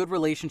want to see good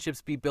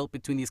relationships be built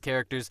between these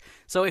characters.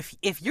 So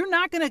if you're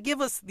not going to give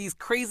us these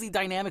crazy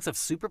dynamics of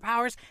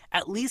superpowers,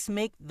 at least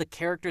make the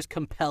characters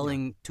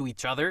compelling to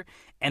each other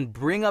and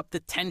bring up the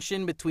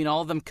tension between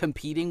all of them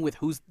competing with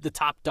who's the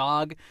top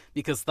dog,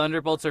 because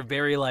Thunderbolts are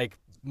very like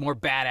more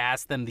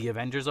badass than the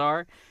Avengers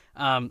are.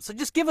 So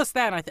just give us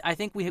that. I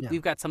think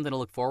we've got something to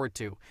look forward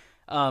to.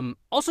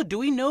 Also, do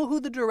we know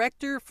who the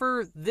director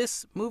for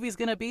this movie is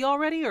going to be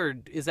already, or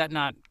is that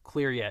not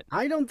clear yet?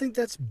 I don't think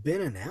that's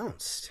been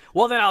announced.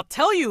 Well, then I'll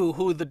tell you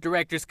who the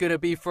director's going to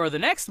be for the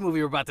next movie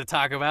we're about to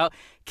talk about.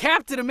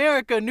 Captain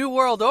America New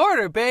World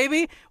Order,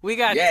 baby. We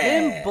got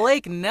Tim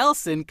Blake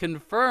Nelson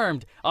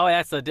confirmed. Oh,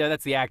 that's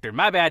the actor.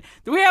 My bad.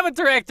 Do we have a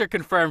director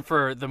confirmed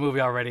for the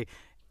movie already?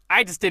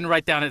 I just didn't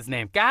write down his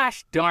name.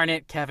 Gosh darn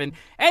it, Kevin.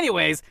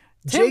 Anyways,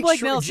 Tim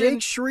Blake Nelson.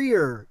 Jake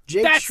Schreier.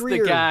 That's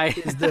the guy.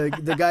 Is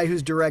the guy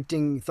who's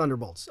directing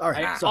Thunderbolts. All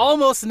right. I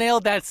almost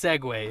nailed that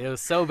segue. It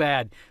was so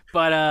bad.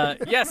 But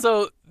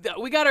so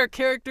we got our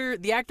character,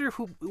 the actor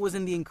who was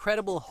in The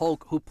Incredible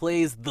Hulk, who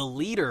plays the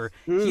leader.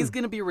 He's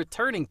going to be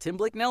returning, Tim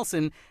Blake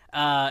Nelson.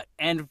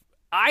 And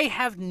I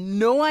have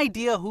no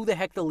idea who the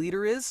heck the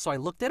leader is, so I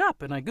looked it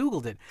up and I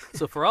Googled it.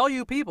 So for all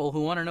you people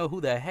who want to know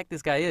who the heck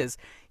this guy is,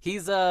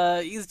 he's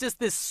just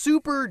this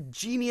super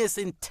genius,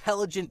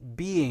 intelligent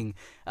being.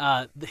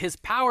 His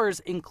powers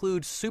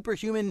include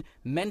superhuman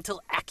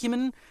mental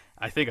acumen.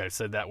 I think I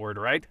said that word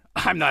right.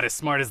 I'm not as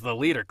smart as the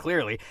leader,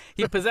 clearly.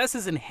 He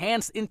possesses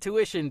enhanced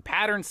intuition,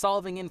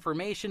 pattern-solving,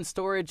 information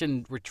storage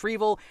and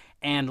retrieval,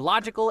 and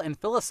logical and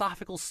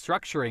philosophical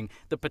structuring.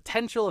 The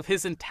potential of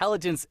his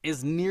intelligence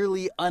is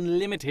nearly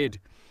unlimited.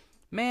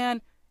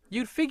 Man,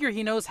 you'd figure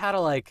he knows how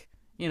to,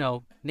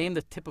 name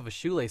the tip of a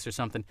shoelace or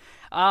something.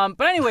 But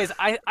anyways,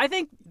 I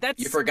think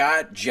that's... You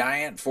forgot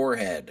giant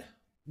foreghead.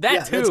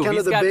 That too. That's kind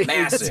He's of got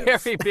massive.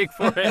 very big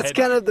forehead. That's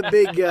kind of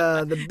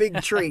the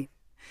big trait.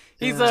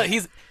 He's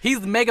the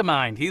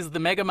Megamind. He's the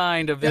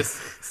Megamind of this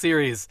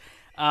series.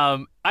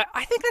 I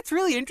think that's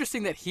really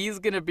interesting that he's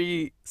going to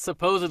be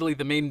supposedly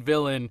the main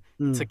villain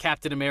to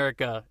Captain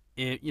America.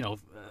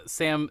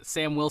 Sam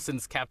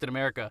Wilson's Captain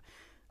America.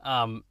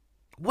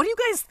 What do you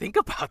guys think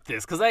about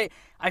this? Because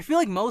I feel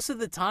like most of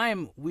the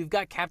time we've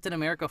got Captain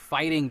America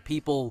fighting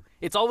people.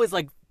 It's always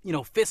like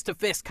fist to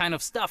fist kind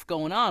of stuff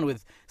going on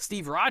with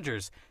Steve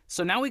Rogers.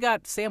 So now we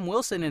got Sam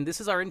Wilson, and this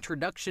is our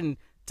introduction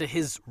to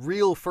his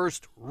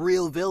first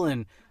real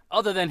villain,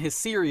 other than his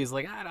series.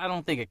 Like, I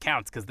don't think it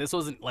counts because this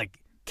wasn't like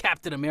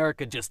Captain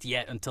America just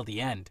yet until the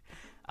end.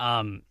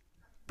 But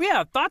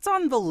yeah, thoughts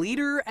on the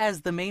leader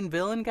as the main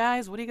villain,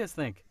 guys? What do you guys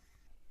think?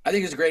 I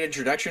think it's a great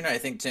introduction. I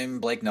think Tim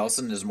Blake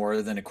Nelson is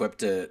more than equipped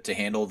to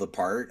handle the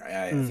part.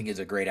 I think he's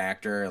a great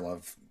actor. I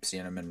love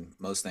seeing him in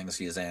most things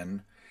he's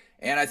in.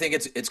 And I think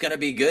it's going to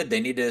be good.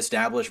 They need to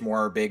establish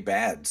more big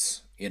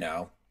bads,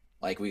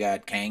 Like we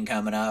got Kang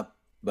coming up.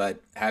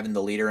 But having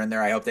the leader in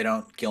there, I hope they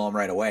don't kill him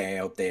right away. I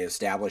hope they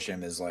establish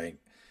him as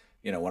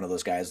one of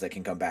those guys that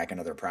can come back in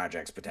other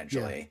projects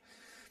potentially.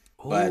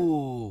 Yeah.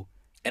 Ooh.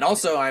 And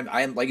also,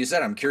 I'm like you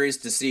said, I'm curious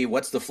to see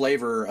what's the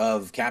flavor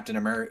of Captain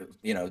America.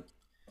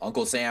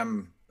 Uncle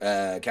Sam,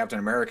 Captain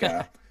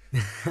America.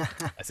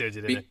 I see what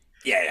you did.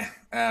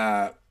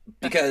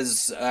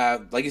 Because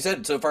like you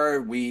said, so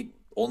far we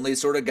only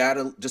sort of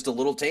got just a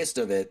little taste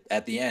of it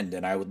at the end,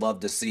 and I would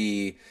love to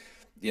see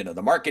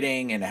the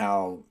marketing and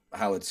how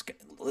it's,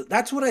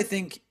 that's what I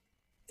think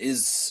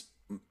is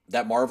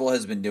that Marvel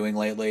has been doing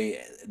lately,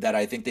 that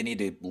I think they need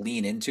to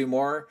lean into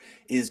more,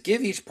 is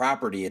give each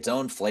property its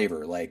own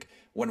flavor. Like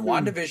when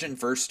WandaVision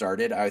first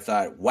started, I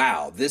thought,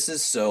 wow, this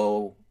is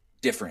so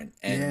different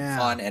and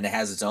fun, and it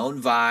has its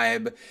own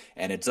vibe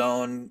and its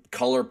own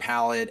color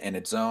palette and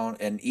its own,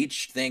 and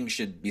each thing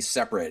should be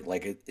separate.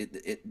 Like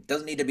it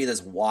doesn't need to be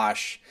this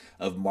wash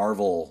of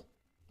Marvel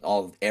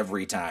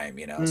every time,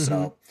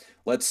 So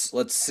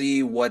let's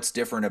see what's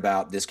different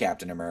about this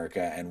Captain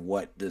America, and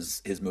what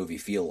does his movie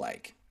feel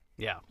like.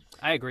 Yeah,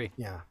 I agree.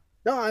 Yeah.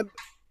 No,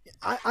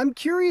 I'm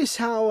curious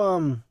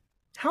how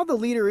the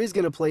leader is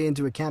going to play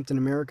into a Captain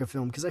America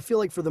film, because I feel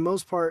like for the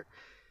most part,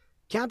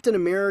 the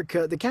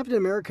Captain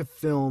America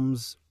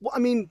films, well, I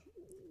mean,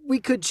 we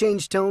could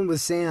change tone with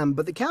Sam,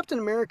 but the Captain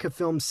America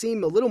films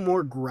seem a little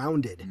more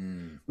grounded,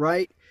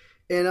 right?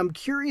 And I'm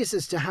curious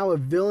as to how a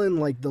villain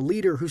like the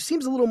leader, who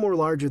seems a little more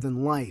larger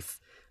than life,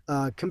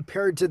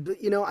 compared to,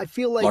 I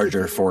feel like...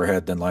 Larger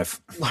forehead than life.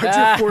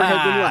 Larger forehead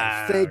than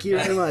life. Thank you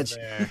very much.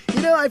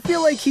 I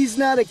feel like he's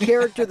not a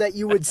character that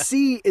you would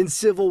see in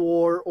Civil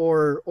War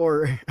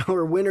or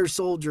Winter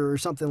Soldier or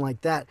something like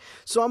that.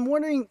 So I'm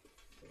wondering,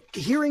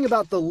 hearing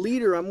about the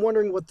leader, I'm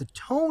wondering what the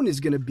tone is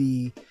going to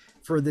be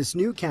for this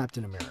new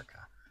Captain America.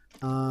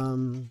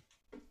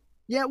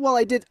 Yeah, well,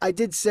 I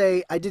did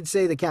say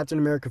the Captain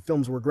America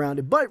films were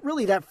grounded, but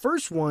really that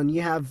first one,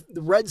 you have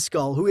the Red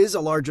Skull, who is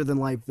a larger than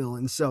life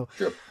villain. So,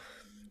 sure.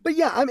 But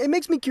yeah, it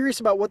makes me curious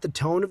about what the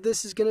tone of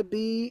this is going to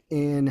be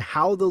and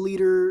how the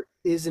leader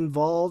is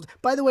involved.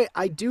 By the way,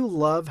 I do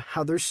love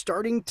how they're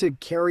starting to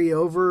carry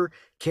over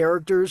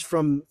characters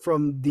from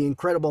the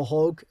Incredible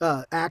Hulk,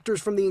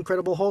 actors from the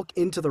Incredible Hulk,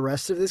 into the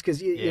rest of this,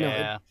 because you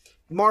know.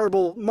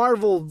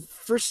 Marvel,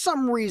 for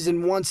some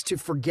reason, wants to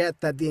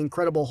forget that the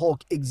Incredible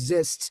Hulk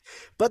exists,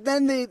 but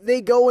then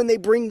they go and they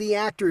bring the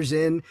actors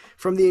in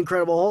from the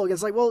Incredible Hulk.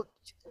 It's like, well,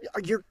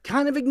 you're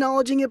kind of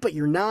acknowledging it, but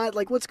you're not.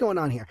 Like, what's going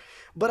on here?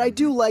 But I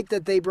do like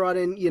that they brought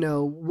in,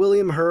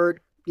 William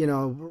Hurt,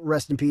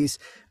 rest in peace,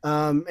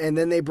 and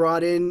then they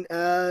brought in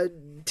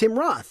Tim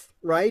Roth,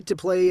 right, to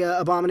play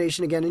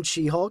Abomination again in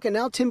She-Hulk, and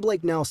now Tim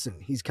Blake Nelson,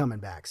 he's coming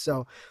back.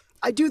 So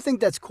I do think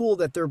that's cool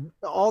that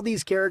all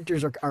these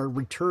characters are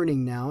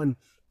returning now. And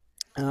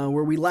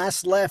where we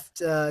last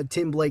left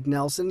Tim Blake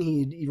Nelson,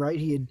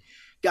 he had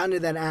gotten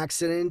into that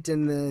accident,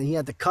 and he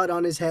had the cut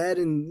on his head,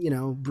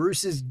 and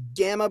Bruce's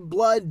gamma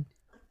blood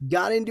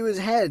got into his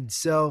head.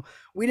 So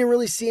we didn't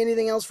really see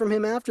anything else from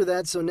him after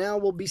that. So now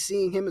we'll be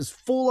seeing him as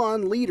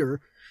full-on leader.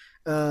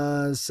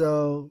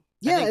 So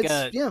yeah,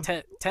 I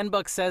think,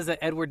 $10 says that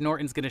Edward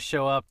Norton's going to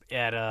show up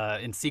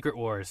in Secret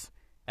Wars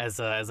as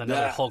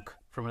another Hulk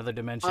from another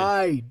dimension.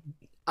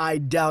 I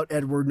doubt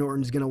Edward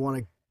Norton's going to want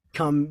to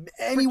come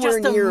anywhere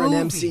near an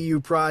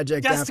MCU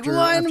project after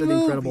the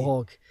Incredible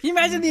Hulk. Can you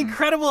imagine the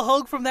Incredible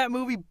Hulk from that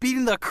movie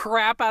beating the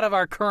crap out of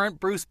our current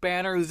Bruce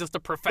Banner, who's just a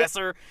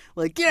professor?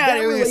 Like, get out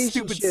of here, you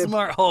stupid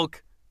smart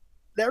Hulk.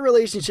 That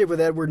relationship with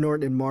Edward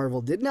Norton and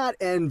Marvel did not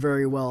end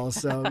very well,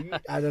 so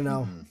I don't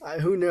know.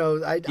 Who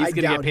knows? He's going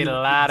to get paid a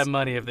lot of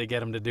money if they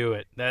get him to do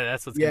it.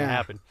 That's what's going to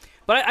happen.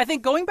 But I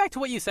think going back to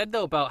what you said,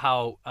 though, about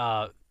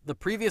how the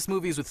previous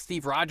movies with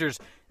Steve Rogers,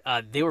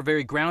 they were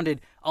very grounded.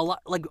 A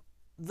lot, like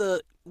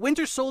the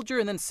Winter Soldier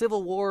and then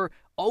Civil War,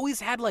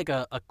 always had like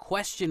a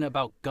question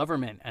about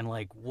government and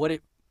like what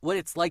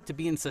it's like to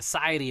be in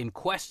society and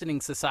questioning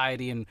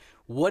society and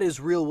what is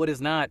real, what is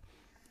not.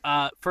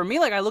 For me,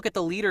 like I look at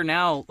the leader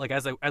now, like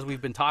as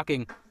we've been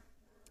talking,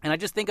 and I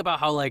just think about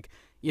how like,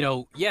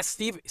 yes,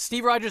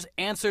 Steve Rogers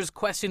answers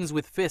questions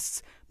with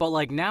fists, but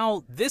like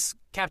now this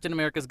Captain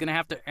America is going to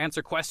have to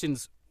answer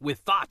questions with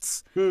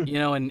thoughts,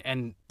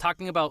 and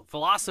talking about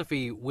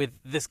philosophy with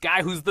this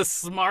guy who's the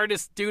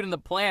smartest dude on the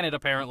planet,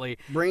 apparently.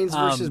 Brains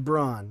versus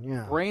brawn,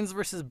 yeah. Brains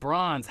versus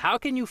bronze. How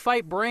can you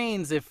fight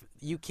brains if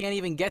you can't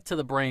even get to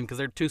the brain because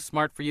they're too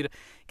smart for you to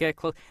get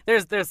close?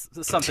 There's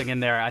something in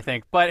there, I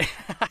think. But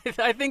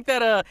I think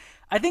that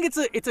I think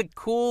it's a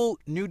cool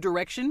new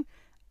direction.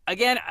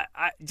 Again,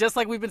 I just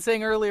like we've been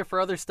saying earlier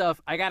for other stuff,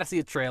 I got to see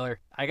a trailer.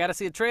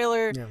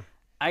 Yeah.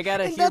 I got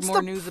to hear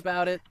more news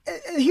about it.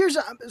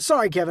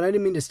 Sorry, Kevin, I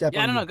didn't mean to step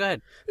on you. No, go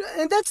ahead.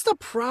 And that's the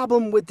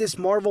problem with this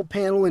Marvel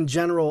panel in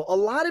general. A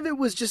lot of it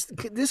was just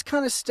this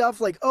kind of stuff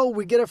like, oh,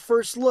 we get a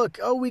first look.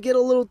 Oh, we get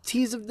a little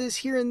tease of this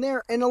here and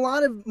there. And a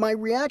lot of my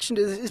reaction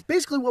to this is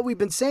basically what we've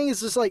been saying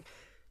is just like,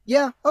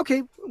 yeah,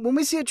 okay, when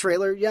we see a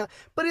trailer, yeah.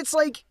 But it's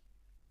like,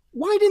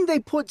 why didn't they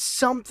put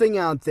something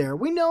out there?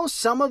 We know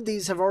some of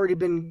these have already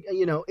been,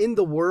 in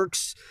the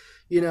works,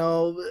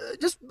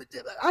 just,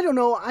 I don't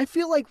know. I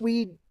feel like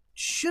we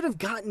should have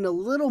gotten a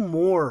little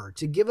more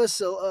to give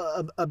us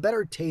a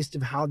better taste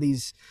of how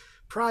these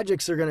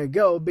projects are going to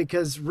go,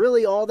 because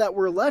really all that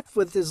we're left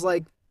with is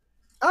like,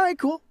 all right,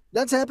 cool,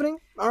 that's happening.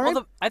 All right.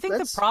 Well, I think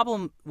the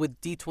problem with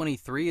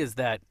D23 is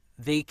that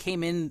they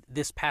came in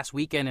this past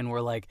weekend and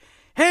were like,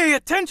 hey,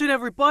 attention,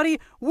 everybody,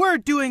 we're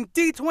doing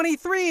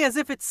D23 as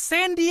if it's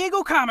San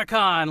Diego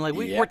Comic-Con. Like,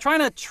 we're trying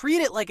to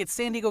treat it like it's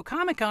San Diego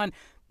Comic-Con,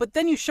 but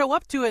then you show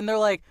up to it and they're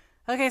like,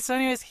 okay, so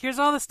anyways, here's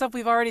all the stuff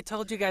we've already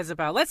told you guys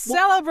about. Let's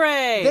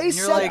celebrate. They And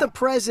you're set like, the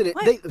president.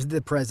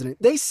 The president.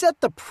 They set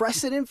the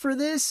precedent for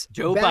this.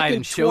 Joe back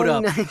in Biden showed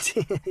up.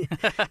 2019.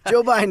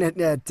 Joe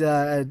Biden at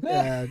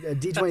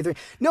D23.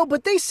 No,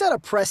 but they set a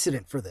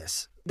precedent for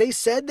this. They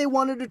said they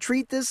wanted to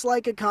treat this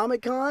like a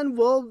Comic-Con.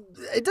 Well,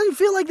 it doesn't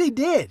feel like they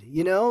did,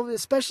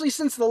 especially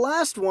since the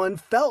last one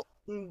felt,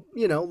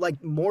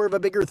 like more of a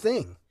bigger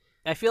thing.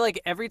 I feel like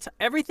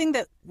everything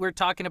that we're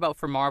talking about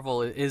for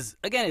Marvel is,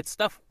 again, it's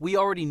stuff we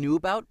already knew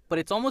about, but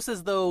it's almost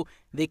as though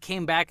they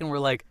came back and were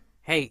like,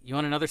 hey, you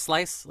want another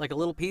slice? Like a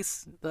little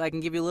piece that I can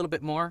give you a little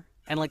bit more?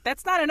 And like,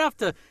 that's not enough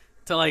to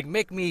like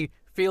make me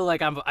feel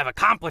like I've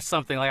accomplished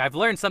something, like I've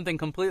learned something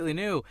completely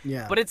new.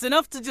 Yeah. But it's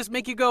enough to just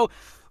make you go,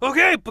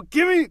 okay, but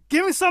give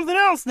me something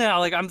else now.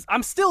 Like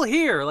I'm still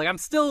here. Like I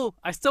still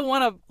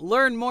want to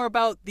learn more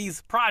about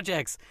these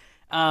projects.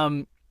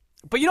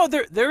 But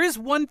there is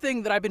one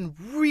thing that I've been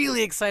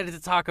really excited to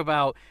talk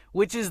about,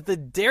 which is the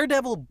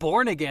Daredevil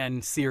Born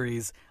Again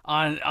series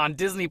on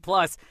Disney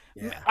Plus.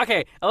 Yeah.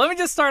 Okay, let me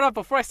just start off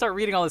before I start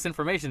reading all this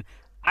information.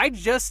 I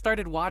just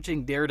started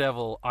watching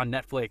Daredevil on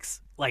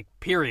Netflix, like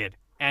period.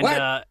 And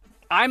What?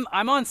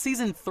 I'm on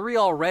season 3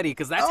 already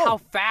because that's how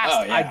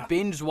fast I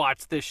binge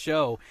watched this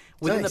show.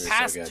 Within Nice. the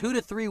past So good. 2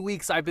 to 3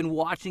 weeks, I've been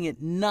watching it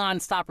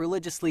nonstop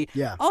religiously.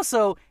 Yeah.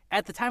 Also,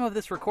 at the time of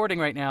this recording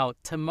right now,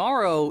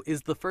 tomorrow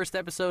is the first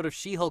episode of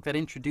She-Hulk that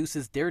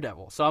introduces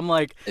Daredevil. So I'm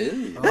like, Ooh.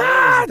 is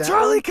that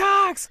Charlie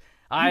Cox!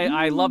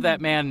 I love that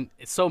man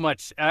so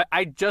much.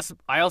 I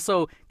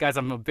also, guys,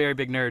 I'm a very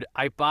big nerd.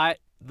 I bought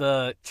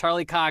the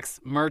Charlie Cox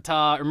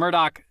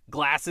Murdoch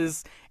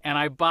glasses, and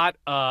I bought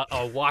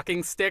a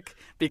walking stick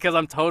because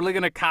I'm totally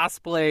going to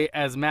cosplay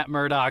as Matt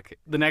Murdock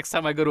the next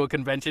time I go to a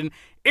convention.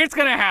 It's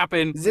going to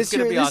happen. Is It's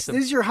going to be awesome.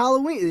 This is your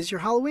Halloween. This is your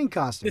Halloween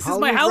costume. This is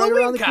my Halloween's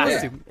right around Halloween the corner.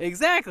 costume.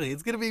 Exactly.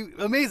 It's going to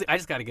be amazing. I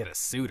just got to get a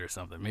suit or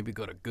something. Maybe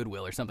go to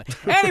Goodwill or something.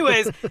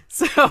 Anyways,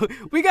 so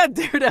we got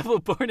Daredevil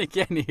Born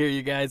Again here,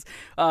 you guys.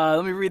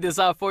 Let me read this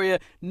off for you.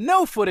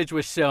 No footage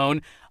was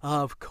shown,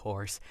 of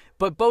course,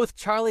 but both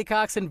Charlie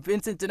Cox and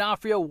Vincent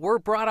D'Onofrio were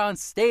brought on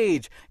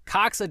stage.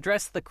 Cox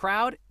addressed the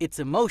crowd. It's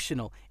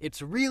emotional.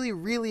 It's really,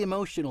 really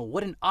emotional.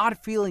 What an odd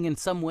feeling in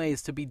some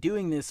ways to be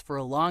doing this for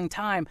a long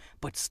time,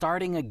 but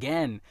starting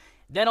again.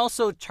 Then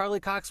also, Charlie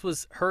Cox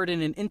was heard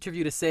in an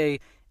interview to say,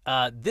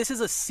 this is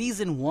a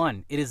season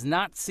 1. It is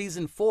not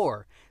season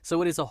 4.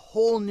 So it is a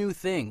whole new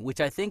thing, which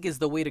I think is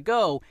the way to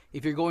go.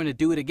 If you're going to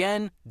do it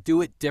again,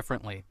 do it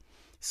differently.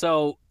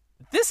 So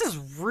this is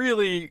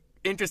really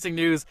interesting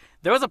news.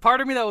 There was a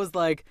part of me that was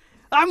like,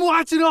 I'm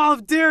watching all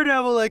of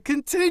Daredevil, like,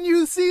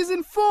 continue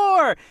season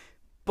 4.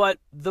 But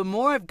the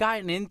more I've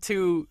gotten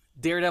into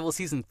Daredevil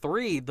season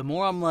 3, the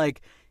more I'm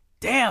like,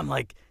 damn,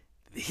 like,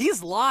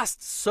 he's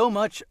lost so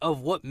much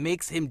of what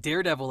makes him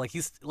Daredevil. Like,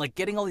 he's like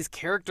getting all these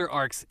character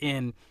arcs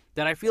in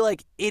that I feel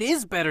like it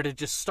is better to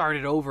just start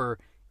it over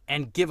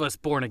and give us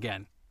Born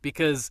Again,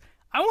 because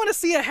I want to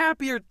see a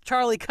happier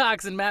Charlie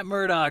Cox and Matt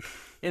Murdock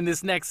in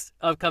this next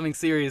upcoming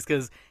series,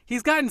 because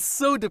he's gotten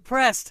so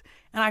depressed,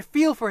 and I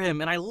feel for him,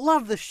 and I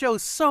love the show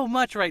so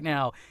much right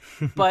now.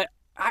 But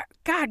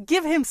God,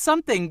 give him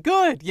something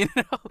good,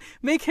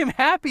 make him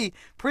happy.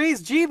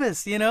 Praise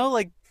Jeebus,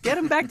 like, get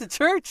him back to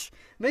church.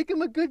 Make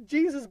him a good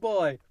Jesus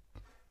boy.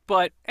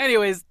 But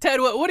anyways,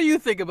 Ted, what do you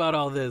think about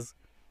all this?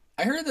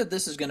 I heard that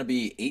this is going to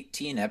be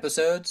 18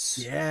 episodes.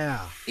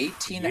 Yeah.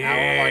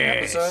 18-hour-long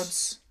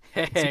episodes.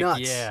 Heck nuts.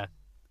 yeah.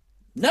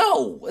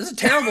 No, that's a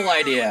terrible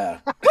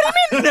idea.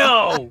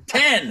 No!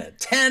 10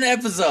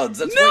 episodes.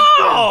 That's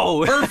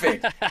No!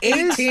 perfect.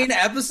 18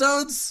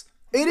 episodes?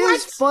 It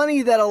is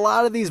funny that a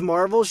lot of these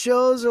Marvel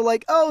shows are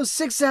like,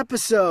 6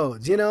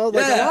 episodes, Like a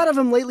Yeah. lot of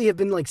them lately have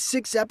been like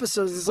 6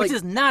 episodes. It's Which like,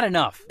 is not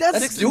enough. that's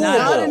That's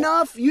not doable.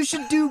 enough. You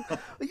should do.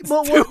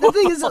 Well, the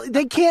thing is,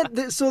 they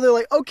can't. So they're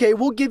like, okay,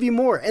 we'll give you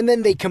more, and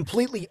then they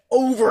completely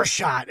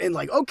overshot and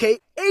like, okay,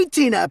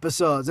 18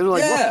 episodes, and they're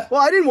like, Yeah. well,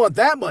 I didn't want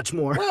that much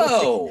more.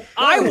 Whoa.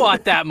 I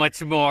want that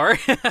much more.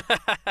 If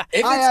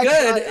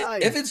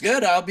it's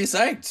good, I'll be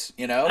psyched,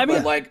 I mean-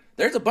 but like,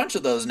 there's a bunch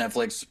of those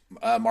Netflix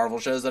Marvel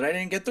shows that I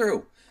didn't get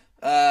through.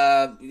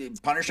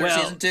 Punisher Well-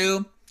 season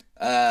 2,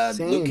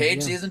 Same, Luke Cage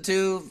yeah. season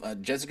 2,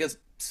 Jessica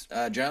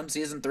Jones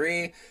season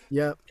 3,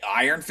 Yep.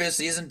 Iron Fist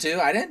season 2.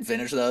 I didn't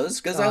finish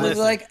those because I was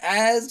listen. like,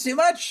 it's too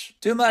much.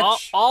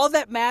 all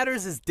that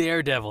matters is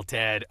Daredevil,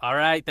 Ted. All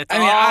right? That's I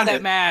mean, all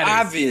that matters.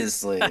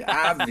 obviously.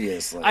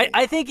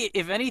 I think,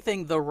 if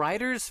anything, the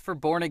writers for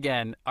Born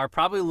Again are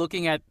probably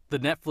looking at the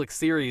Netflix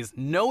series,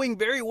 knowing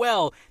very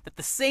well that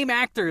the same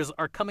actors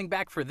are coming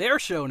back for their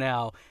show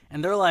now,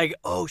 and they're like,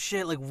 oh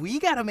shit, like, we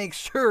gotta make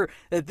sure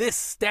that this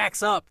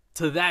stacks up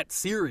to that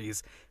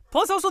series.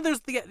 Plus, also,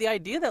 there's the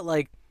idea that,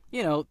 like,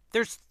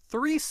 there's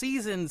 3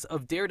 seasons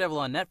of Daredevil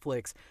on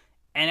Netflix,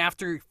 and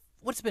after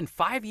what's been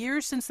 5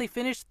 years since they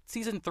finished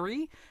season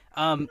 3,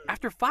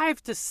 after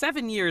 5 to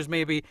 7 years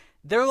maybe,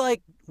 they're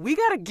like, we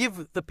gotta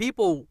give the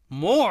people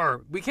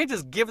more. We can't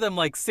just give them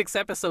like 6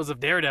 episodes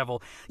of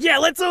Daredevil. Yeah,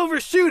 let's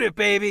overshoot it,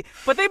 baby.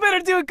 But they better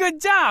do a good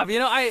job. They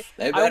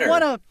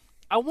better.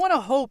 I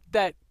wanna hope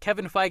that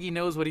Kevin Feige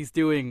knows what he's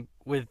doing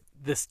with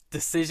this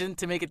decision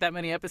to make it that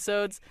many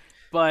episodes,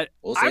 but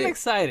We'll see. I'm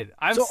excited.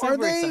 I'm So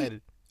super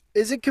excited.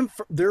 Is it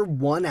confirmed they're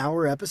 1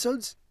 hour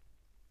episodes?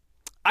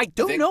 I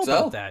don't think know so.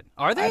 about that.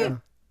 Are they?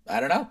 I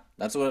don't know.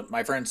 That's what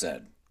my friend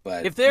said.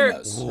 But If they're, who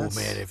knows? oh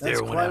man, if That's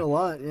they're quite a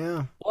lot,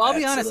 yeah. Well, I'll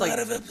be That's honest. a lot Like,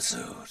 of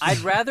episodes. I'd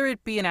rather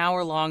it be an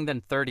hour long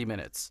than 30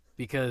 minutes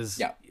because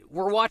Yeah.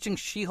 we're watching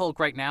She-Hulk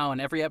right now, and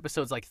every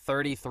episode's like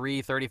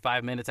 33,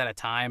 35 minutes at a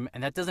time,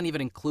 and that doesn't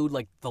even include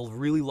like the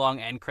really long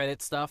end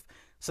credit stuff.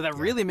 So that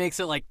really makes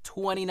it like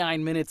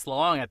 29 minutes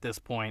long at this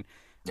point.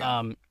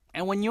 Yeah.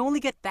 And when you only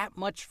get that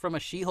much from a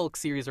She-Hulk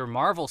series or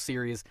Marvel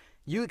series,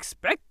 you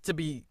expect to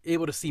be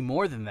able to see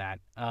more than that.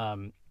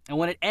 And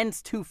when it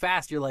ends too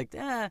fast, you're like,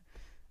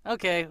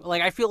 okay.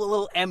 Like, I feel a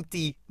little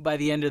empty by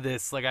the end of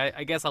this. Like,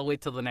 I guess I'll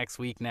wait till the next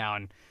week now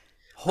and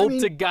hope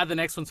to God the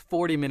next one's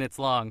 40 minutes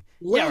long.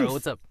 Yeah, Ro,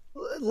 what's up?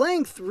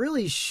 Length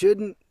really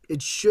shouldn't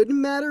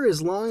matter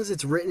as long as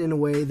it's written in a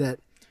way that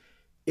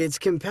it's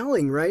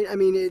compelling, right? I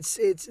mean, it's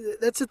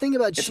that's the thing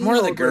about It's She-Hulk.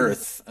 more the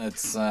girth.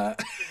 It's It's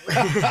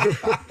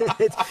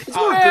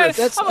more Man, girth.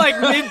 That's I'm like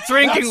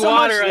mid-drinking not so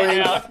water much right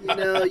now. length. You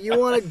know, you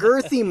want a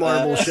girthy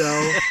Marvel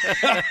show,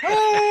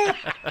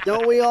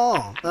 don't we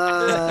all?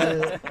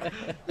 Yeah,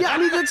 I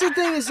mean that's the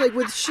thing. Is like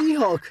with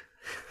She-Hulk.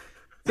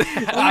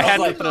 I had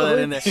to throw that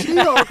in there.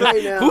 She-Hulk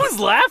right now. Who's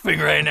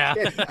laughing right now?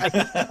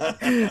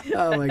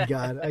 Oh my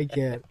God, I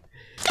can't.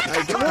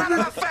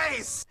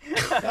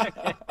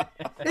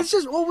 It's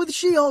just with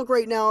She-Hulk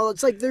right now.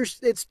 It's like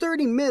it's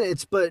 30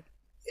 minutes, but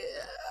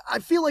I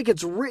feel like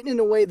it's written in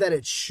a way that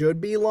it should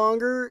be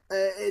longer.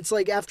 It's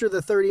like after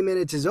the 30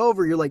 minutes is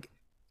over, you're like,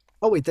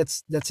 oh wait,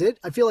 that's it.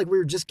 I feel like we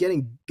were just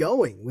getting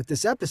going with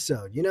this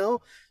episode, you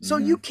know. So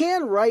you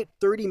can write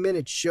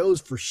 30-minute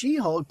shows for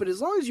She-Hulk, but as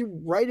long as you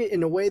write it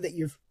in a way that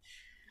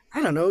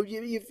I don't know,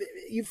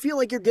 you feel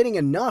like you're getting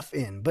enough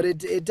in, but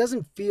it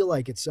doesn't feel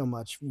like it's so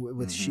much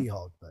with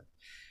She-Hulk. But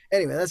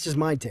anyway, that's just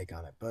my take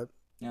on it. But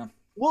yeah,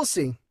 we'll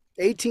see.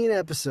 18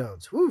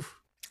 episodes. Woo.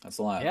 that's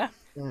a lot. Yeah.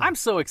 I'm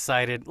so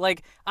excited.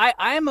 Like, I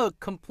am a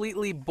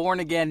completely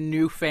born-again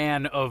new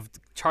fan of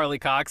Charlie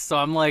Cox, so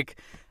I'm like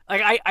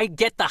I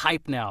get the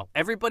hype now.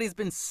 Everybody's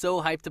been so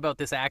hyped about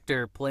this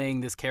actor playing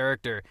this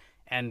character,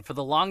 and for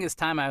the longest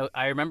time,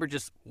 I remember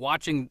just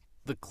watching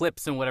the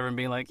clips and whatever and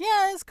being like,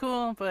 yeah, it's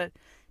cool, but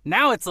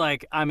now it's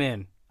like, I'm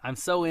in. I'm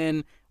so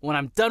in. When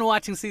I'm done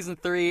watching season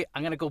 3,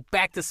 I'm going to go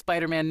back to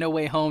Spider-Man No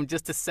Way Home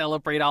just to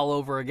celebrate all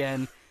over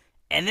again.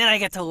 And then I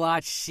get to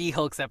watch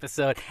She-Hulk's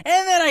episode.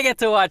 And then I get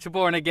to watch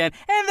Born Again.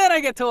 And then I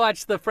get to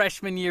watch the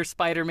freshman year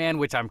Spider-Man,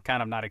 which I'm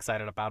kind of not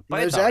excited about.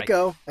 But There's it's all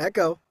right.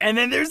 Echo. And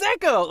then there's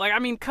Echo. Like, I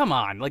mean, come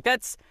on. Like,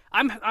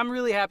 I'm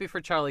really happy for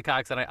Charlie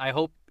Cox, and I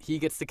hope he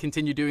gets to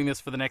continue doing this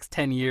for the next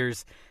 10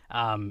 years.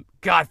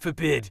 God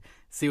forbid.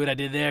 See what I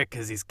did there?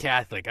 Because he's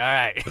Catholic. All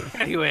right.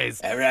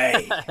 Anyways. All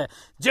right.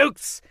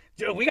 Jokes.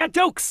 We got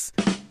jokes.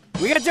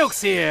 We got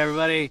jokes here,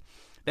 everybody.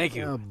 Thank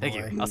you. Oh, Thank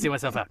boy. you. I'll see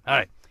myself out. All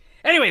right.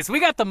 Anyways, we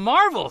got the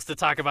Marvels to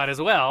talk about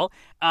as well.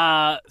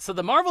 So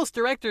the Marvels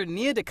director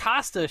Nia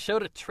DaCosta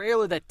showed a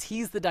trailer that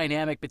teased the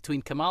dynamic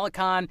between Kamala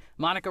Khan,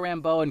 Monica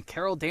Rambeau, and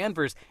Carol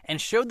Danvers and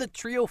showed the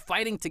trio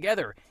fighting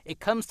together. It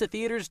comes to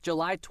theaters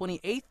July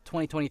 28th,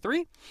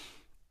 2023.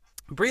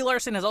 Brie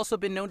Larson has also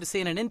been known to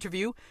say in an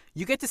interview,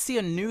 you get to see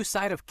a new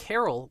side of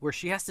Carol where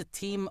she has to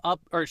team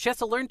up, or she has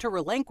to learn to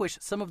relinquish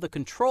some of the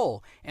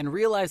control and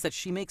realize that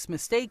she makes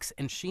mistakes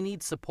and she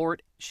needs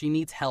support, she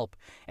needs help,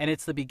 and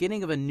it's the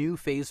beginning of a new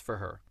phase for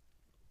her.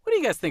 What do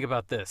you guys think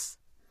about this?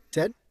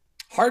 Ted?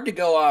 Hard to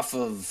go off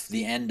of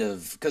the end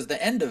of, because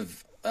the end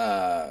of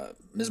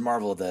Ms.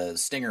 Marvel, the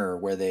stinger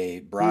where they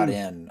brought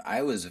in,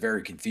 I was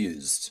very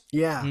confused.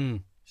 Yeah.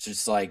 It's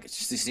just like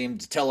she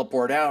seemed to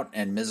teleport out,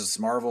 and Mrs.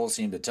 Marvel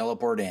seemed to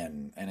teleport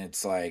in, and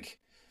it's like,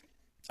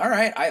 all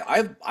right,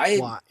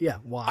 Why? Yeah.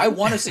 Why? I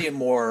want to see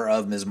more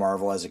of Ms.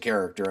 Marvel as a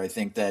character. I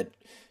think that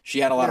she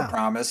had a lot of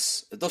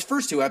promise. Those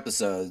first 2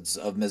 episodes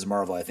of Ms.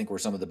 Marvel, I think, were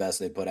some of the best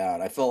they put out.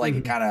 I felt like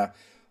it kind of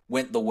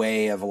went the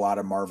way of a lot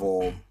of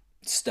Marvel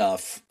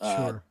stuff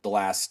the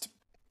last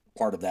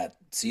part of that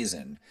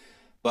season.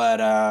 But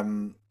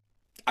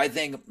I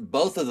think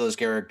both of those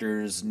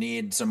characters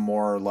need some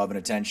more love and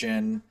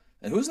attention.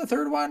 And who's the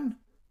third one?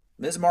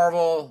 Ms.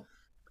 Marvel,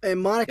 and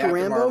Monica Captain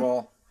Rambeau.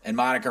 Marvel, and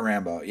Monica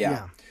Rambeau.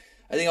 Yeah.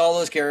 I think all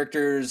those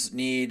characters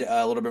need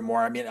a little bit more.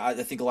 I mean, I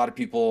think a lot of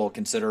people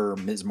consider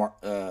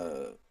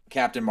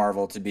Captain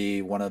Marvel to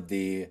be one of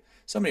the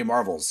so many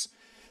Marvels,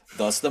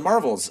 thus the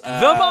Marvels.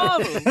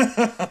 The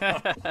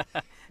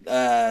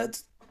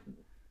Marvels.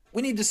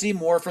 We need to see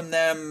more from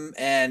them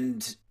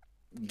and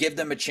give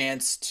them a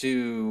chance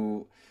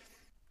to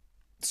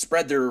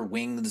spread their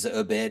wings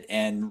a bit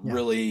and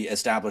really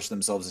establish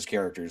themselves as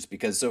characters,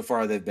 because so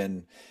far they've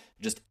been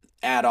just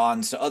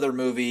add-ons to other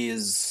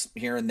movies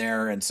here and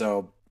there, and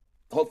so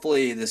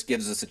hopefully this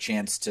gives us a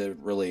chance to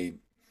really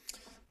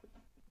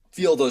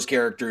feel those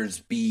characters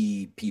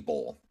be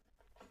people.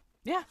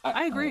 Yeah,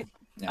 I agree.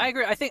 Yeah. I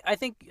agree. I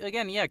think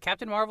again,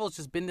 Captain Marvel has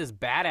just been this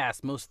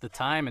badass most of the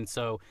time, and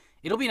so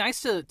it'll be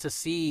nice to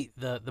see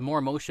the more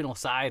emotional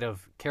side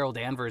of Carol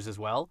Danvers as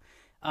well.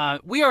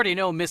 We already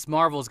know Miss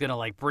Marvel's gonna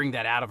like bring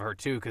that out of her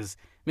too, because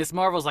Miss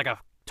Marvel's like a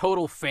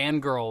total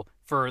fangirl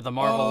for the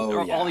Marvel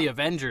or all the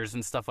Avengers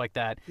and stuff like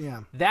that.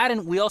 Yeah. That,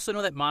 and we also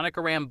know that Monica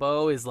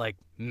Rambeau is like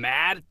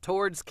mad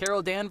towards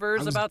Carol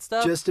Danvers about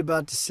stuff. Just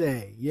about to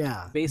say,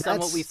 yeah. Based on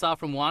what we saw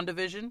from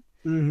WandaVision.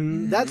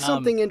 Mm-hmm. That's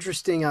something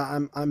interesting.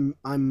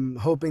 I'm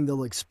hoping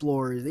they'll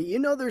explore. You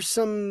know, there's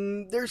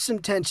some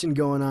tension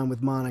going on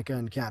with Monica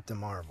and Captain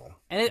Marvel.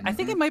 And I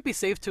think it might be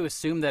safe to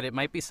assume that it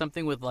might be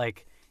something with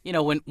like, you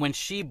know, when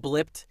she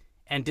blipped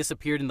and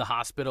disappeared in the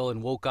hospital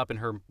and woke up and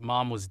her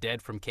mom was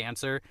dead from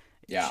cancer.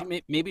 Yeah.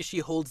 Maybe she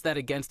holds that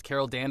against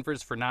Carol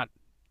Danvers for not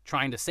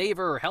trying to save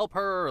her or help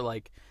her, or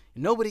like,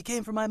 nobody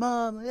came for my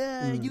mom.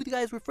 Yeah, you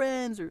guys were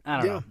friends, or I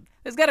don't know.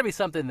 There's got to be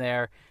something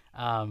there.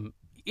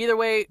 Either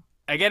way,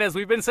 again, as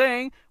we've been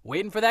saying,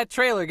 waiting for that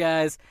trailer,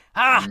 guys.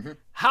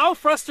 How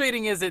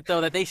frustrating is it, though,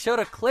 that they showed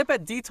a clip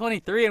at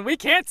D23 and we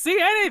can't see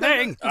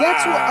anything?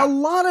 That's what a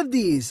lot of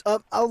these.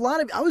 I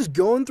was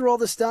going through all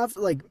the stuff,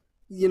 like,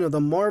 you know,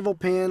 the Marvel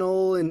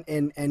panel and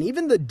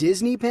even the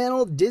Disney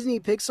panel, Disney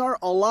Pixar.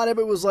 A lot of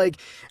it was like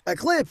a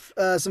clip,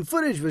 some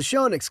footage was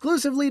shown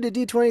exclusively to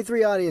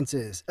D23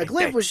 audiences. A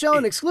clip was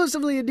shown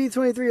exclusively to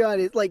D23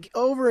 audience, like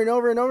over and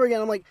over and over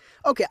again. I'm like,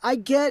 okay, I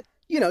get.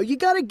 You know, you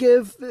got to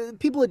give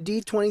people at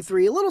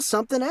D23 a little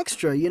something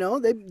extra. You know,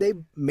 they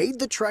made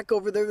the trek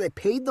over there. They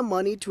paid the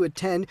money to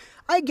attend.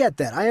 I get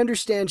that. I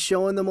understand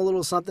showing them a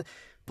little something.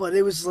 But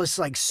it was just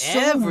like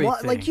so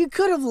much. Like, you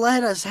could have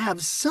let us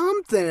have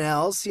something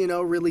else, you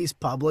know, released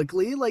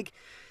publicly. Like,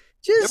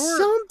 just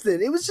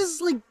something. It was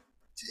just like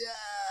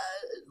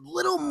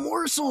little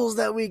morsels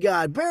that we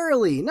got.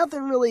 Barely.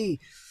 Nothing really.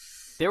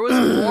 There was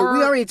more.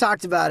 We already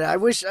talked about it. I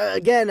wish,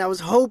 again, I was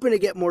hoping to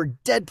get more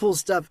Deadpool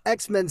stuff,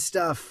 X-Men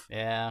stuff.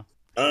 Yeah.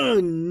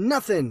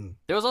 Nothing.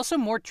 There was also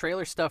more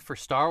trailer stuff for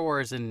Star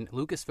Wars and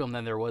Lucasfilm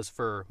than there was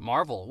for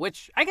Marvel,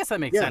 which I guess that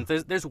makes sense.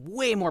 There's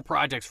way more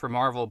projects for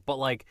Marvel, but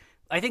like,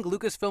 I think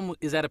Lucasfilm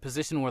is at a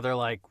position where they're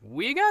like,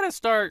 we got to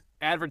start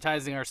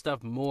advertising our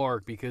stuff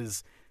more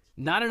because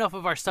not enough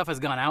of our stuff has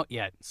gone out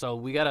yet. So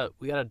we gotta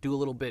do a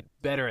little bit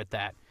better at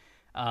that.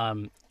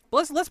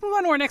 Let's move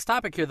on to our next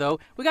topic here, though.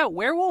 We got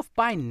Werewolf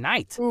by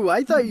Night. Ooh,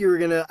 I thought you were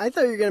gonna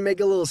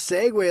make a little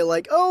segue,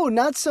 like, oh,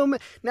 not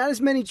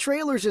as many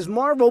trailers as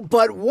Marvel,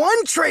 but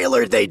one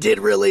trailer they did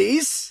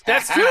release.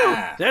 That's true.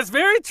 That's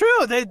very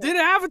true. They did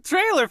have a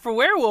trailer for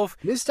Werewolf.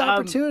 Missed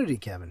opportunity,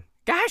 Kevin.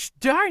 Gosh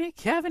darn it,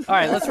 Kevin. All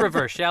right, let's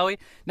reverse, shall we?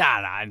 Nah,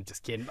 I'm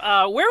just kidding.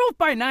 Werewolf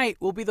by Night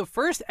will be the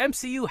first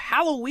MCU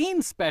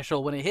Halloween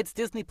special when it hits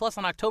Disney Plus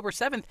on October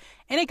 7th,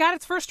 and it got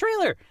its first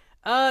trailer.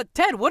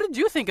 Ted, what did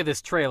you think of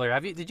this trailer?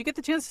 Did you get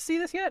the chance to see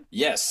this yet?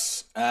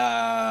 Yes.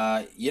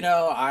 You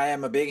know, I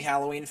am a big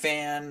Halloween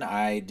fan.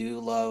 I do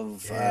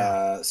love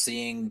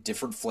seeing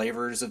different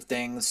flavors of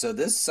things. So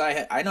this,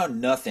 I know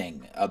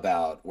nothing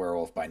about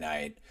Werewolf by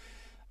Night.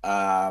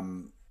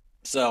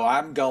 So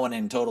I'm going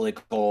in totally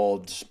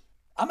cold.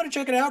 I'm gonna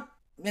check it out.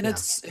 And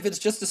if it's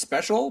just a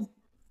special,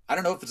 I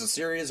don't know if it's a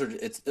series or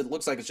it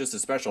looks like it's just a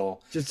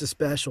special. Just a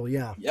special,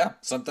 yeah. Yeah,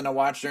 something to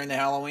watch during the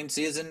Halloween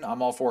season.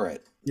 I'm all for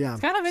it. Yeah,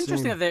 it's kind of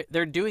interesting that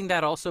they're doing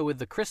that also with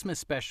the Christmas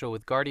special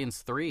with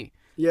Guardians 3.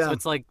 Yeah. So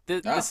it's like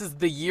this is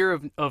the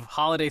year of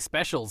holiday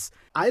specials.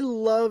 I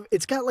love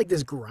it's got like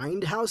this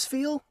grindhouse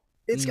feel.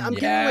 I'm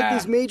getting like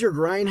these major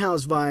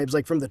grindhouse vibes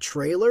like from the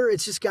trailer.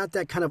 It's just got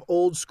that kind of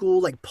old school,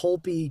 like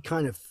pulpy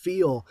kind of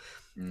feel.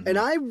 Mm-hmm. And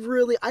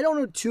I don't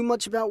know too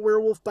much about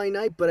Werewolf by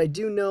Night, but I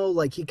do know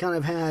like he kind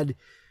of had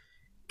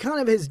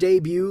his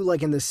debut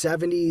like in the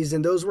 70s,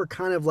 and those were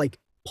kind of like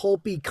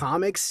pulpy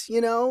comics,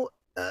 you know?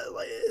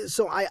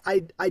 So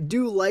I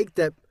do like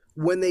that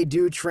when they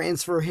do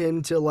transfer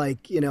him to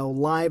like, you know,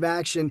 live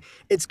action,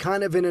 it's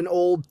kind of in an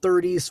old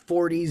 30s,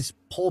 40s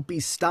pulpy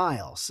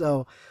style.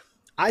 So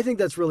I think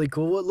that's really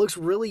cool. It looks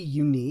really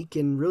unique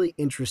and really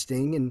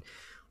interesting, and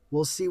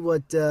we'll see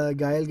what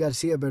Gael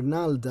Garcia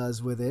Bernal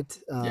does with it.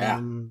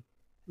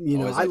 You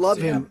know, I love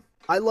him.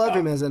 I love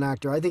him as an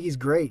actor. I think he's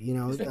great. You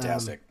know, he's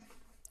fantastic.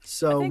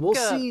 So we'll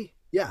see.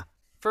 Yeah.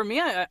 For me,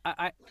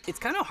 I it's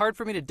kind of hard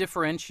for me to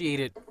differentiate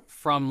it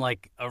from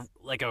like a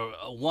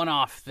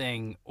one-off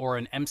thing or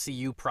an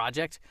MCU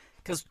project,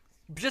 because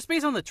just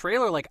based on the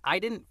trailer, like I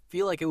didn't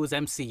feel like it was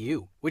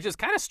MCU, which is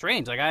kind of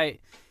strange. Like I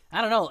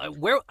don't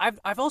know.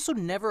 I've also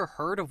never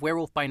heard of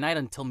Werewolf by Night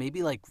until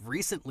maybe like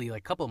recently,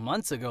 like a couple of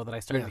months ago, that I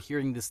started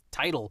hearing this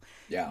title.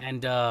 Yeah.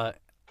 And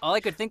all I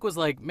could think was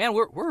like, man,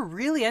 we're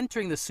really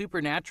entering the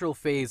supernatural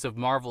phase of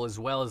Marvel as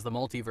well as the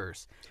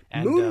multiverse.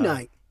 And,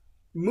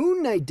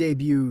 Moon Knight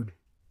debuted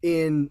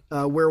in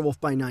a Werewolf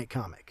by Night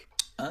comic.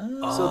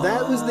 Oh. So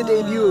that was the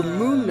debut of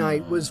Moon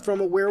Knight, was from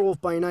a Werewolf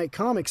by Night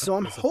comic. So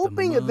I'm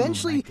hoping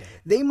eventually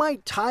they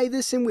might tie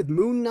this in with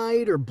Moon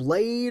Knight or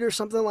Blade or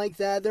something like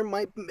that. There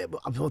might,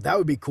 that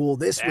would be cool.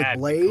 With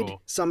Blade,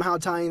 somehow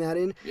tying that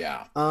in.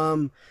 Yeah.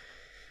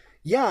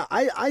 Yeah,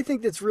 I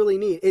think that's really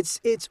neat. It's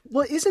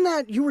well, isn't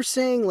that you were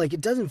saying like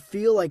it doesn't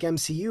feel like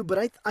MCU,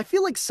 but I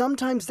feel like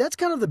sometimes that's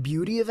kind of the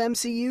beauty of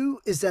MCU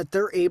is that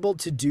they're able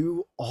to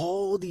do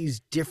all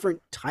these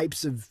different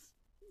types of,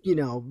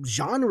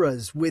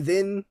 genres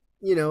within,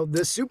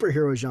 the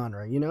superhero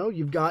genre.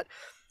 You've got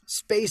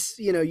space,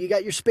 you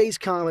got your space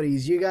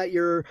comedies, you got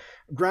your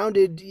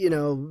grounded,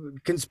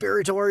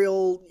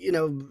 conspiratorial,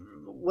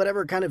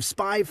 whatever kind of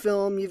spy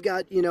film, you've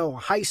got,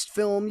 heist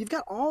film, you've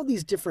got all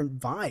these different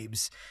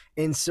vibes.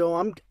 And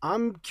so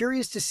I'm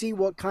curious to see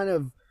what kind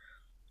of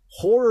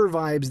horror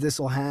vibes this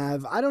will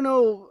have. I don't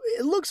know,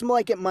 it looks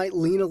like it might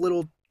lean a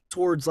little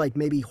towards like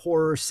maybe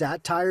horror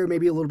satire,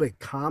 maybe a little bit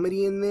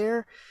comedy in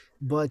there,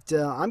 but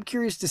I'm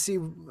curious to see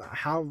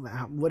how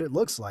what it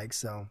looks like.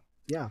 So,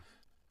 yeah.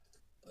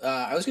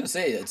 I was going to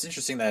say it's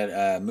interesting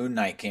that Moon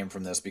Knight came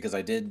from this because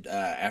I did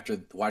after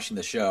watching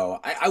the show.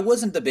 I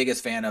wasn't the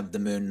biggest fan of the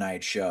Moon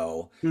Knight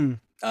show,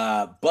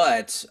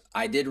 but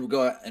I did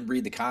go and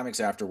read the comics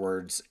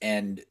afterwards.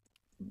 And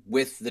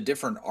with the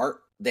different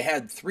art, they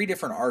had 3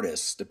 different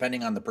artists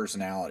depending on the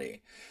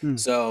personality.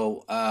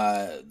 So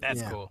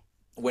That's cool.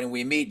 when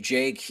we meet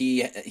Jake,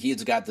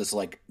 he's got this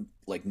like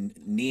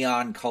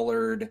neon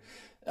colored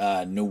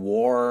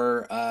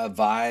noir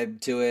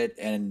vibe to it,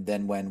 and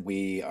then when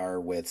we are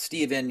with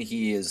Steven,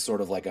 he is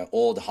sort of like an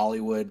old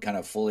Hollywood kind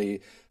of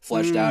fully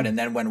fleshed out, and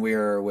then when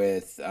we're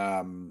with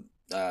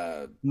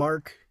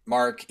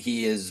Mark,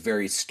 he is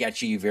very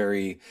sketchy,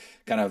 very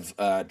kind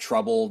of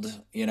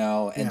troubled,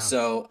 and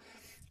so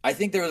I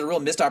think there was a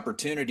real missed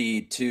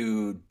opportunity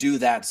to do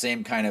that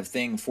same kind of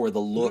thing for the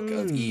look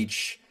of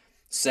each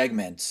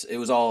segment. It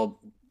was all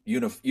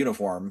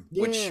uniform,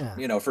 which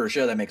for a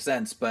show that makes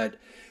sense, but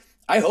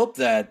I hope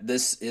that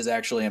this is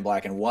actually in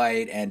black and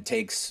white and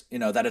takes,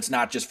 that it's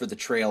not just for the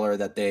trailer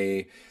that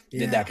they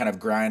did that kind of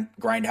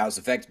grindhouse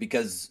effect,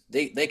 because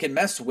they can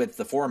mess with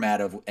the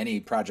format of any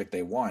project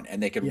they want,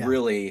 and they can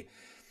really.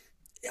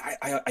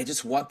 I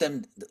just want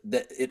them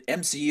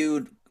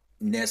MCU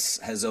ness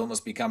has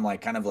almost become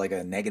like kind of like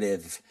a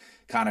negative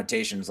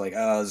connotations, like,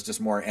 oh, it's just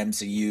more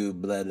MCU,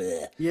 blah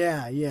blah.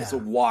 Yeah. It's a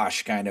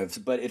wash kind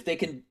of. But if they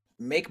can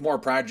make more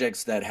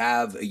projects that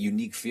have a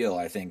unique feel,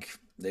 I think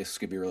this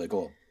could be really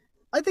cool.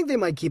 I think they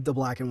might keep the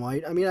black and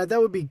white. I mean,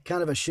 that would be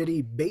kind of a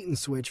shitty bait and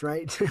switch,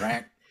 right?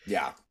 Right.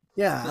 Yeah.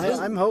 Yeah,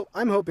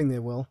 I'm hoping they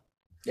will.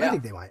 Yeah. I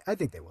think they might. I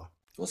think they will.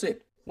 We'll see.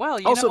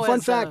 Well, also,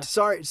 fun fact.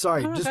 Sorry.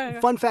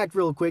 Just fun fact,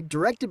 real quick.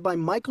 Directed by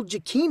Michael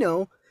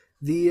Giacchino,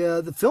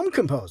 the film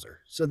composer.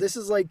 So this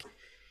is like,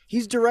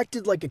 he's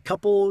directed like a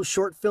couple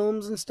short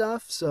films and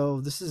stuff.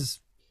 So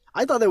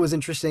I thought that was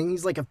interesting.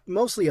 He's like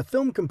mostly a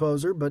film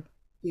composer, but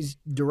he's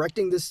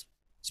directing this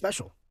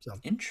special. So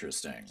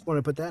interesting. Just want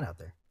to put that out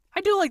there. I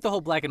do like the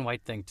whole black and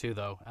white thing too,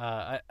 though.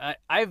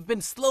 I've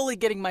been slowly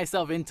getting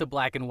myself into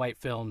black and white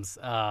films,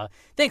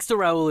 thanks to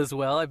Raul as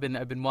well. I've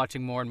been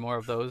watching more and more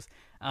of those.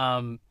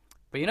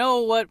 But you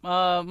know what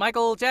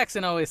Michael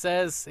Jackson always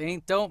says: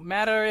 "It don't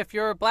matter if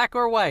you're black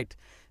or white."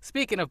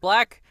 Speaking of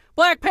Black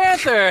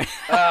Panther.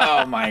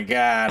 Oh my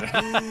God.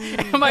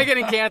 Am I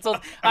getting canceled?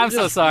 I'm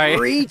so sorry.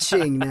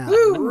 Reaching now.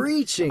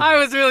 Reaching. I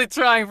was really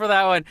trying for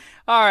that one.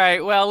 All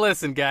right. Well,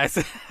 listen,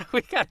 guys.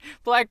 We got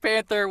Black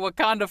Panther,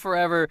 Wakanda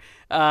Forever.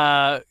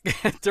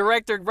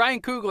 Director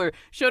Ryan Coogler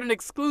showed an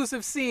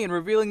exclusive scene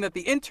revealing that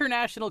the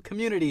international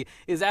community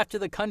is after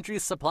the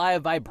country's supply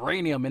of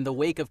vibranium in the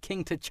wake of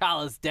King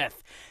T'Challa's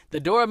death. The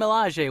Dora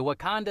Milaje,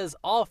 Wakanda's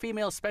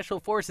all-female special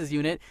forces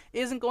unit,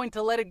 isn't going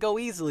to let it go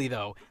easily,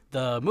 though.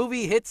 The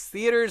movie hits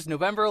theaters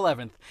November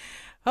 11th.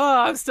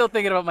 Oh, I'm still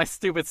thinking about my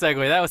stupid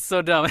segue. That was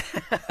so dumb.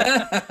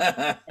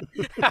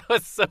 That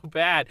was so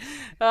bad.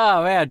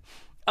 Oh, man.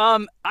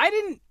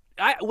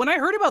 When I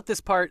heard about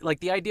this part, like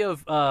the idea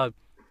of,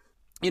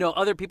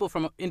 other people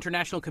from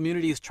international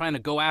communities trying to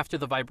go after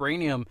the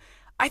vibranium,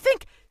 I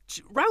think,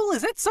 Raul,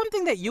 is that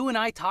something that you and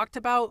I talked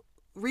about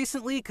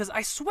recently? Because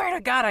I swear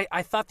to God,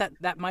 I thought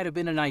that might have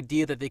been an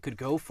idea that they could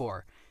go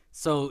for.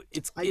 So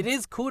it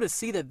is cool to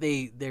see that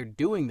they're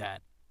doing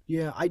that.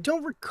 Yeah, I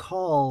don't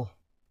recall.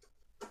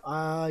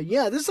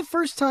 This is the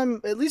first time,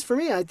 at least for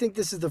me, I think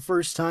this is the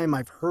first time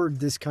I've heard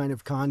this kind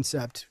of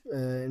concept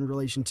in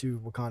relation to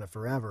Wakanda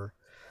Forever.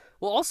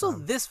 Well, also,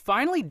 this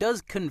finally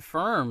does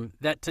confirm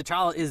that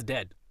T'Challa is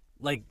dead.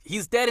 Like,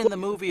 he's dead in the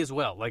movie as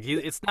well. Like,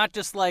 it's not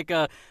just like,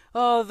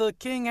 the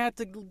king had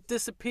to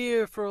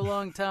disappear for a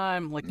long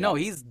time. Like, no,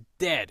 he's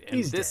dead. And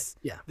he's dead.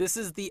 Yeah. This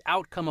is the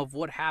outcome of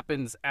what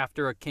happens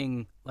after a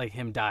king like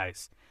him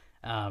dies,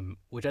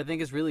 which I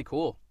think is really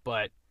cool.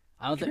 But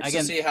I don't think,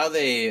 again, to see how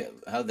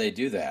they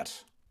do that.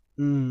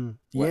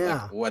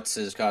 What's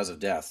his cause of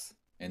death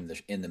in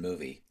the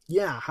movie?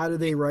 Yeah, how do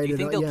they write it?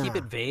 Do you think they'll keep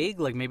it vague?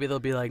 Like maybe they'll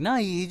be like, "No,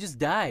 he just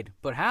died."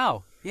 But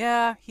how?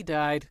 Yeah, he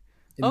died.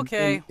 In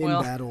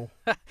battle.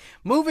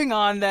 Moving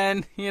on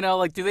then.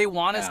 Like, do they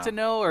want us to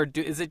know, or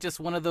is it just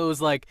one of those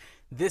like,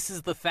 this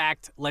is the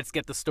fact, let's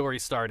get the story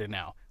started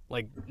now?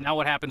 Like, now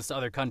what happens to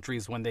other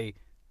countries when they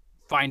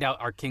find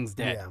out our king's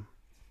dead?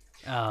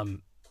 Yeah.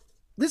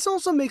 This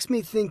also makes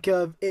me think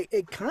of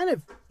it kind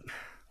of,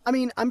 I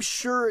mean, I'm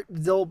sure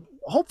they'll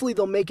hopefully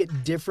they'll make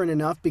it different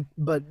enough.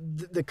 But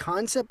the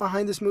concept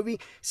behind this movie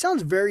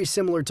sounds very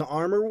similar to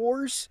Armor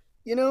Wars.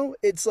 You know,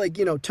 it's like,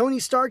 you know, Tony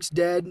Stark's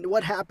dead.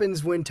 What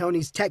happens when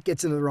Tony's tech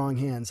gets into the wrong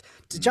hands?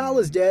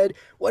 T'Challa's dead.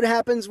 What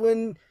happens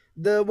when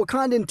the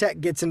Wakandan tech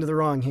gets into the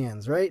wrong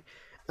hands, right?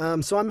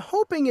 So I'm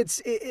hoping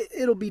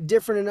it'll be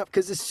different enough,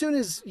 because as soon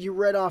as you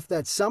read off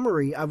that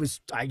summary, I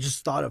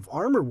just thought of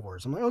Armor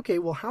Wars. I'm like, okay,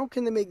 well, how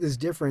can they make this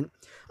different?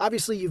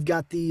 Obviously, you've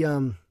got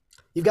Namor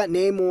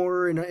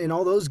and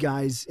all those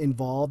guys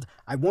involved.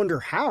 I wonder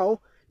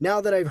how.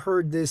 Now that I've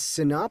heard this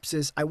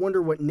synopsis, I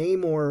wonder what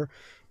Namor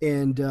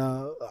and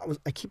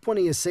I keep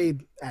wanting to say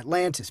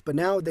Atlantis, but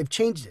now they've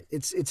changed it.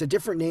 It's a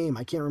different name.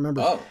 I can't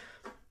remember. Oh,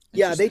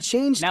 yeah, they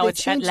changed. Now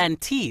it's changed,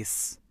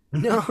 Atlantis.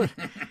 No,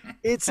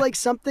 it's like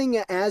something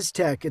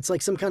Aztec. It's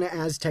like some kind of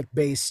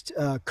Aztec-based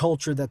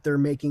culture that they're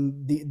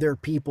making their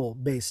people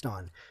based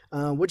on,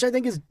 which I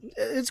think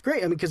it's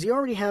great. I mean, because you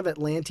already have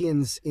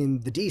Atlanteans in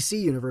the DC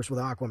universe with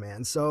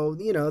Aquaman, so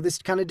you know this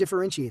kind of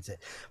differentiates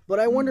it. But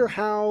I wonder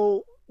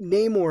how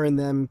Namor and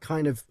them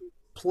kind of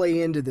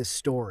play into this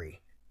story.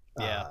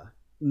 Yeah,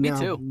 me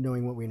too.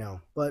 Knowing what we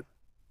know, but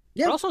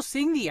yeah. But also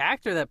seeing the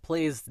actor that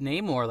plays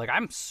Namor, like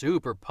I'm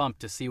super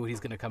pumped to see what he's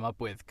going to come up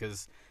with,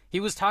 because he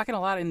was talking a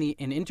lot in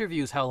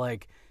interviews how,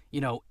 like, you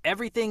know,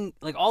 everything,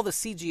 like all the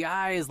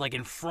CGI is like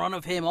in front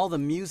of him, all the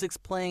music's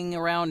playing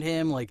around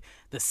him, like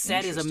the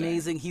set is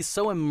amazing. He's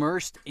so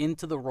immersed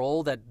into the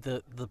role that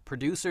the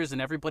producers and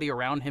everybody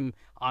around him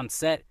on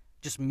set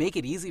just make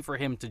it easy for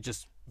him to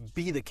just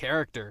be the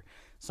character.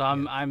 So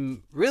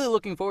I'm really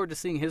looking forward to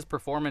seeing his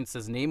performance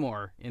as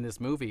Namor in this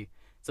movie.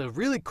 It's a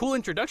really cool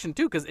introduction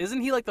too, because isn't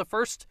he like the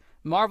first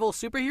Marvel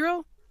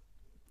superhero,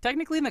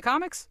 technically, in the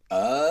comics?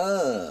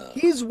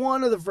 He's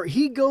one of the first.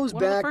 He goes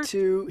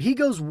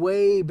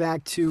way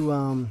back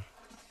to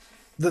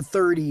the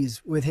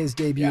 30s with his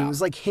debut. Yeah. It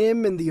was like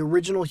him and the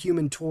original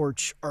Human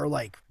Torch are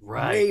like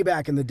way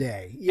back in the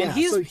day. Yeah,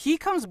 and he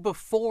comes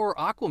before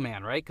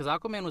Aquaman, right? Because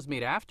Aquaman was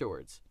made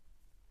afterwards.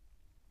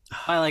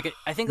 I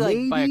think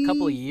by a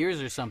couple of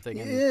years or something.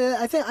 Yeah,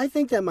 I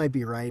think that might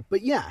be right.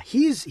 But yeah,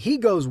 he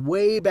goes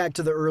way back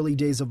to the early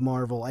days of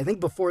Marvel. I think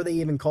before they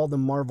even called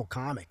them Marvel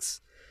Comics.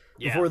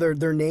 Yeah. Before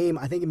their name,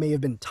 I think it may have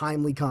been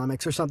Timely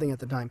Comics or something at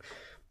the time.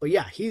 But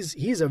yeah,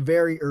 he's a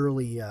very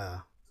early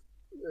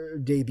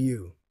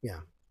debut.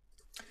 Yeah.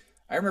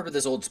 I remember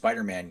this old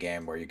Spider-Man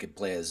game where you could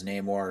play as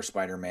Namor,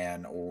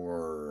 Spider-Man,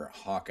 or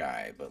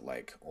Hawkeye, but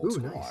like old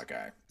school nice.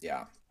 Hawkeye.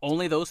 Yeah.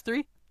 Only those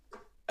three?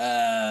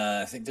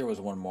 I think there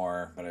was one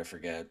more, but I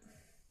forget.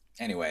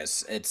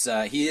 Anyways, it's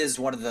he is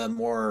one of the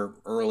more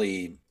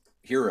early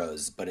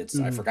heroes, but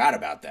I forgot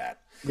about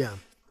that. Yeah.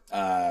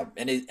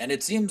 And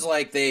it seems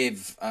like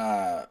they've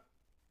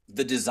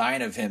the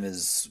design of him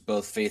is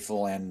both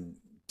faithful and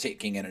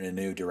taking it in a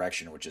new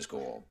direction, which is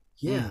cool.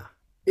 Yeah.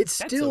 It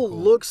still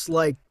looks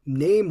like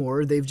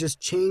Namor. They've just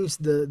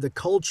changed the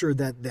culture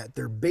that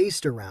they're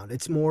based around.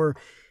 It's more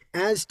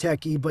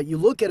Aztec-y, but you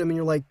look at him and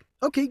you're like,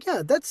 okay,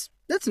 yeah, that's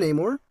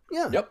Namor.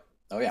 Yeah. Yep.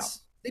 Oh yeah.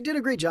 They did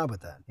a great job with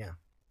that. Yeah.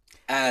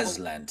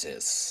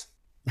 Atlantis.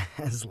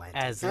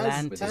 Atlantis.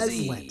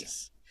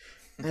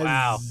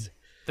 Wow.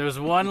 There's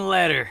one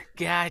letter.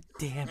 God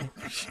damn it.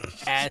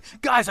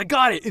 Guys, I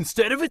got it.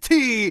 Instead of a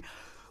T,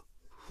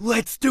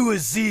 let's do a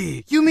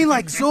Z. You mean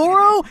like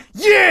Zorro?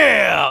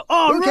 Yeah!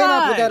 All right! Who came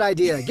up with that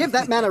idea? Give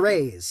that man a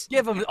raise.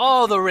 Give him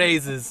all the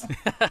raises.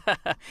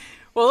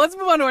 Well, let's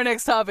move on to our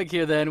next topic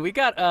here then. We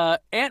got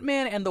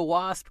Ant-Man and the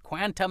Wasp: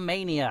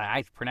 Quantumania.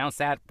 I pronounced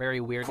that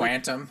very weirdly.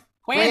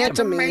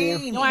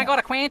 Quantumania. You want to go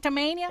to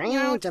Quantumania?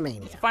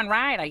 Quantumania. It's a fun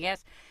ride, I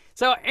guess.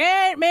 So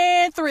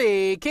Ant-Man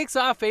 3 kicks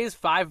off Phase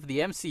 5 of the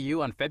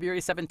MCU on February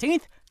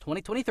 17th,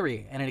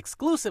 2023, and an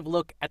exclusive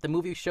look at the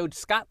movie showed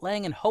Scott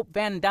Lang and Hope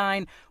Van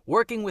Dyne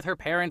working with her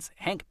parents,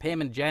 Hank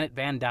Pym and Janet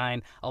Van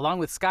Dyne, along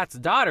with Scott's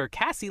daughter,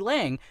 Cassie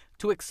Lang,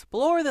 to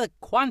explore the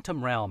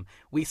quantum realm.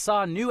 We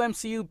saw new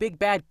MCU Big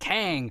Bad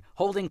Kang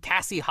holding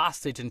Cassie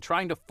hostage and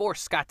trying to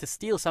force Scott to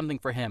steal something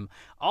for him.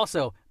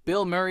 Also,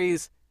 Bill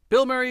Murray's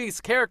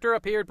character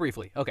appeared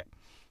briefly. Okay,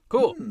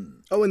 cool.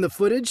 Oh, in the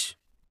footage?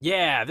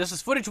 Yeah, this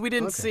is footage we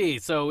didn't see.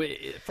 So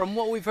from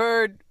what we've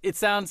heard, it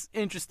sounds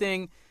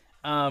interesting.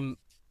 God,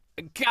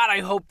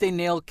 I hope they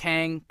nail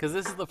Kang, because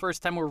this is the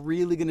first time we're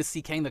really going to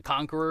see Kang the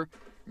Conqueror.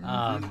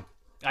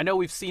 I know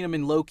we've seen him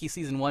in Loki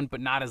season 1, but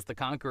not as the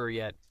Conqueror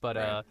yet. But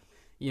right.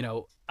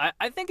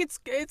 I think it's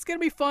going to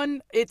be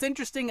fun. It's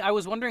interesting. I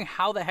was wondering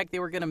how the heck they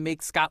were going to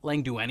make Scott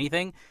Lang do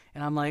anything.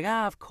 And I'm like,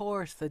 of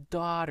course, the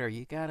daughter.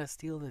 You got to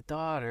steal the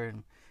daughter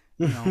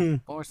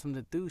and, force him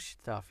to do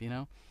stuff,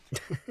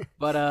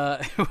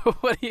 But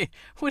what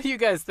do you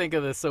guys think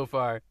of this so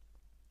far?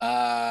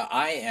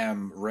 I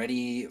am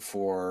ready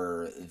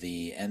for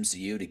the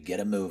MCU to get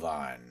a move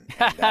on.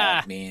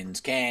 That means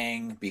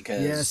Kang,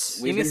 because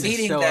we've been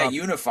needing that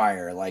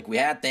unifier. Like, we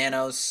had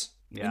Thanos.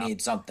 Yeah. We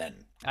need something.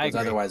 Because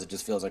otherwise it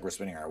just feels like we're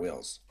spinning our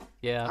wheels.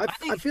 Yeah.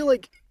 I feel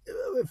like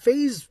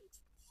phase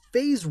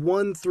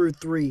 1 through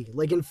 3,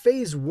 like in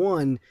phase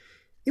 1,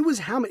 it was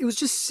how many? It was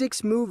just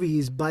 6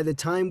 movies by the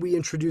time we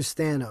introduced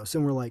Thanos,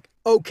 and we're like,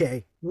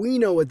 okay, We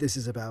know what this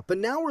is about. But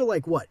now we're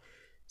like, what?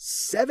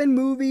 7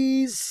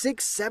 movies,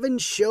 6, 7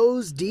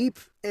 shows deep,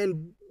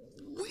 and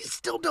we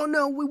still don't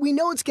know. We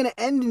know it's going to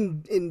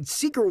end in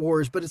Secret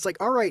Wars, but it's like,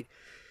 all right,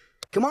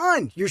 come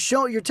on. You're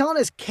telling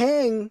us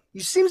Kang.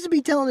 You seems to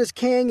be telling us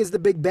Kang is the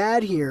big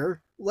bad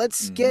here.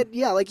 Let's get,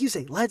 like you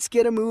say, let's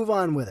get a move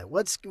on with it.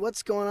 What's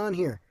going on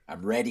here?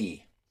 I'm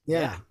ready.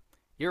 Yeah.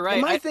 You're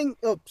right.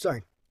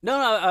 Sorry.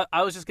 No,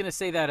 I was just going to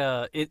say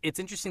that it's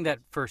interesting that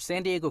for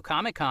San Diego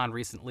Comic-Con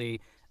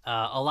recently,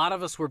 a lot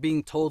of us were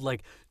being told,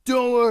 like,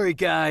 don't worry,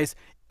 guys.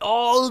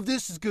 All of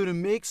this is going to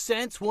make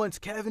sense once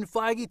Kevin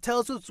Feige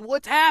tells us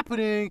what's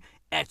happening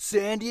at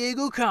San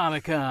Diego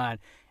Comic-Con.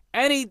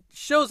 And he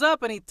shows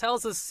up and he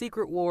tells us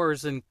Secret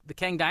Wars and the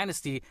Kang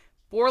Dynasty.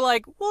 We're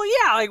like, well,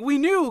 yeah, like, we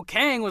knew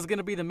Kang was going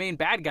to be the main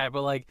bad guy,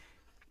 but, like,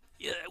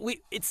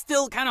 it's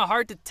still kind of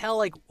hard to tell,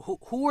 like,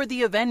 who are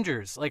the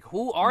Avengers? Like,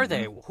 who are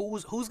they?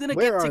 Who's going to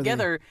get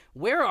together?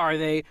 Where are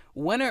they?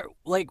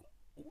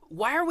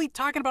 Why are we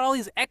talking about all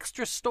these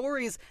extra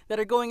stories that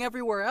are going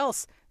everywhere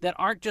else that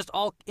aren't just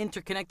all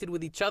interconnected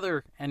with each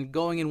other and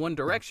going in one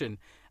direction?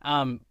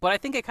 But I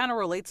think it kind of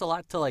relates a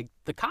lot to, like,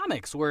 the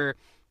comics where,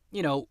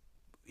 you know,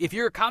 if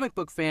you're a comic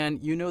book fan,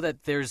 you know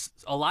that there's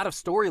a lot of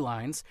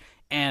storylines,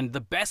 and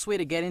the best way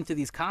to get into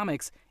these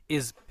comics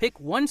is pick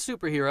one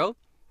superhero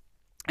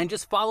and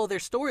just follow their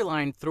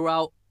storyline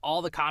throughout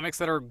all the comics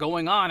that are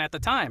going on at the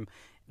time.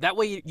 That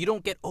way you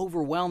don't get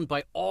overwhelmed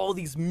by all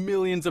these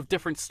millions of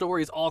different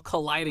stories all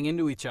colliding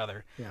into each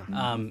other.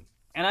 Yeah.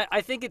 And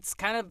I think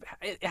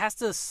it has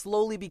to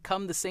slowly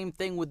become the same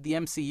thing with the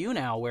MCU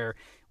now, where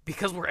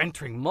because we're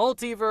entering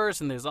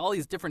multiverse and there's all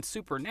these different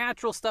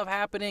supernatural stuff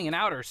happening in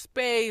outer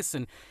space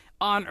and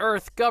on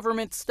Earth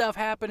government stuff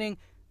happening,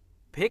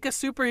 pick a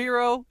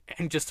superhero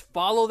and just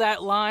follow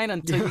that line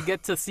until you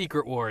get to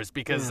Secret Wars,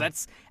 because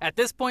that's, at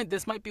this point,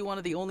 this might be one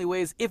of the only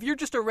ways, if you're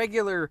just a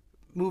regular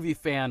movie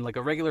fan, like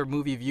a regular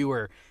movie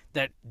viewer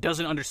that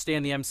doesn't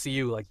understand the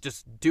MCU, like,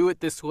 just do it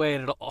this way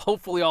and it'll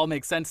hopefully all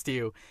make sense to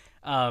you.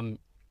 But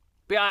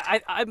yeah,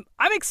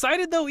 I'm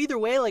excited though either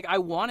way. Like, I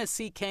want to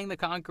see Kang the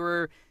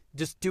Conqueror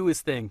just do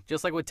his thing,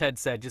 just like what Ted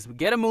said. Just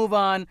get a move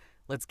on.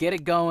 Let's get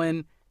it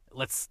going.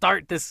 Let's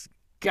start this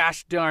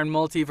gosh darn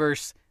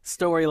multiverse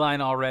storyline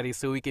already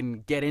so we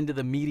can get into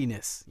the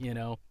meatiness, you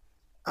know?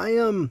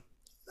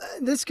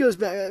 This goes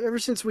back ever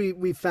since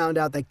we found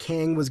out that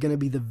Kang was going to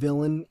be the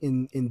villain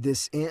in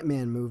this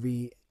Ant-Man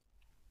movie.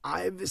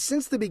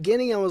 Since the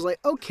beginning I was like,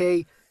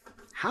 okay,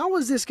 how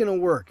is this going to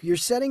work? You're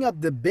setting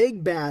up the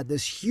big bad,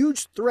 this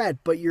huge threat,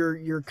 but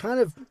you're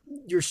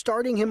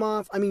starting him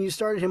off. I mean, you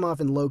started him off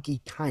in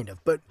Loki, kind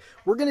of, but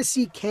we're going to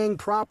see Kang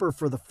proper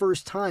for the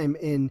first time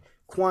in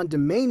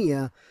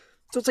Quantumania.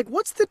 So it's like,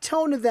 what's the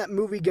tone of that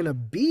movie going to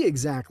be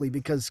exactly?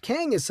 Because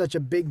Kang is such a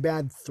big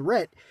bad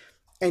threat,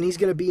 and he's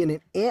going to be in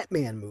an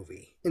Ant-Man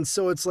movie. And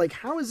so it's like,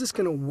 how is this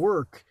going to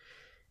work?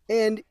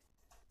 And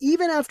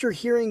even after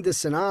hearing the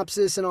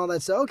synopsis and all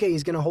that stuff, okay,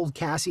 he's going to hold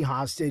Cassie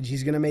hostage.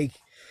 He's going to make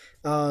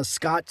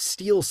Scott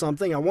steal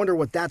something. I wonder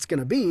what that's going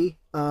to be.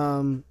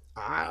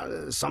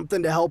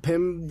 Something to help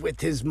him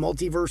with his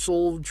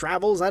multiversal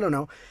travels. I don't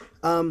know.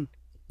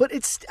 But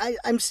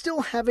I'm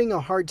still having a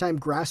hard time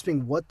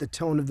grasping what the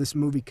tone of this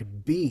movie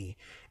could be.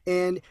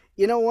 And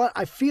you know what?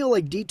 I feel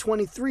like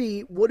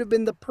D23 would have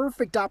been the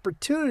perfect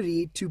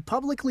opportunity to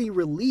publicly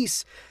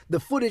release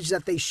the footage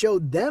that they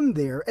showed them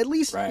there. At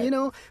least, right. You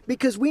know,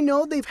 because we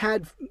know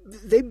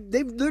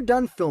they're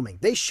done filming.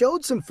 They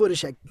showed some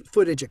footage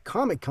at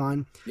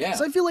Comic-Con. Yeah.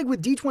 So I feel like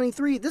with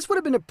D23, this would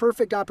have been a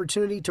perfect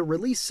opportunity to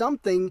release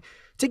something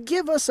to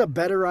give us a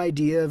better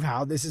idea of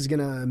how this is going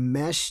to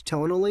mesh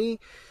tonally.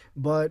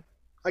 But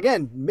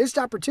again, missed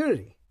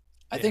opportunity.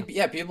 I think,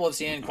 people have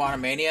seen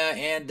Quantumania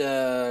and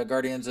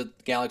Guardians of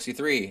the Galaxy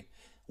 3.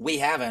 We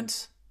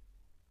haven't.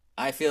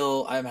 I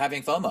feel I'm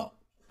having FOMO.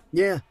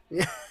 Yeah,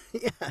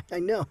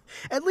 I know.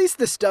 At least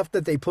the stuff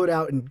that they put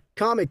out in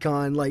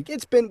Comic-Con, like,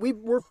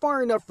 we're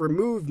far enough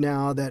removed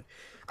now that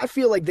I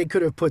feel like they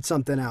could have put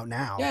something out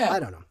now. Yeah. I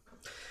don't know.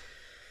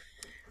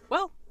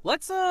 Well,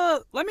 let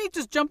me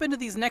just jump into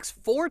these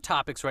next 4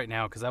 topics right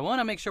now, because I want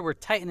to make sure we're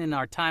tightening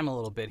our time a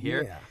little bit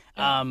here. Yeah.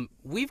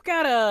 We've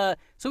got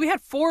so we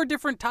had 4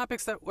 different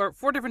things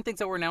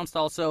that were announced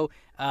also.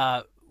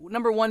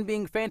 Number 1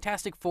 being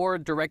Fantastic Four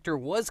director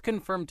was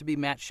confirmed to be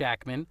Matt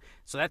Shakman.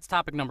 So that's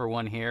topic number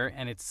 1 here,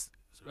 and it's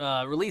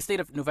release date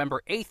of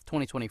November 8th,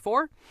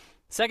 2024.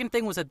 Second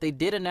thing was that they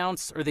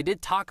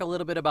did talk a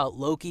little bit about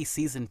Loki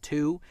season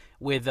 2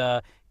 with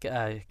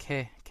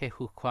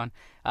Ke-Huy Quan,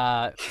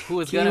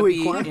 who is going to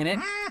be in it.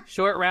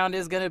 Short Round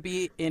is going to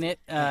be in it,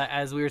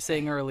 as we were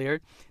saying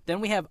earlier. Then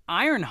we have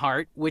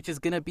Ironheart, which is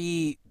going to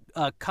be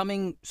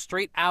coming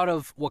straight out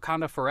of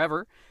Wakanda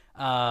Forever.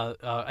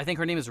 I think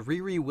her name is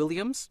Riri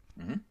Williams,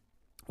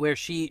 where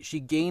she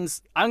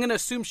gains. I'm going to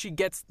assume she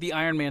gets the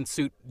Iron Man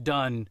suit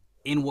done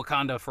in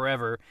Wakanda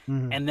Forever,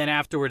 and then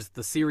afterwards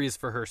the series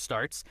for her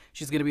starts.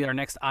 She's going to be our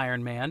next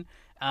Iron Man.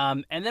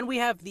 And then we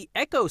have the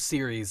Echo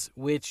series,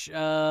 which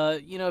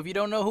if you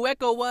don't know who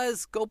Echo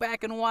was, go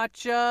back and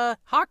watch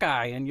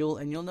Hawkeye, and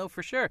you'll know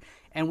for sure.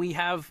 And we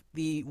have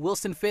the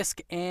Wilson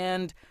Fisk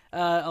and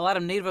a lot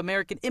of Native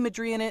American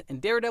imagery in it,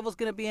 and Daredevil's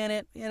going to be in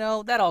it.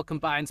 That all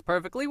combines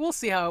perfectly. We'll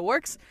see how it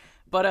works.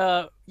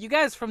 But you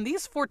guys, from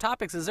these 4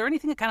 topics, is there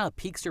anything that kind of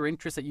piques your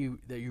interest that you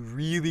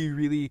really,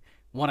 really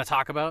want to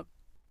talk about?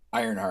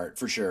 Ironheart,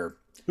 for sure.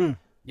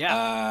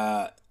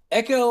 Yeah.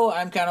 Echo,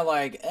 I'm kind of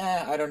like,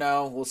 I don't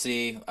know. We'll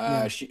see.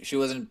 She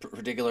wasn't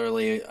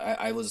particularly.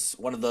 I was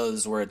one of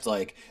those where it's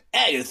like,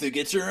 Agatha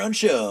gets her own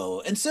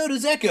show, and so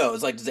does Echo.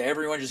 It's like, does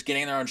everyone just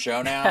getting their own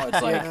show now?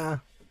 It's like,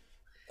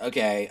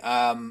 okay.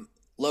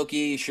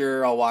 Loki,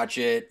 sure, I'll watch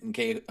it. And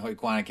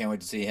Kwan, I can't wait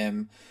to see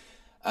him.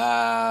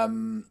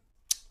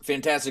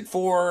 Fantastic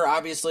Four,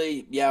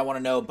 obviously, yeah, I want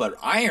to know. But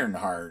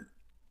Ironheart,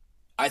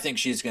 I think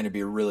she's going to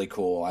be really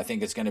cool. I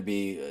think it's going to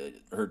be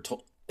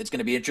it's going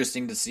to be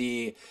interesting to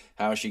see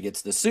how she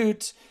gets the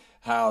suit,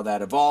 how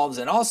that evolves.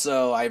 And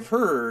also, I've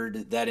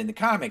heard that in the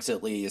comics,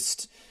 at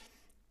least,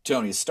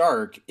 Tony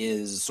Stark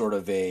is sort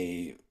of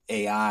a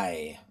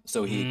AI,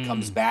 so he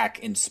comes back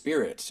in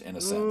spirit, in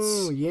a sense.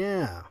 Oh,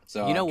 yeah.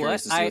 So I'm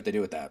curious to see what they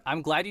do with that.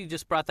 I'm glad you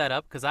just brought that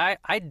up, because I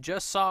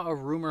just saw a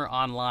rumor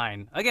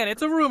online. Again,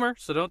 it's a rumor,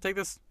 so don't take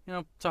this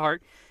to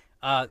heart,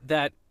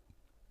 that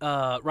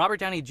Robert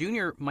Downey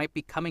Jr. might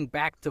be coming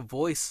back to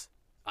voice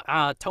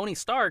Tony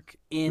Stark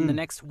in the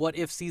next What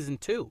If Season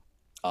 2.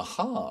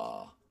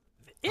 Aha.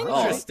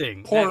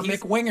 Interesting. Poor Mick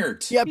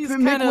Wingert. Yeah, He's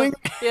Mick kinda,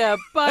 Wingert. Yeah,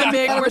 bye,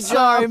 Mick. We're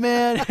sorry,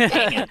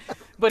 man.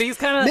 But he's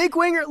kind of... Mick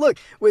Wingert, look,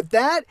 with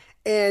that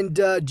and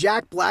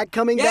Jack Black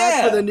coming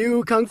back for the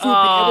new Kung Fu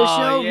Panda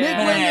show, yeah. Mick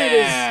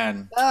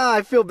Wingert is...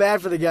 I feel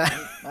bad for the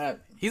guy.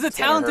 He's a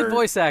talented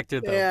voice actor,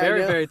 though. Yeah,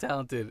 very, very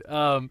talented.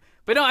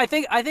 But no, I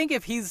think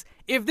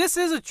if this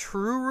is a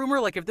true rumor,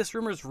 like if this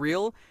rumor is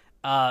real,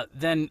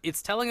 then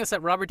it's telling us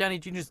that Robert Downey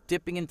Jr. is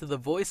dipping into the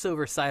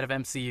voiceover side of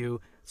MCU,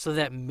 so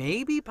that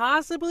maybe,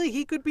 possibly,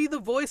 he could be the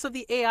voice of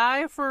the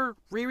AI for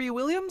Riri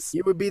Williams.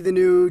 He would be the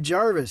new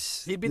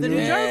Jarvis. He'd be the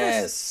new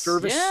Jarvis.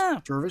 Jarvis. Yeah.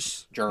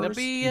 Jarvis. That'd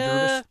be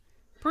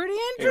pretty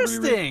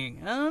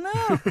interesting. I don't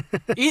know.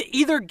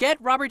 Either get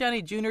Robert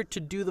Downey Jr. to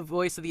do the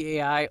voice of the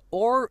AI,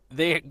 or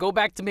they go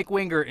back to Mick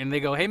Wingert and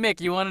they go, hey,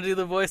 Mick, you want to do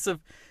the voice of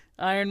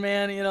Iron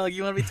Man? You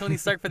want to be Tony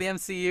Stark for the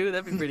MCU?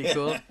 That'd be pretty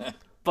cool.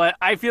 But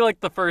I feel like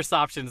the first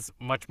option's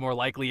much more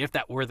likely if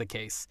that were the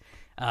case.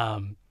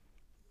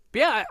 But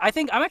yeah, I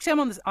think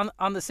I'm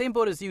on the same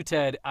boat as you,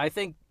 Ted. I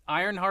think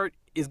Ironheart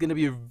is going to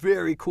be a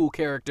very cool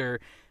character.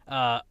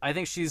 I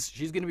think she's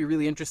going to be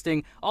really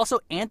interesting. Also,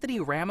 Anthony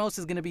Ramos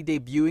is going to be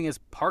debuting as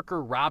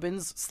Parker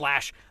Robbins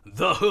 /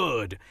 the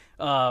Hood,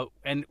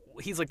 and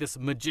he's like this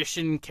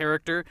magician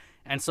character.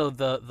 And so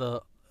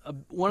the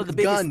one of the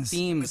biggest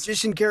themes,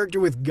 magician character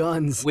with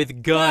guns.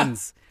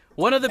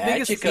 One of the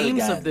biggest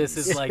themes of this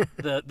is like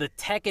the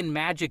tech and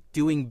magic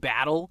doing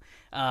battle.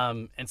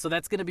 And so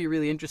that's going to be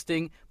really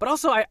interesting. But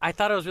also, I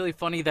thought it was really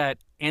funny that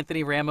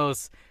Anthony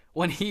Ramos,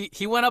 when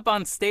he went up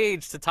on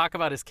stage to talk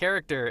about his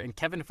character, and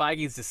Kevin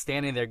Feige's just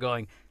standing there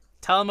going,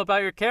 tell him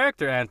about your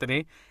character,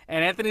 Anthony.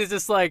 And Anthony's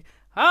just like,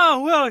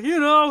 oh, well,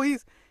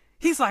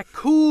 he's like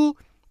cool,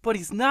 but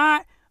he's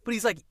not. But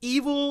he's like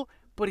evil,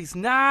 but he's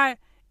not.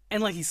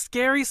 And like he's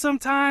scary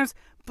sometimes,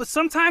 but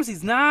sometimes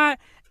he's not.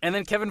 And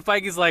then Kevin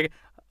Feige's like,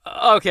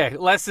 okay,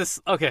 let's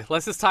just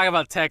talk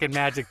about tech and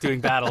magic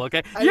doing battle,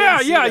 okay?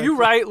 Yeah, you're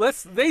right.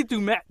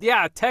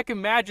 Tech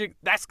and magic,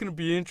 that's going to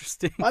be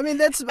interesting. I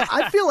mean,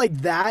 I feel like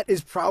that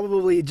is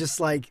probably just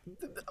like,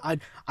 I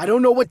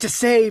don't know what to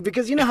say,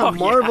 because you know how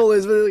Marvel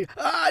is really,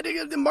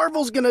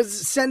 Marvel's going to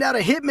send out a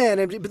hitman,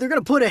 but they're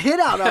going to put a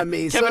hit out on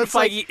me. Kevin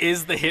Feige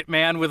is the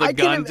hitman with a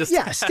gun.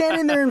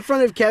 Standing there in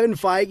front of Kevin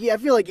Feige, I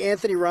feel like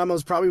Anthony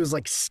Ramos probably was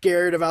like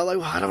scared about like,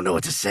 well, I don't know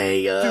what to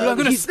say. Dude, I'm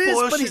going to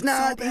spoil this, but he's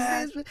not. So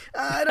bad. He's this,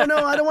 I don't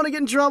know. I don't want to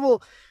get in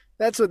trouble.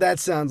 That's what that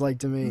sounds like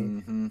to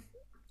me. Mm-hmm.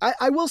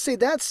 I will say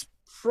that's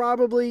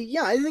probably,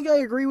 I think I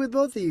agree with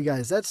both of you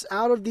guys. That's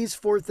out of these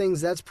 4 things,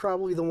 that's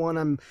probably the one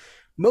I'm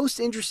most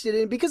interested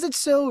in, because it's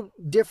so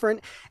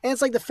different. And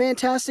it's like the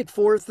Fantastic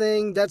Four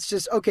thing. That's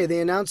just, okay,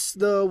 they announced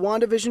the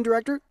WandaVision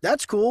director.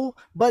 That's cool.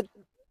 But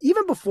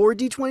even before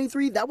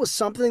D23, that was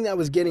something that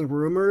was getting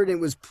rumored. It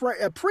was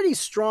a pretty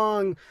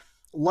strong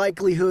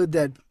likelihood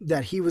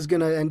that he was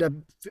going to end up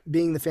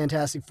being the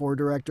Fantastic Four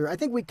director. I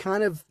think we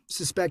kind of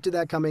suspected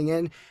that coming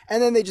in,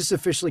 and then they just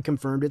officially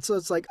confirmed it. So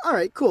it's like, all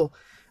right, cool.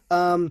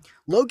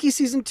 Loki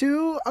season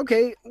 2,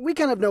 okay, we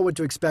kind of know what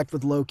to expect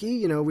with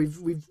Loki.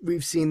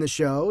 We've seen the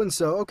show, and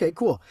so okay,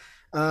 cool.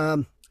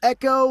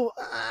 Echo,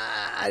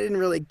 I didn't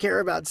really care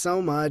about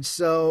so much.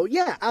 So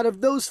yeah, out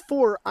of those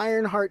 4,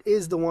 Ironheart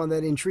is the one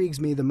that intrigues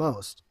me the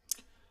most.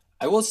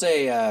 I will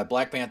say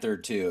Black Panther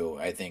 2,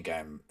 I think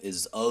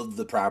is of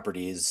the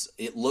properties,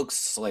 it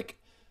looks like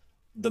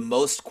the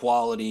most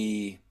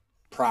quality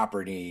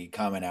property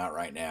coming out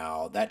right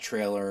now. That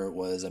trailer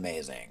was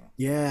amazing.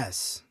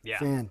 Yes. Yeah.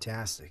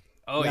 Fantastic.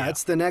 Oh, yeah.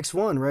 It's the next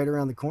one right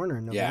around the corner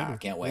in November. Yeah, I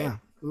can't wait. Yeah.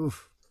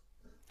 Oof.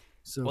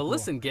 So Well, cool.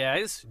 listen,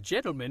 guys,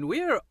 gentlemen,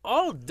 we are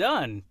all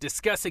done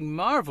discussing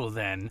Marvel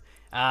then.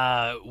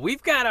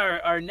 We've got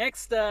our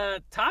next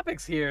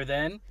topics here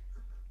then.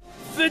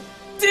 The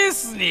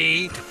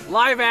Disney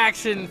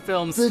live-action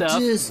film stuff.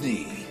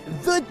 Disney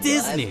The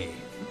Disney.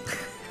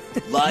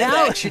 live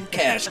Now- action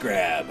cash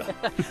grab.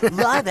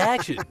 Live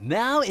action,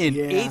 now in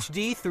Yeah.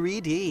 HD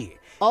 3D.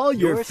 All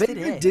your Yours favorite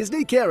today.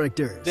 Disney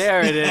characters.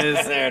 There it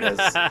is. There it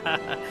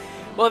is.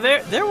 Well,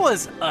 there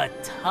was a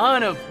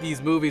ton of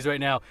these movies right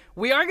now.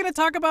 We are going to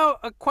talk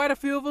about quite a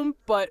few of them,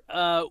 but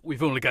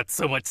we've only got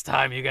so much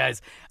time, you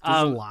guys.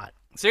 There's a lot.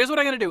 So here's what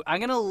I'm going to do. I'm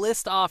going to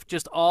list off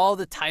just all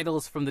the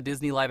titles from the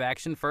Disney live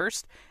action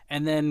first,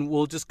 and then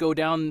we'll just go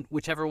down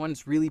whichever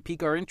ones really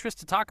pique our interest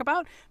to talk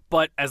about.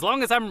 But as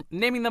long as I'm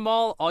naming them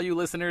all you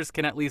listeners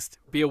can at least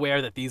be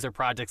aware that these are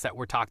projects that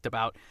were talked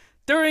about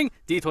during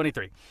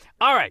D23.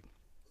 All right.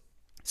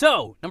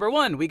 So, number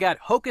 1, we got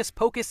Hocus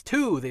Pocus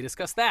 2. They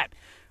discussed that.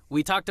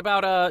 We talked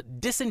about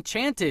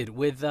Disenchanted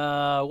with,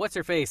 what's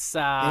her face?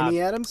 Amy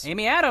Adams?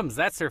 Amy Adams,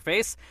 that's her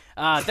face.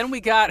 Then we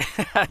got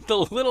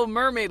The Little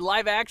Mermaid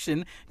live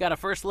action. Got a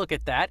first look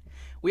at that.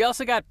 We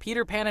also got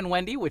Peter Pan and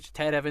Wendy, which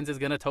Ted Evans is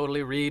going to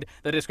totally read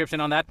the description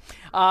on that.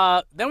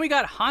 Then we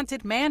got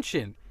Haunted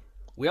Mansion.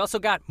 We also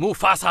got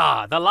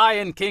Mufasa, the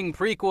Lion King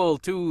prequel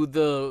to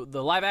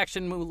the live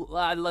action,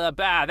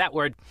 that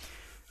word.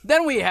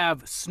 Then we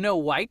have Snow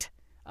White,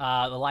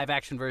 the live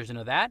action version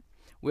of that.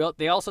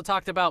 They also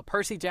talked about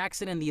Percy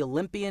Jackson and the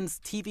Olympians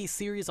TV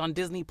series on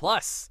Disney+.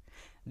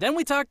 Then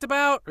they talked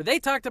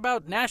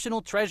about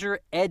National Treasure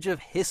Edge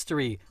of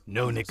History,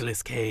 no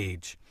Nicolas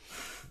Cage.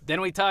 Then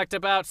we talked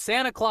about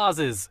Santa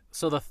Clauses,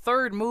 so the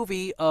third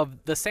movie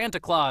of The Santa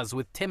Claus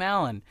with Tim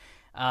Allen.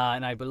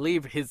 And I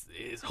believe his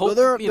whole... Well,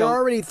 there are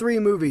already 3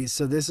 movies,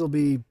 so this will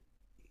be...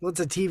 Well, it's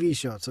a TV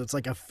show, so it's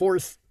like a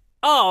 4th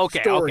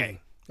story. Okay.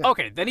 Yeah.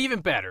 Okay, then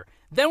even better.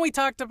 Then they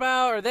talked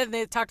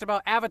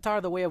about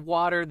Avatar: The Way of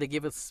Water. They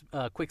give us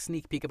a quick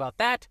sneak peek about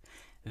that.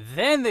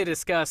 Then they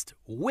discussed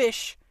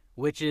Wish,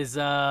 which is,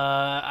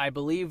 I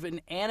believe,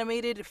 an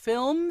animated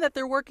film that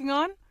they're working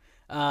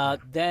on.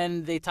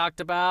 Then they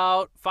talked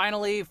about,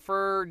 finally,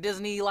 for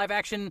Disney live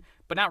action,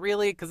 but not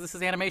really because this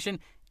is animation,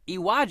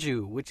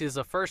 Iwaju, which is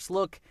a first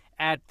look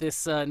at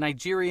this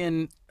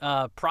Nigerian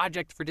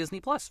project for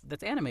Disney Plus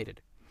that's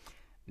animated.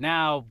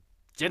 Now,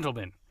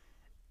 gentlemen,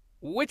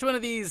 which one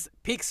of these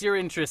piques your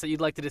interest that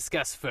you'd like to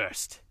discuss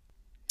first?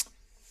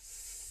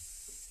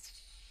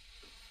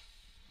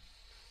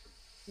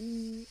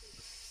 I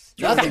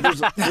think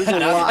there's a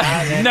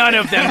lot. None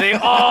of them. They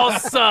all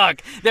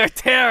suck. They're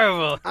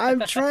terrible. I'm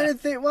trying to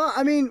think. Well,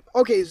 I mean,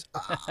 okay,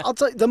 I'll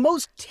tell you, the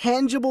most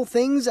tangible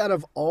things out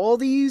of all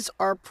these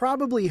are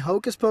probably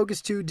Hocus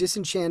Pocus 2,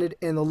 Disenchanted,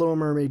 and The Little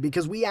Mermaid,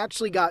 because we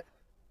actually got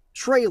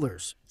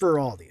trailers for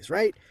all these,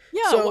 right?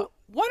 Yeah. So,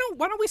 why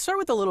don't we start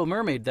with The Little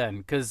Mermaid then?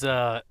 Because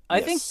I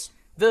think Yes.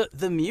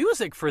 the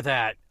music for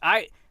that,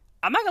 I'm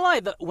not gonna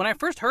lie. When I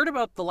first heard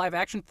about the live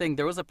action thing,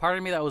 there was a part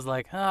of me that was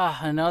like,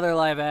 another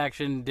live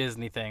action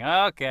Disney thing.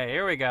 Okay,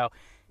 here we go.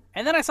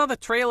 And then I saw the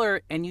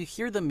trailer, and you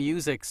hear the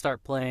music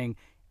start playing.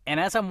 And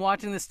as I'm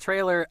watching this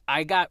trailer,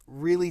 I got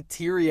really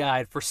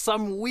teary-eyed for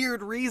some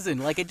weird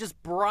reason. Like, it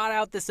just brought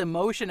out this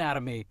emotion out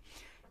of me.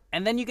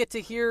 And then you get to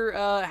hear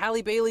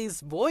Halle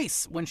Bailey's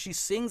voice when she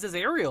sings as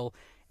Ariel.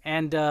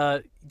 And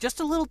just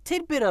a little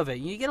tidbit of it.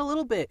 You get a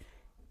little bit.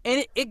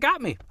 And it got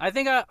me. I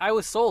think I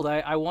was sold.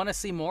 I want to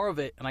see more of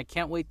it, and I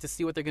can't wait to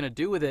see what they're going to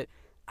do with it.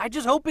 I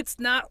just hope it's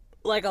not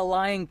like a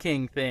Lion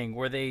King thing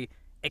where they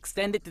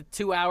extend it to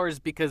 2 hours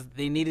because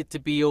they need it to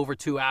be over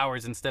 2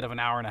 hours instead of an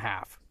hour and a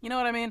half. You know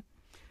what I mean?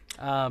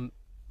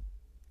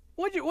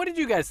 What did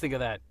you guys think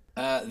of that?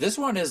 This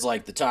one is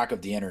like the talk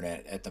of the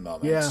internet at the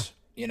moment. Yeah.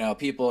 You know,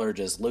 people are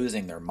just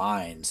losing their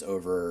minds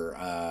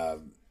over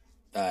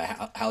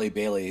Halle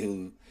Bailey,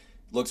 who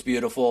looks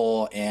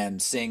beautiful and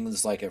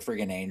sings like a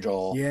friggin'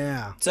 angel.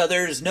 yeah. So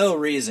there's no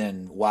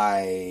reason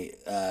why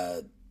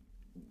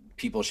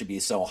people should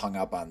be so hung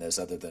up on this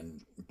other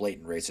than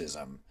blatant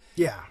racism.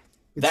 Yeah.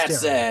 It's That terrible.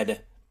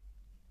 said,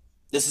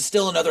 this is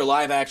still another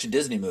live action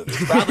Disney movie.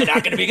 It's probably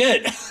not going to be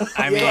good.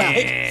 I mean,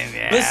 Yeah.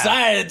 yeah.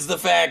 Besides the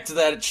fact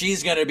that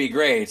she's going to be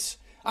great,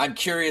 I'm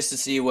curious to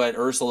see what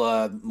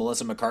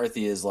Melissa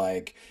McCarthy is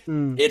like.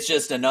 It's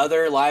just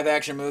another live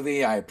action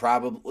movie. I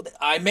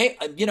may,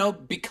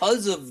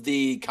 because of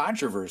the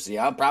controversy,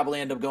 I'll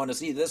probably end up going to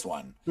see this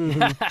one.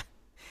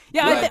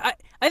 Yeah, Right.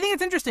 I think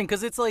it's interesting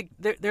because it's like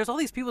there's all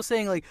these people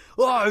saying like,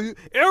 oh,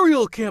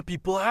 Ariel can't be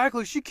black,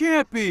 like she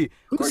can't be.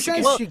 Who course you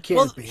says can. she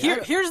can't be?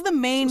 Here's the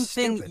main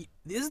thing. stupid.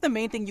 This is the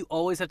main thing you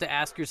always have to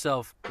ask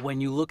yourself when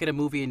you look at a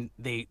movie and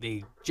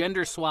they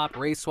gender swap,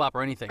 race swap,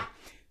 or anything.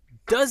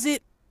 Does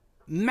it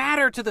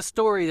matter to the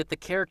story that the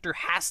character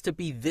has to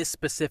be this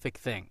specific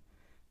thing?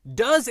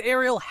 Does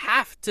Ariel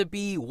have to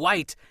be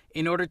white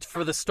in order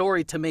for the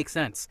story to make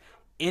sense?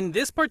 In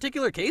this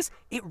particular case,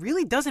 it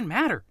really doesn't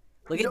matter.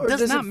 Like, it Or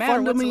does not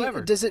matter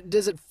whatsoever. Does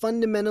it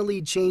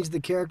fundamentally change the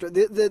character?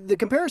 The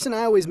comparison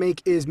I always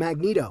make is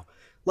Magneto.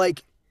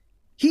 Like,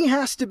 he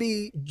has to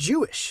be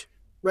Jewish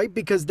right?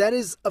 Because that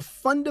is a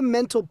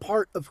fundamental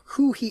part of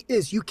who he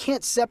is. You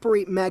can't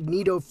separate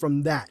Magneto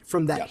from that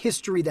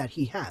history that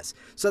he has.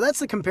 So that's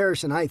the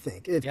comparison, I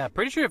think. Yeah,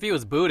 pretty sure if he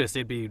was Buddhist,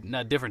 it'd be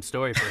a different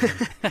story for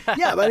him.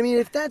 Yeah, but I mean,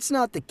 if that's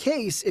not the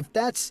case,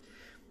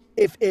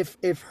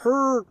 if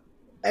her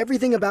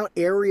everything about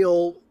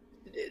Ariel,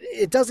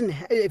 it doesn't.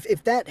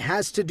 If that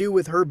has to do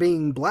with her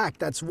being black,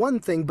 that's one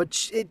thing,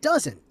 but it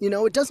doesn't.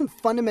 It doesn't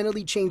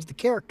fundamentally change the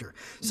character.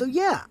 So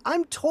yeah,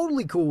 I'm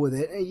totally cool with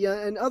it. And, yeah,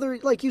 and other,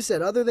 like you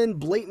said, other than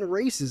blatant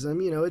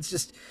racism, it's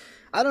just,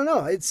 I don't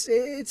know.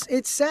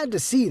 It's sad to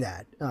see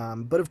that.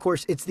 But of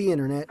course, it's the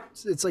internet.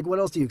 It's like, what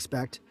else do you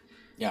expect?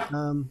 Yeah.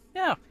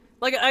 Yeah.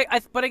 Like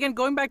but again,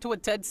 going back to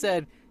what Ted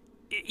said,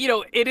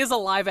 it is a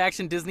live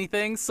action Disney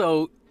thing.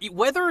 So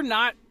whether or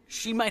not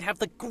she might have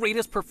the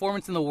greatest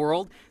performance in the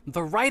world,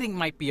 the writing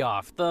might be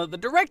off, the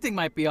directing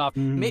might be off.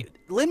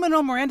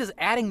 Lin-Manuel Miranda's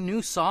adding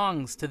new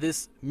songs to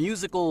this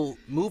musical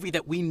movie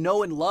that we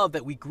know and love,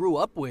 that we grew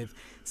up with.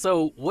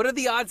 So what are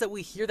the odds that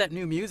we hear that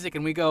new music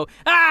and we go,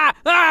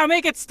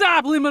 make it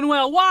stop,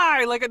 Lin-Manuel,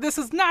 why? Like, this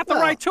is not the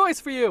right choice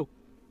for you.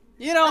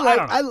 I don't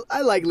know.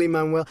 I like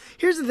Lin-Manuel.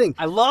 Here's the thing.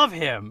 I love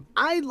him.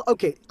 I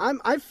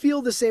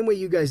feel the same way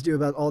you guys do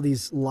about all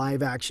these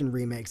live action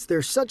remakes.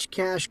 They're such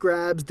cash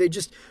grabs.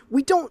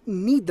 We don't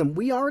need them.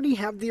 We already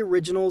have the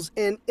originals,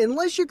 and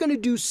unless you're going to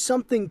do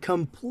something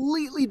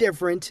completely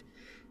different,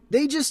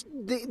 they just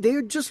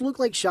look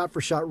like shot for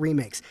shot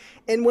remakes.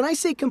 And when I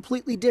say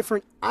completely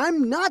different,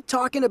 I'm not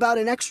talking about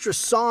an extra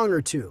song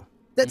or two.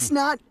 That's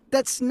not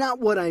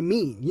what I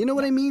mean. You know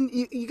what I mean?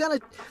 You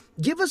gotta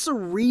give us a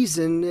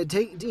reason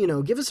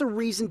give us a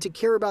reason to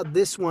care about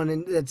this one,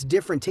 and that's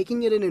different,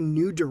 taking it in a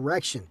new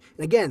direction.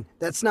 And again,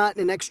 that's not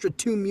an extra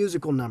 2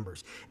 musical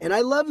numbers. And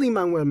I love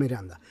Lin-Manuel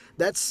Miranda.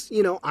 That's,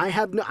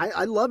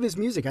 I love his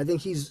music. I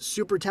think he's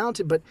super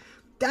talented, but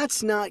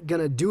that's not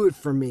gonna do it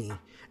for me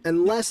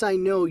unless I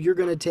know you're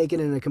gonna take it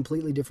in a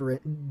completely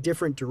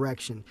different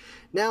direction.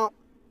 Now,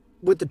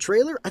 with the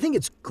trailer, I think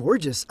it's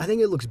gorgeous. I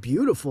think it looks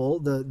beautiful,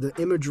 the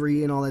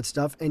imagery and all that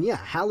stuff. And yeah,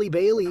 Halle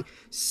Bailey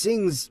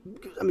sings.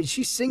 I mean,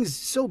 she sings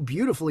so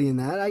beautifully in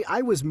that.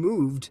 I was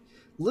moved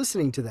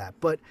listening to that.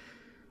 But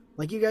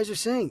like you guys are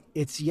saying,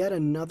 it's yet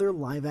another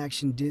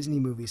live-action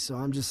Disney movie. So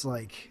I'm just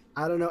like,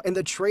 I don't know. And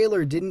the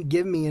trailer didn't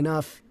give me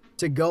enough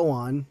to go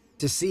on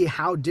to see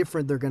how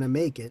different they're going to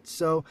make it.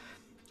 So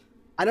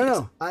I don't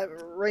know.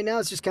 Right now,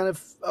 it's just kind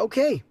of,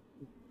 okay.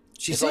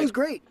 She sings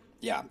great.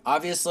 Yeah,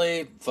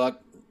 obviously,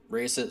 fuck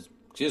racist.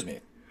 Excuse me.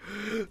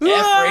 F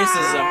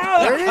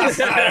racism. There it is.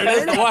 There it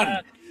is, the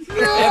one.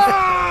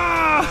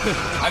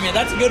 I mean,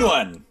 that's a good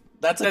one.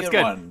 That's a good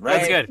one, right?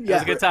 That's good.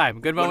 That's a good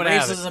time. Good moment to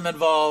have it. Racism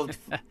involved.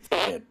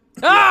 Shit.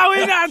 Oh,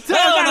 we got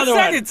another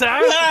second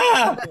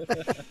time.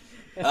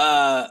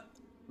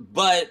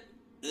 But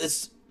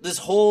this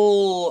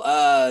whole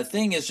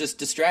thing is just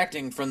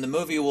distracting from the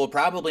movie. Will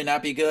probably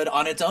not be good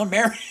on its own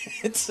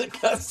merits.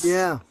 Because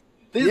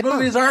these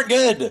movies aren't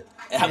good.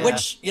 Yeah.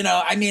 Which,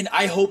 I mean,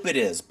 I hope it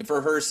is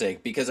for her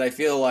sake, because I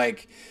feel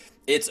like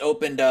it's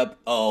opened up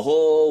a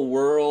whole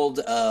world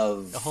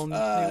of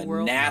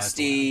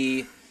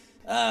nasty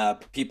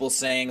people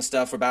saying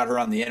stuff about her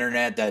on the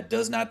internet that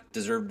does not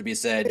deserve to be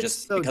said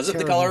just because of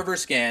the color of her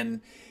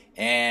skin.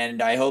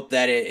 And I hope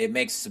that it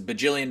makes $1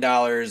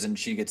 bajillion and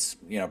she gets,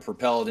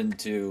 propelled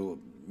into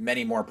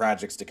many more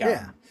projects to come.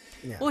 Yeah.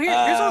 Well,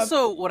 here's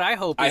also what I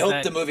hope. I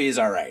hope the movie is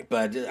all right,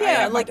 but I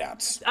have my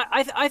doubts.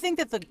 I think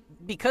that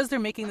because they're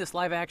making this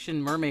live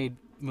action mermaid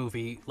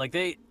movie,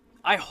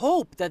 I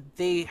hope that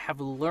they have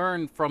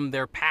learned from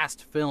their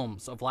past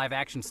films of live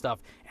action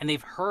stuff, and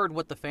they've heard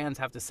what the fans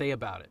have to say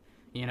about it.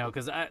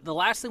 Because the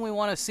last thing we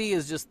want to see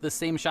is just the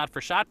same shot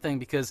for shot thing.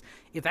 Because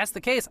if that's the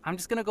case, I'm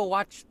just gonna go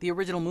watch the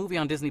original movie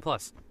on Disney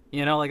Plus.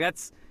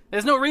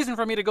 There's no reason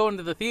for me to go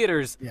into the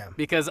theaters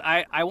because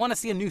I want to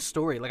see a new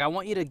story. Like, I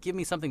want you to give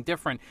me something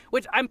different,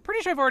 which I'm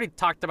pretty sure I've already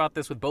talked about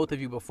this with both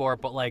of you before,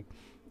 but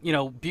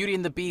Beauty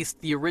and the Beast,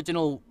 the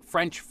original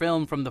French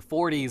film from the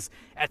 40s,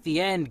 at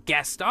the end,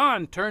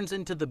 Gaston turns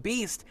into the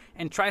Beast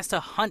and tries to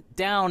hunt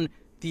down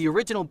the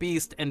original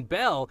Beast and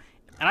Belle.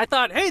 And I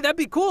thought, hey, that'd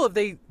be cool if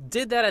they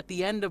did that at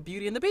the end of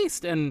Beauty and the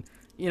Beast and,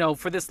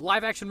 for this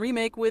live action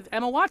remake with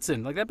Emma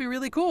Watson. That'd be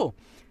really cool.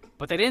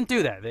 But they didn't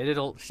do that. They did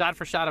a shot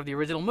for shot of the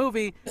original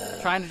movie,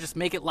 trying to just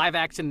make it live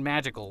action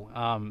magical.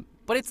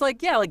 But it's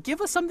give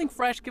us something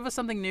fresh, give us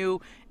something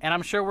new, and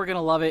I'm sure we're going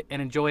to love it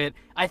and enjoy it.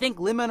 I think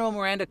Lin-Manuel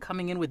Miranda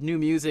coming in with new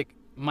music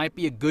might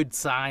be a good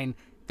sign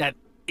that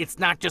it's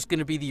not just going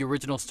to be the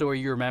original story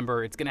you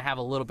remember. It's going to have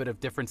a little bit of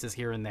differences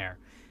here and there.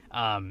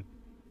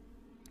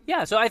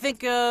 So I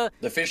think... the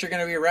fish are going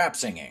to be rap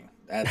singing.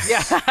 That's...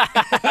 Yeah.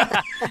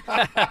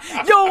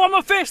 Yo, I'm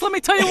a fish. Let me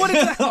tell you what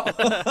it's...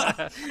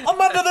 I'm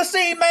under the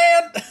sea,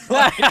 man.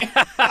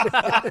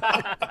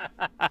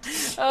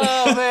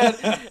 Oh man,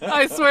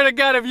 I swear to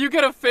God, if you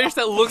get a fish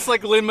that looks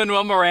like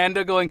Lin-Manuel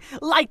Miranda going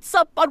 "Lights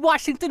up on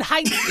Washington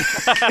Heights,"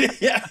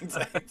 Yeah,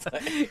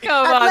 exactly.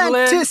 come on,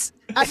 Lin.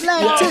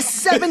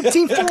 Atlantis,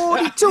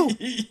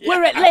 1742.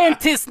 We're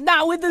Atlantis,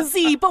 not with a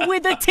Z, but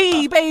with a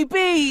T,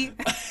 baby.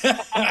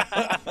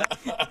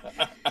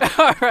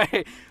 All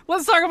right,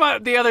 let's talk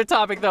about the other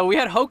topic though. We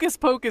had Hocus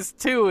Pocus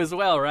 2 as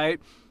well, right?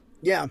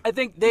 Yeah. I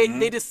think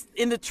they just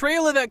in the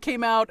trailer that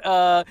came out,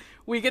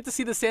 we get to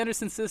see the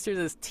Sanderson sisters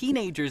as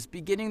teenagers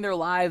beginning their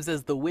lives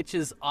as the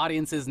witches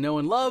audiences know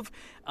and love.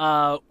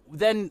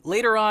 Then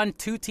later on,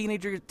 two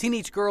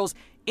teenage girls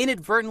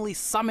inadvertently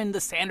summon the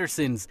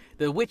Sandersons.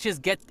 The witches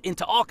get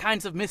into all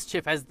kinds of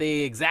mischief as they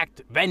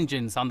exact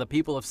vengeance on the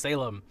people of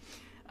Salem.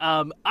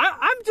 I'm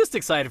just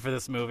excited for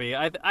this movie.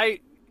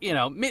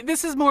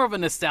 This is more of a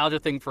nostalgia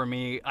thing for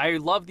me. I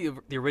love the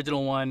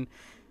original one.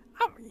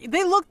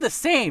 They look the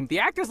same. The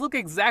actors look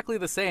exactly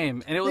the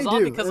same, and it was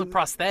all because of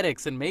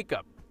prosthetics and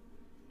makeup.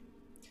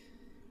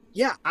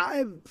 Yeah,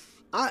 I'm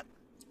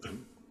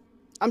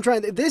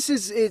trying.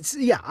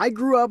 I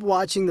grew up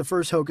watching the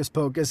first Hocus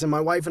Pocus, and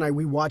my wife and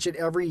we watch it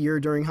every year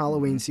during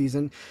Halloween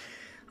season.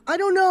 I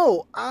don't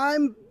know.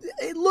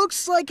 It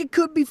looks like it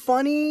could be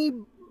funny,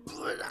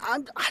 but I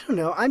don't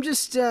know. I'm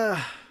just.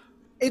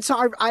 It's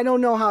hard. I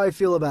don't know how I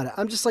feel about it.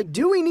 I'm just like,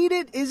 do we need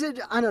it? Is it?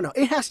 I don't know.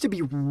 It has to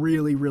be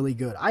really, really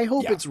good. I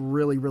hope it's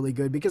really, really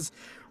good because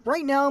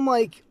right now I'm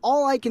like,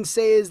 all I can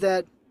say is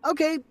that,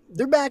 okay,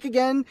 they're back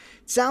again.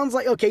 Sounds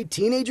like, okay,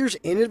 teenagers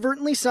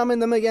inadvertently summon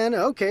them again.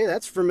 Okay,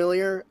 that's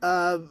familiar.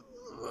 I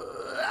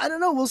don't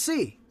know. We'll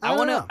see. I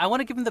want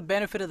to give them the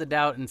benefit of the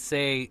doubt and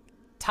say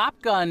Top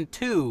Gun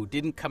 2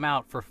 didn't come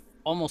out for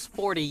almost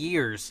 40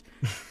 years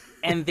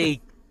and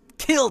they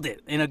killed it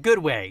in a good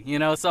way,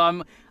 so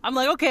I'm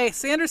like, okay,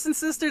 Sanderson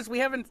sisters, we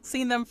haven't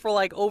seen them for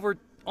like over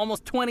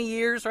almost 20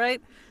 years, right?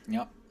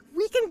 Yep.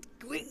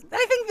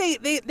 I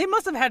think they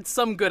must have had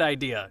some good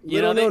idea.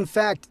 In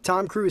fact,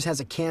 Tom Cruise has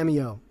a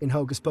cameo in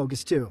Hocus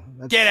Pocus 2.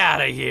 Get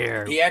out of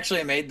here. He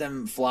actually made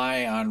them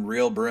fly on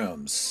real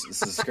brooms.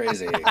 This is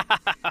crazy.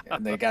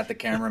 They got the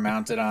camera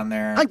mounted on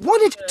there. I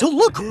want it to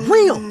look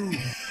real.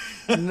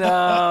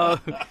 No.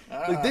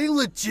 Like, they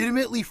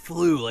legitimately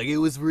flew like it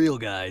was real,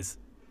 guys.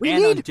 We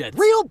need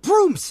real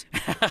brooms.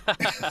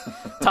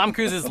 Tom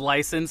Cruise is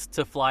licensed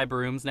to fly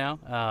brooms now,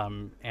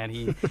 and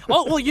he. He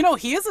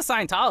is a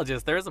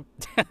Scientologist. There's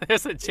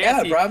a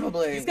chance. Yeah,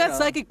 probably. He's got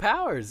psychic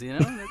powers.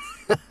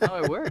 That's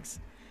how it works.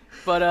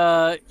 But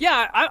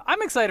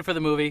I'm excited for the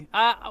movie.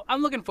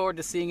 I'm looking forward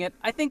to seeing it.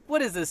 I think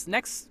what is this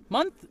next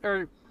month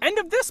or end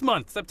of this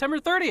month, September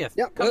 30th?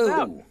 Yep. Comes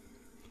out.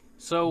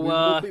 So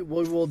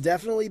we'll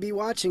definitely be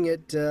watching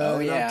it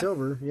in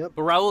October. Yep.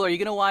 But Raul, are you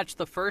going to watch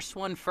the first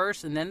one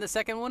first and then the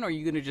second one, or are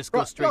you going to just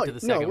go straight to the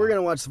second one? No, we're going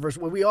to watch the first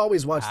one. We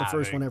always watch the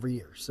first one every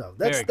year. So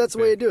that's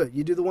the way to do it.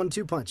 You do the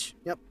 1-2 punch.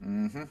 Yep.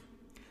 Mm-hmm.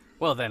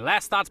 Well then,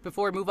 last thoughts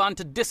before we move on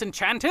to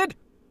Disenchanted?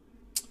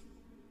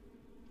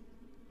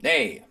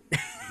 Nay.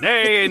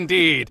 Nay,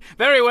 indeed.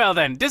 Very well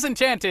then.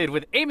 Disenchanted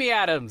with Amy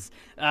Adams.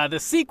 The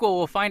sequel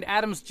will find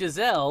Adams'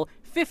 Giselle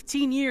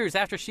 15 years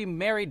after she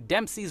married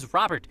Dempsey's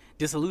Robert,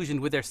 disillusioned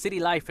with their city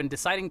life and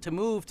deciding to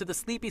move to the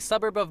sleepy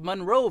suburb of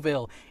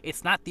Monroeville.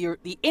 It's not the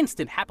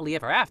instant happily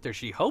ever after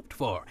she hoped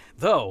for,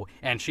 though,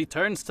 and she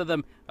turns to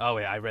the... Oh,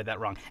 wait, I read that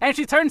wrong. And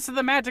she turns to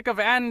the magic of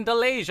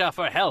Andalasia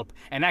for help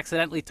and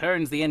accidentally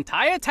turns the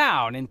entire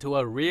town into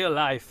a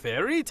real-life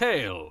fairy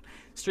tale.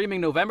 Streaming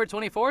November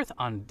 24th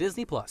on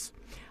Disney+.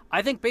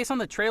 I think based on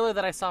the trailer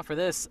that I saw for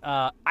this,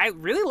 I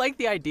really like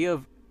the idea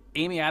of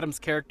Amy Adams'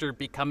 character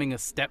becoming a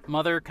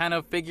stepmother kind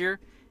of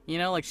figure.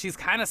 Like she's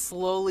kind of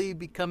slowly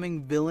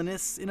becoming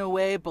villainous in a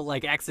way, but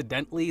like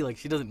accidentally, like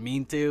she doesn't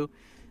mean to.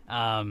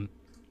 That's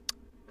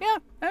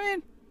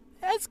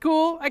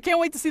cool. I can't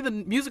wait to see the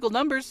musical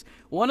numbers.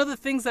 One of the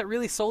things that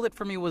really sold it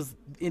for me was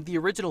in the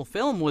original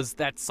film was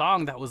that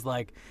song that was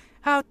like,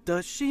 how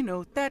does she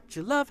know that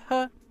you love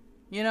her?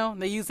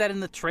 They used that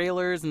in the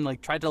trailers and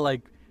like tried to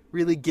like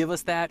really give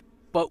us that,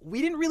 but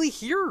we didn't really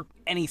hear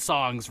any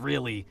songs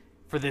really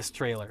for this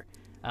trailer.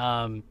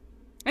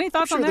 Any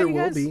thoughts on that, you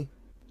guys? There will be.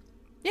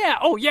 Yeah.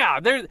 Oh,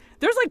 yeah. There's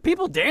like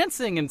people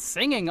dancing and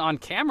singing on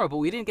camera, but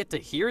we didn't get to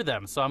hear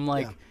them. So I'm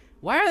like,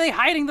 why are they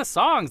hiding the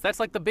songs? That's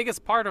like the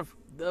biggest part of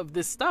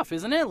this stuff,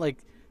 isn't it? Like,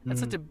 that's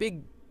such a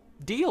big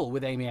deal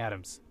with Amy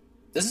Adams.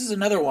 This is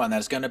another one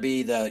that's going to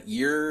be the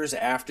years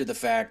after the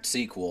fact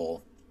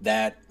sequel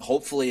that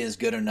hopefully is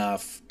good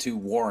enough to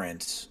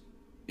warrant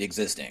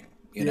existing.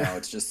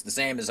 It's just the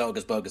same as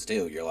Hocus Pocus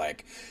 2. You're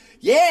like,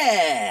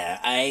 yeah,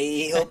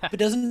 I hope it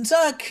doesn't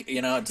suck.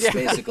 It's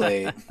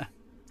basically,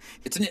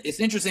 it's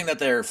interesting that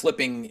they're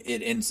flipping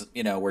it in,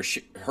 where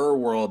her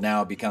world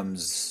now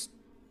becomes,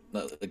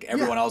 like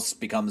everyone else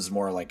becomes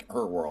more like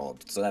her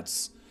world. So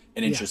that's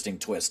an interesting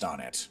twist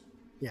on it.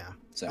 Yeah,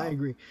 so I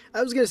agree.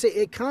 I was going to say,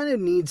 it kind of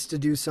needs to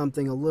do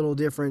something a little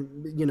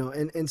different,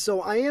 and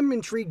so I am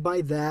intrigued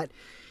by that.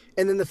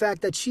 And then the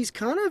fact that she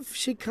kind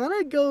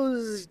of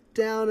goes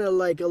down a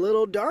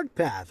little dark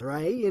path,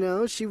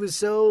 right? She was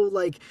so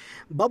like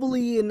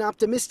bubbly and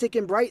optimistic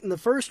and bright in the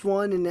first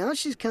one, and now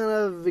she's kind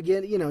of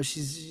again,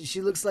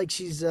 she looks like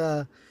she's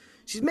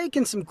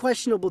making some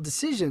questionable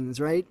decisions,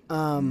 right?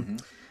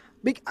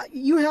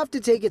 You have to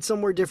take it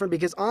somewhere different,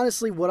 because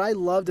honestly, what I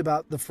loved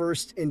about the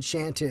first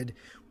Enchanted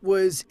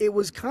was it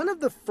was kind of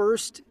the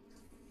first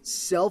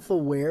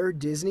self-aware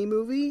Disney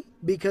movie,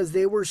 because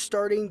they were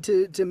starting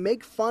to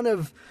make fun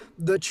of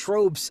the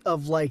tropes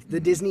of like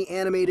the Disney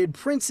animated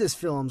princess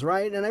films,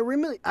 right? And I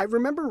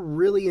remember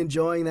really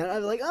enjoying that. I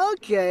was like,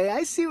 okay,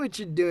 I see what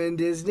you're doing,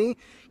 Disney.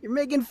 You're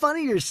making fun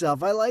of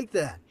yourself. I like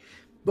that.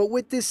 But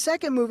with this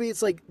second movie,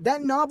 it's like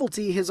that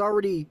novelty has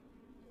already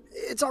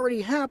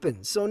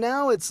happened. So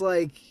now it's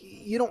like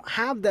you don't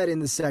have that in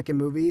the second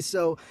movie.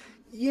 So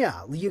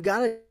yeah, you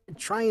gotta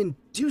try and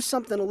do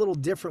something a little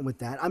different with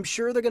that. I'm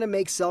sure they're gonna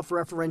make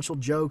self-referential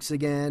jokes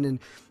again and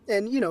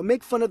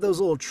make fun of those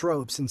little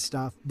tropes and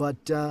stuff. But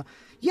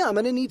yeah, I'm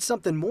gonna need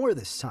something more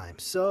this time.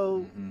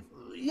 So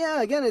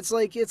yeah, again, it's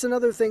like it's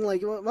another thing.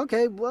 Like,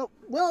 okay, well,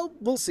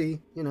 we'll see.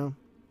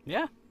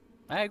 Yeah,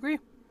 I agree.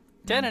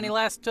 Ted, any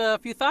last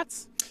few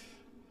thoughts?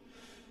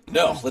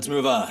 No, let's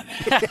move on.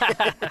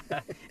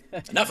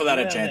 Enough about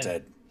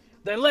Enchanted.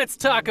 Then let's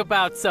talk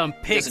about some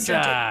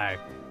Pixar.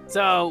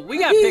 So we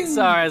got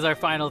Pixar as our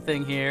final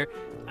thing here.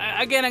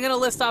 Again, I'm going to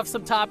list off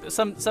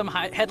some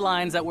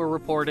headlines that were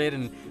reported,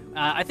 and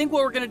I think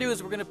what we're going to do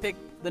is we're going to pick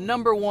the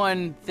number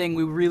one thing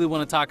we really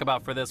want to talk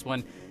about for this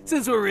one.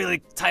 Since we're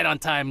really tight on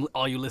time,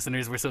 all you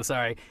listeners, we're so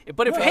sorry.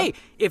 But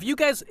if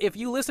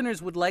you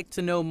listeners would like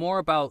to know more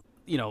about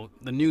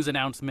the news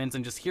announcements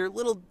and just hear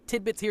little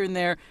tidbits here and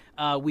there,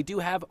 we do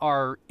have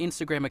our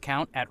Instagram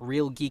account at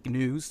Real Geek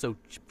News, so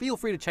feel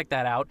free to check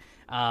that out,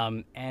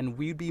 and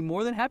we'd be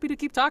more than happy to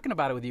keep talking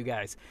about it with you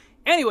guys.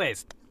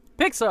 Anyways,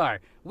 Pixar,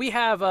 we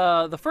have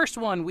the first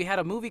one. We had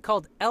a movie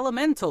called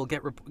Elemental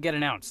get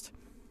announced.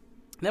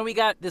 Then we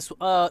got this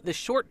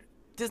short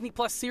Disney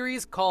Plus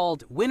series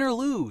called Win or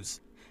Lose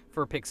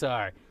for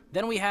Pixar.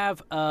 Then we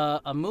have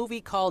a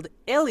movie called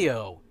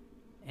Elio.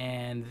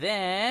 And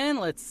then,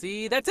 let's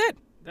see, that's it.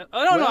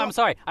 Oh, no, I'm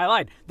sorry. I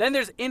lied. Then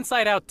there's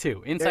Inside Out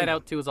 2. Inside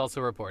Out 2 is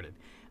also reported.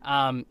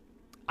 I'm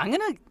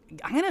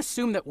gonna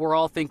assume that we're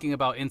all thinking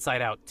about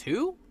Inside Out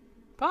 2,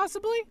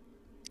 possibly?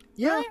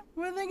 Yeah. Right?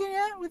 We're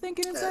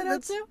thinking Inside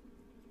Out 2?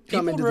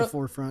 Coming to the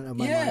forefront of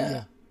my mind,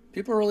 yeah.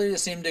 People really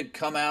seem to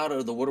come out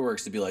of the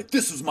woodworks to be like,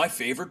 this was my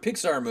favorite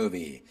Pixar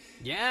movie.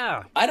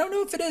 Yeah. I don't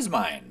know if it is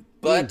mine,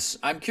 but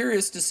I'm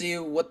curious to see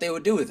what they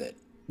would do with it.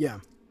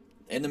 Yeah.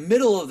 In the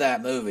middle of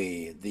that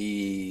movie,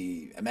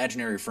 the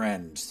imaginary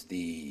friend,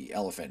 the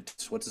elephant,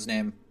 what's his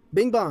name?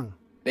 Bing Bong.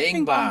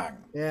 Bing Bong.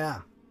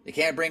 Yeah. They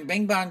can't bring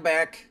Bing Bong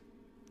back.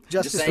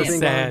 Justice for Bing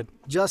Bong.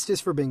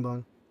 Justice for Bing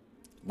Bong.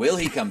 Will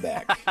he come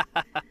back?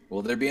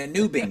 Will there be a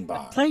new Bing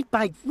Bong? Played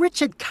by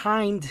Richard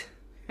Kind.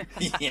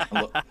 Yeah,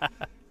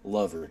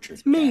 love Richard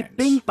It's me, Kind.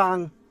 Bing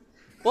Bong.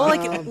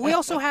 Well, we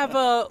also have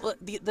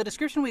the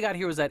description we got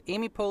here was that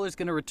Amy Poehler's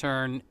going to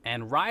return,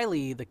 and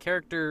Riley, the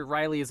character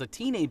Riley, is a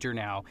teenager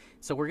now.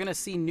 So we're going to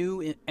see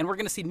new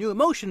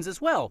emotions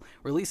as well.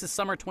 Releases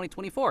summer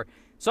 2024.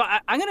 So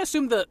I'm going to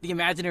assume the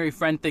imaginary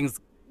friend thing's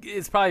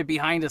is probably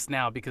behind us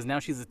now, because now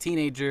she's a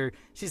teenager.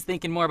 She's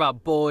thinking more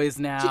about boys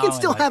now. She can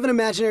still have an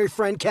imaginary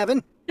friend,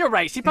 Kevin. You're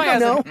right. She probably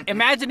has an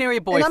imaginary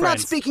boyfriend. And I'm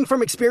not speaking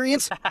from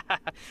experience.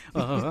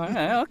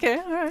 Okay.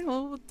 All right.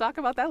 Well, we'll talk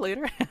about that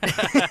later.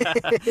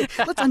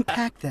 Let's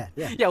unpack that.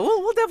 Yeah,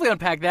 we'll definitely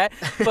unpack that.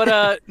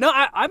 But no,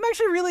 I'm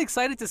actually really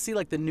excited to see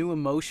like the new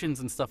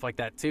emotions and stuff like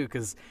that too.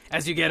 Because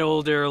as you get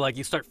older, like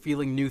you start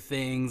feeling new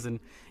things,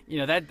 and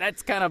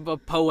that's kind of a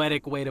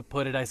poetic way to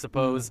put it, I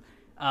suppose.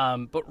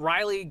 But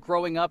Riley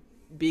growing up,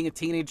 being a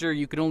teenager,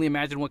 you can only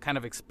imagine what kind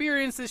of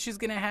experiences she's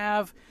gonna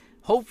have.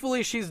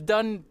 Hopefully she's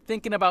done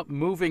thinking about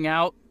moving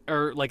out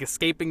or like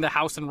escaping the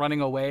house and running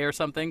away or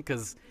something,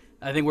 because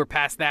I think we're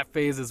past that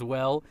phase as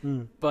well.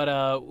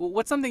 But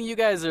what's something you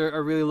guys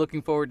are really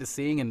looking forward to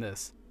seeing in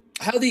this?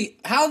 How the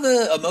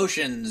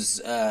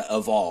emotions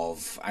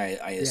evolve,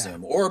 I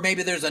assume. Or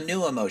maybe there's a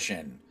new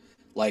emotion,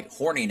 like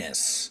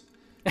horniness.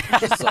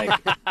 Just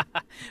like,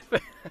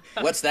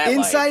 what's that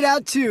Inside like?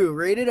 Out 2,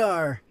 rated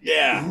R.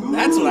 Yeah,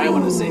 that's what I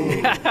want to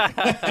see.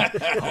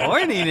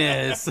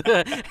 Horniness.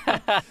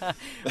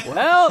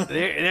 Well,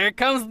 there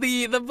comes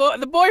the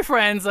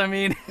boyfriends. I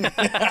mean,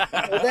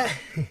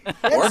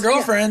 or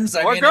girlfriends.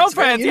 Or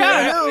girlfriends.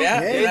 Yeah.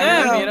 We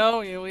never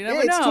know.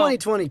 It's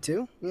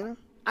 2022.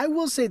 I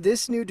will say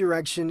this new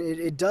direction,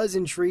 it does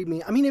intrigue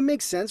me. I mean, it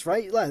makes sense,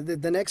 right?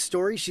 The next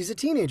story, she's a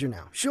teenager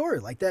now. Sure,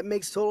 like that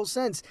makes total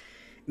sense.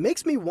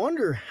 Makes me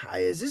wonder,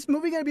 is this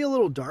movie going to be a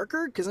little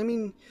darker? Because, I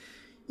mean,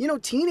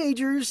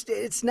 teenagers,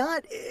 it's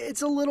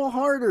a little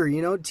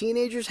harder.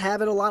 Teenagers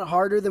have it a lot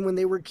harder than when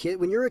they were kids.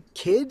 When you're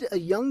a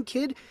young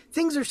kid,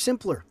 things are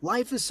simpler.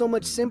 Life is so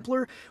much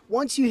simpler.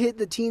 Once you hit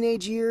the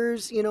teenage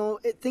years,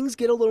 things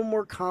get a little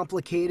more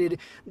complicated.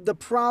 The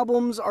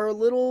problems are a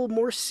little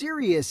more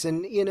serious,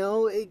 and,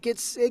 it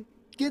gets a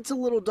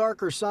little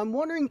darker. So I'm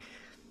wondering,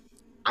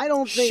 I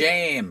don't think.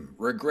 Shame,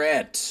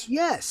 regret.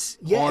 Yes.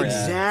 Yeah.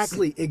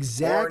 Horniness.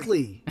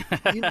 Exactly.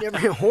 You never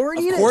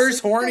horniness. Of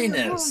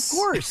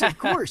course, Of horniness.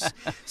 course.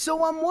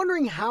 So I'm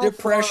wondering how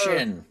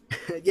Depression.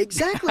 far.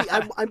 Exactly.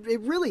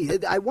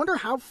 I wonder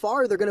how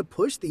far they're going to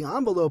push the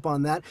envelope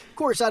on that. Of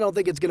course, I don't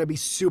think it's going to be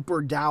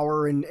super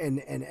dour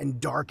and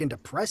dark and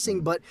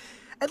depressing, but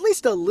at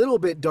least a little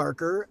bit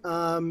darker,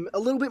 a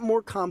little bit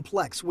more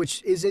complex,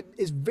 which is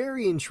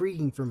very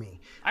intriguing for me.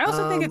 I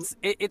also think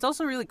it's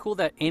also really cool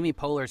that Amy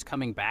Poehler's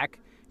coming back,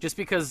 just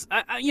because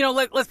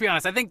let's be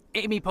honest. I think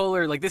Amy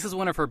Poehler, like, this is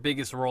one of her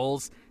biggest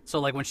roles. So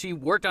like when she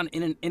worked on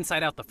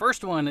Inside Out, the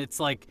first one, it's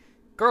like,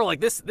 girl, like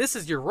this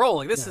is your role.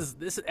 Like this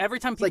is every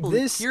time people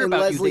like this hear and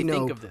about Leslie you, they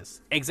think Knope. of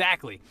this.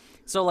 Exactly.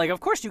 So like, of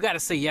course you got to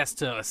say yes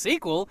to a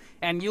sequel,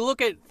 and you look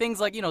at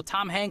things like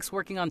Tom Hanks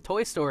working on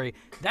Toy Story.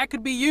 That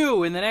could be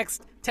you in the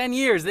next 10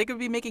 years. They could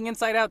be making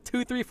Inside Out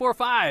 2, 3, 4,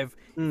 5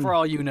 for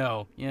all you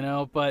know.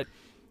 But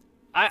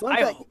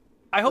I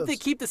hope they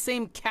keep the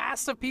same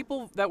cast of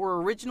people that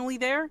were originally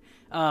there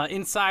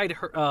inside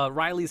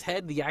Riley's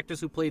head, the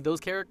actors who played those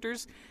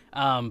characters.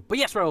 But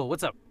yes, Raul,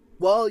 what's up?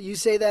 Well, you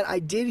say that. I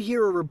did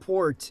hear a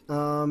report,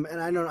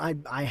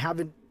 and I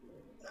haven't.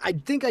 I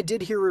think I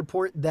did hear a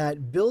report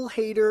that Bill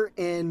Hader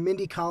and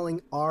Mindy Kaling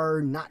are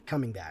not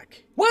coming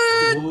back.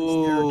 What?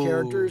 Their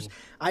characters.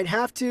 I'd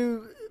have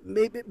to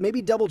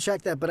maybe double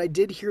check that, but I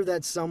did hear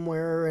that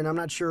somewhere, and I'm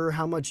not sure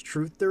how much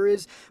truth there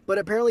is. But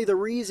apparently, the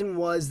reason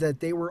was that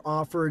they were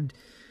offered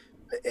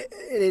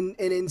an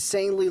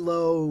insanely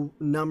low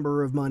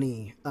number of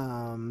money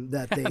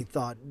that they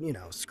thought,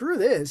 screw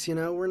this,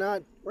 we're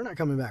not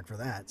coming back for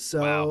that.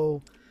 So.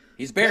 Wow.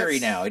 He's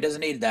buried now. He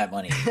doesn't need that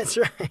money. That's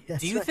right.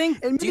 Do you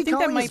think And Mindy that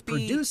Kaling might is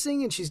be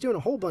producing, and she's doing a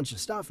whole bunch of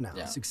stuff now.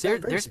 Yeah.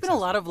 There's been a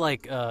lot of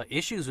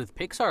issues with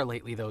Pixar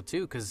lately though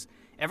too, because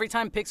every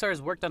time Pixar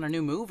has worked on a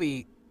new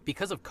movie,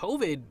 because of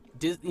COVID,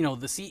 the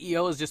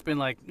CEO has just been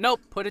like,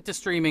 nope, put it to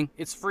streaming.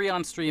 It's free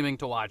on streaming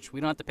to watch. We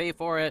don't have to pay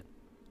for it.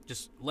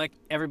 Just let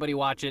everybody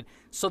watch it.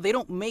 So they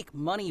don't make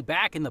money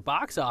back in the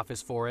box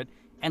office for it,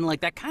 and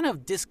that kind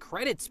of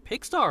discredits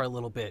Pixar a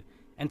little bit.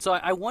 And so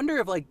I wonder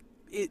if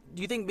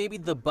do you think maybe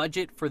the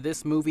budget for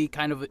this movie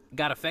kind of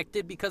got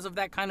affected because of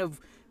that kind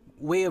of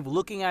way of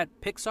looking at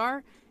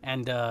Pixar?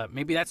 And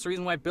maybe that's the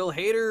reason why Bill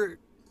Hader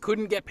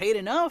couldn't get paid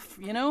enough,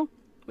 What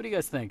do you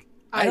guys think?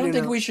 I don't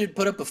think we should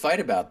put up a fight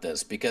about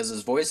this, because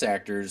as voice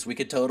actors, we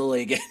could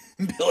totally get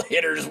Bill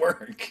Hader's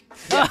work.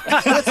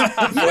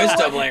 Voice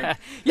doubling.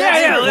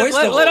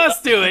 Let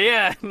us do it.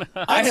 Yeah.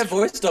 I have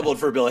voice doubled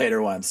for Bill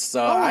Hader once,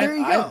 so there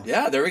you go.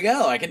 there we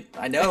go. I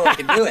know I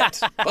can do it.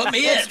 Put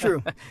me in.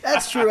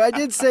 That's true. I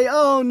did say,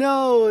 oh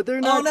no, they're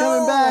not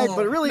coming back,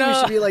 but really we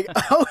should be like,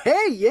 oh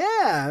hey,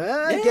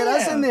 get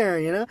us in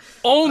there,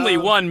 Only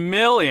 1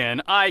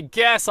 million. I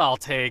guess I'll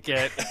take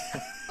it.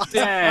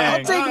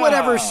 Dang. I'll take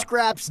whatever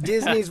scraps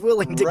Disney's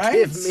willing to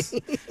give me.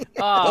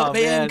 Put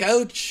me in,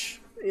 coach.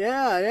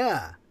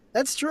 Yeah.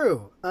 That's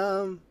true.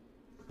 But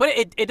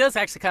it does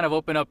actually kind of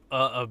open up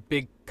a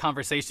big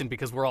conversation,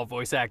 because we're all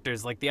voice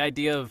actors. Like the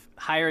idea of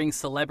hiring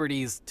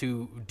celebrities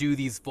to do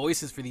these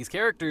voices for these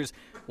characters,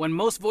 when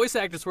most voice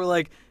actors were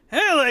like,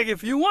 hey,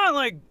 if you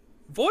want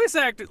voice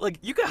actor,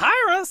 you can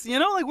hire us,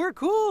 we're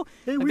cool.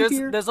 Hey, we're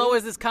here. There's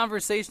always this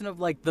conversation of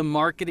the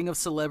marketing of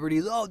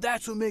celebrities. Oh,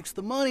 that's what makes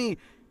the money.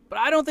 But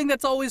I don't think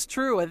that's always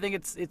true. I think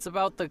it's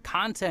about the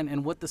content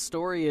and what the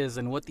story is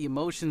and what the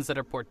emotions that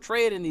are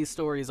portrayed in these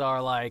stories are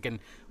like, and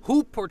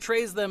who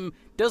portrays them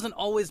doesn't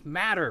always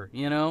matter,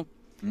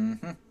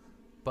 Mm-hmm.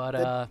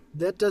 But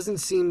that doesn't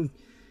seem,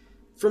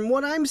 from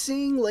what I'm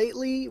seeing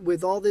lately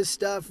with all this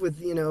stuff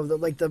with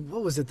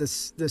what was it,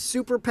 the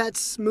Super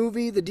Pets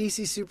movie, the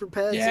DC Super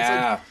Pets.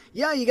 Yeah.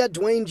 It's you got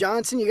Dwayne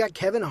Johnson, you got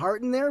Kevin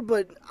Hart in there,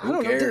 but I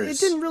don't know, it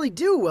didn't really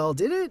do well,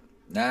 did it?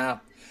 Nah.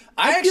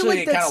 I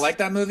actually kind of like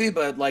that movie,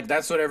 but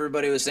that's what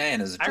everybody was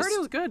saying. I heard it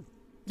was good.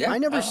 Yeah, I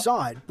never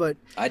saw it, but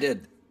I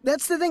did.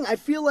 That's the thing. I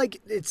feel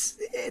like it's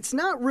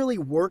not really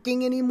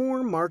working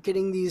anymore,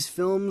 marketing these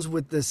films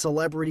with the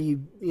celebrity,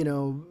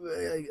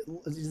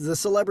 the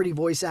celebrity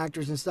voice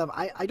actors and stuff.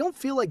 I don't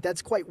feel like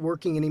that's quite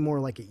working anymore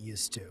like it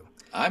used to.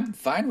 I'm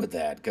fine with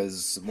that,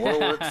 because more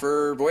work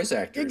for voice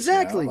actors.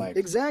 Exactly.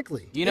 It's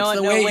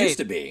the way it used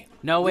to be.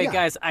 No, wait,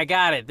 guys, I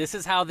got it. This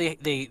is how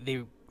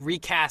they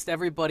recast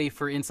everybody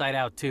for Inside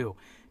Out 2.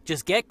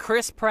 Just get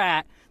Chris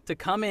Pratt to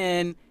come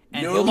in,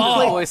 and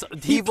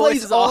he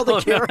plays all the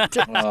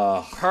characters.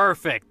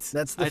 Perfect.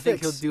 That's the I fix. think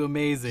he'll do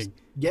amazing.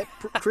 Get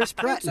Chris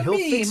Pratt, and he'll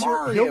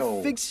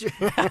fix your.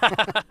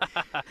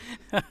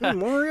 Hey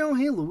Mario,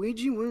 hey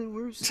Luigi,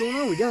 what's going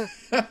on?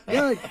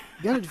 We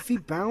gotta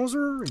defeat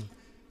Bowser.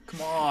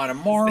 Come on,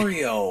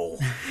 Mario.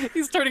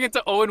 He's turning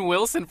into Owen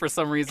Wilson for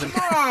some reason.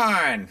 Come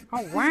on.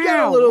 Oh, wow. He's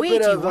got a little Luigi,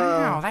 bit of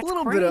that's a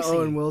little crazy. bit of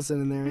Owen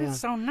Wilson in there. Yeah. That's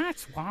so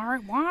nuts.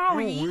 Wow.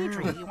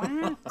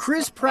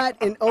 Chris Pratt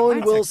and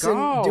Owen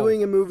Wilson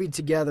doing a movie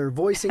together,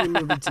 voicing a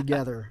movie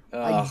together.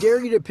 I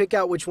dare you to pick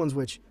out which one's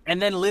which.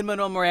 And then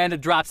Lin-Manuel Miranda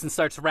drops and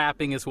starts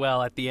rapping as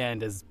well at the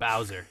end as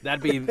Bowser.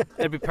 That'd be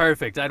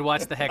perfect. I'd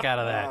watch the heck out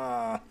of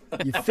that.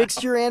 You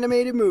fixed your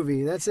animated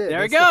movie. That's it.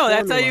 There we That's go. the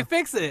That's how formula. you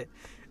fix it.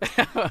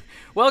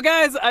 Well,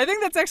 guys, I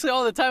think that's actually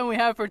all the time we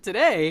have for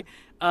today.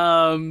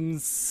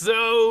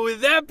 So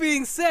with that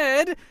being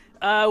said,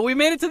 we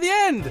made it to the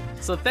end.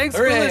 So thanks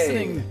Hooray. for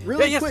listening.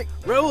 Really yes, quick.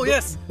 Raul,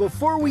 yes.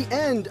 Before we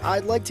end,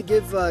 I'd like to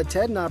give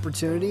Ted an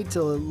opportunity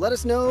to let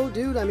us know,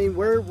 dude. I mean,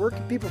 where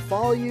can people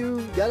follow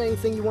you? Got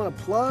anything you want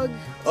to plug?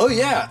 Oh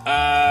yeah,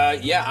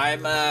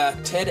 I'm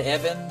Ted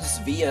Evans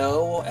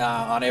VO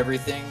on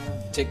everything.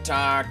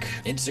 TikTok,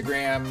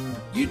 Instagram,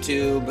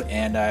 YouTube,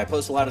 and I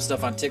post a lot of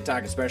stuff on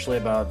TikTok, especially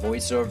about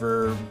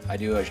voiceover. I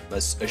do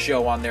a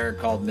show on there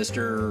called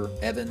Mr.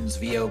 Evans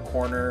VO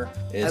Corner.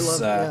 I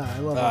love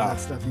all that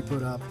stuff you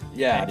put up.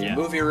 Yeah, I do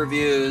movie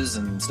reviews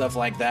and stuff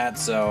like that.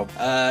 So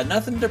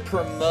nothing to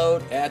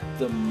promote at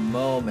the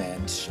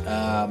moment,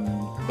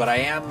 but I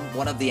am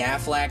one of the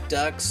Aflac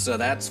ducks, so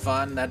that's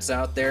fun. That's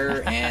out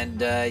there,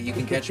 and you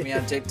can catch me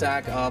on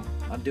TikTok. I'm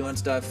doing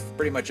stuff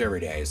pretty much every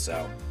day,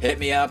 so hit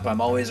me up. I'm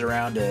always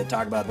around to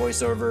talk about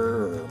voiceover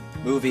or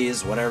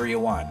movies, whatever you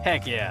want.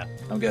 Heck yeah.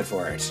 I'm good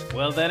for it.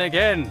 Well, then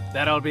again,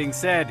 that all being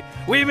said,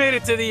 we made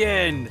it to the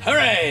end.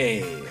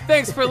 Hooray!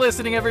 Thanks for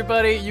listening,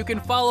 everybody. You can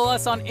follow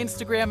us on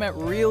Instagram at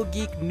Real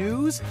Geek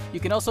News. You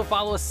can also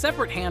follow us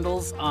separate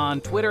handles on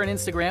Twitter and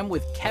Instagram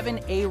with Kevin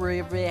A.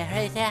 Rivera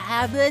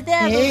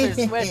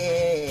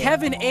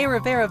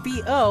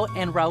VO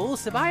and Raul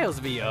Ceballos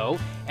VO.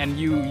 And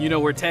you know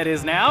where Ted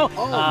is now.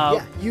 Oh,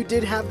 yeah, you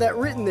did have that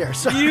written there.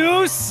 So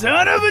You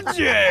son of a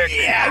jerk!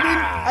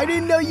 I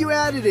didn't know you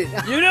added it.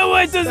 You know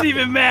what? Doesn't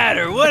even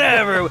matter.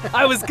 Whatever.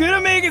 I was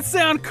gonna make it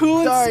sound cool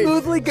and Sorry.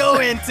 smoothly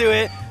go into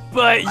it,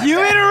 but you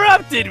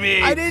interrupted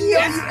me. I didn't know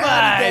It's you added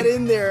that fine.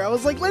 in there. I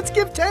was like, let's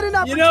give Ted an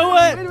opportunity. You know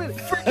what? Wait a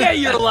minute. Forget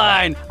your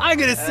line. I'm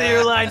gonna say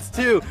your lines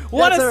too.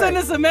 Want to all send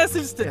right. us a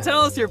message to tell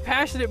us your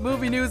passionate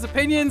movie news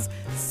opinions?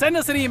 Send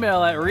us an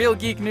email at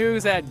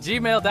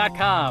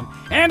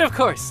realgeeknews@gmail.com. And of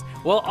course,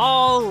 we'll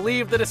all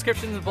leave the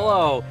descriptions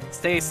below.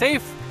 Stay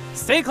safe,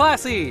 stay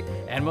classy,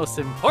 and most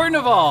important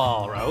of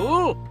all,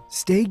 Raul.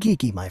 Stay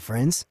geeky, my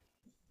friends.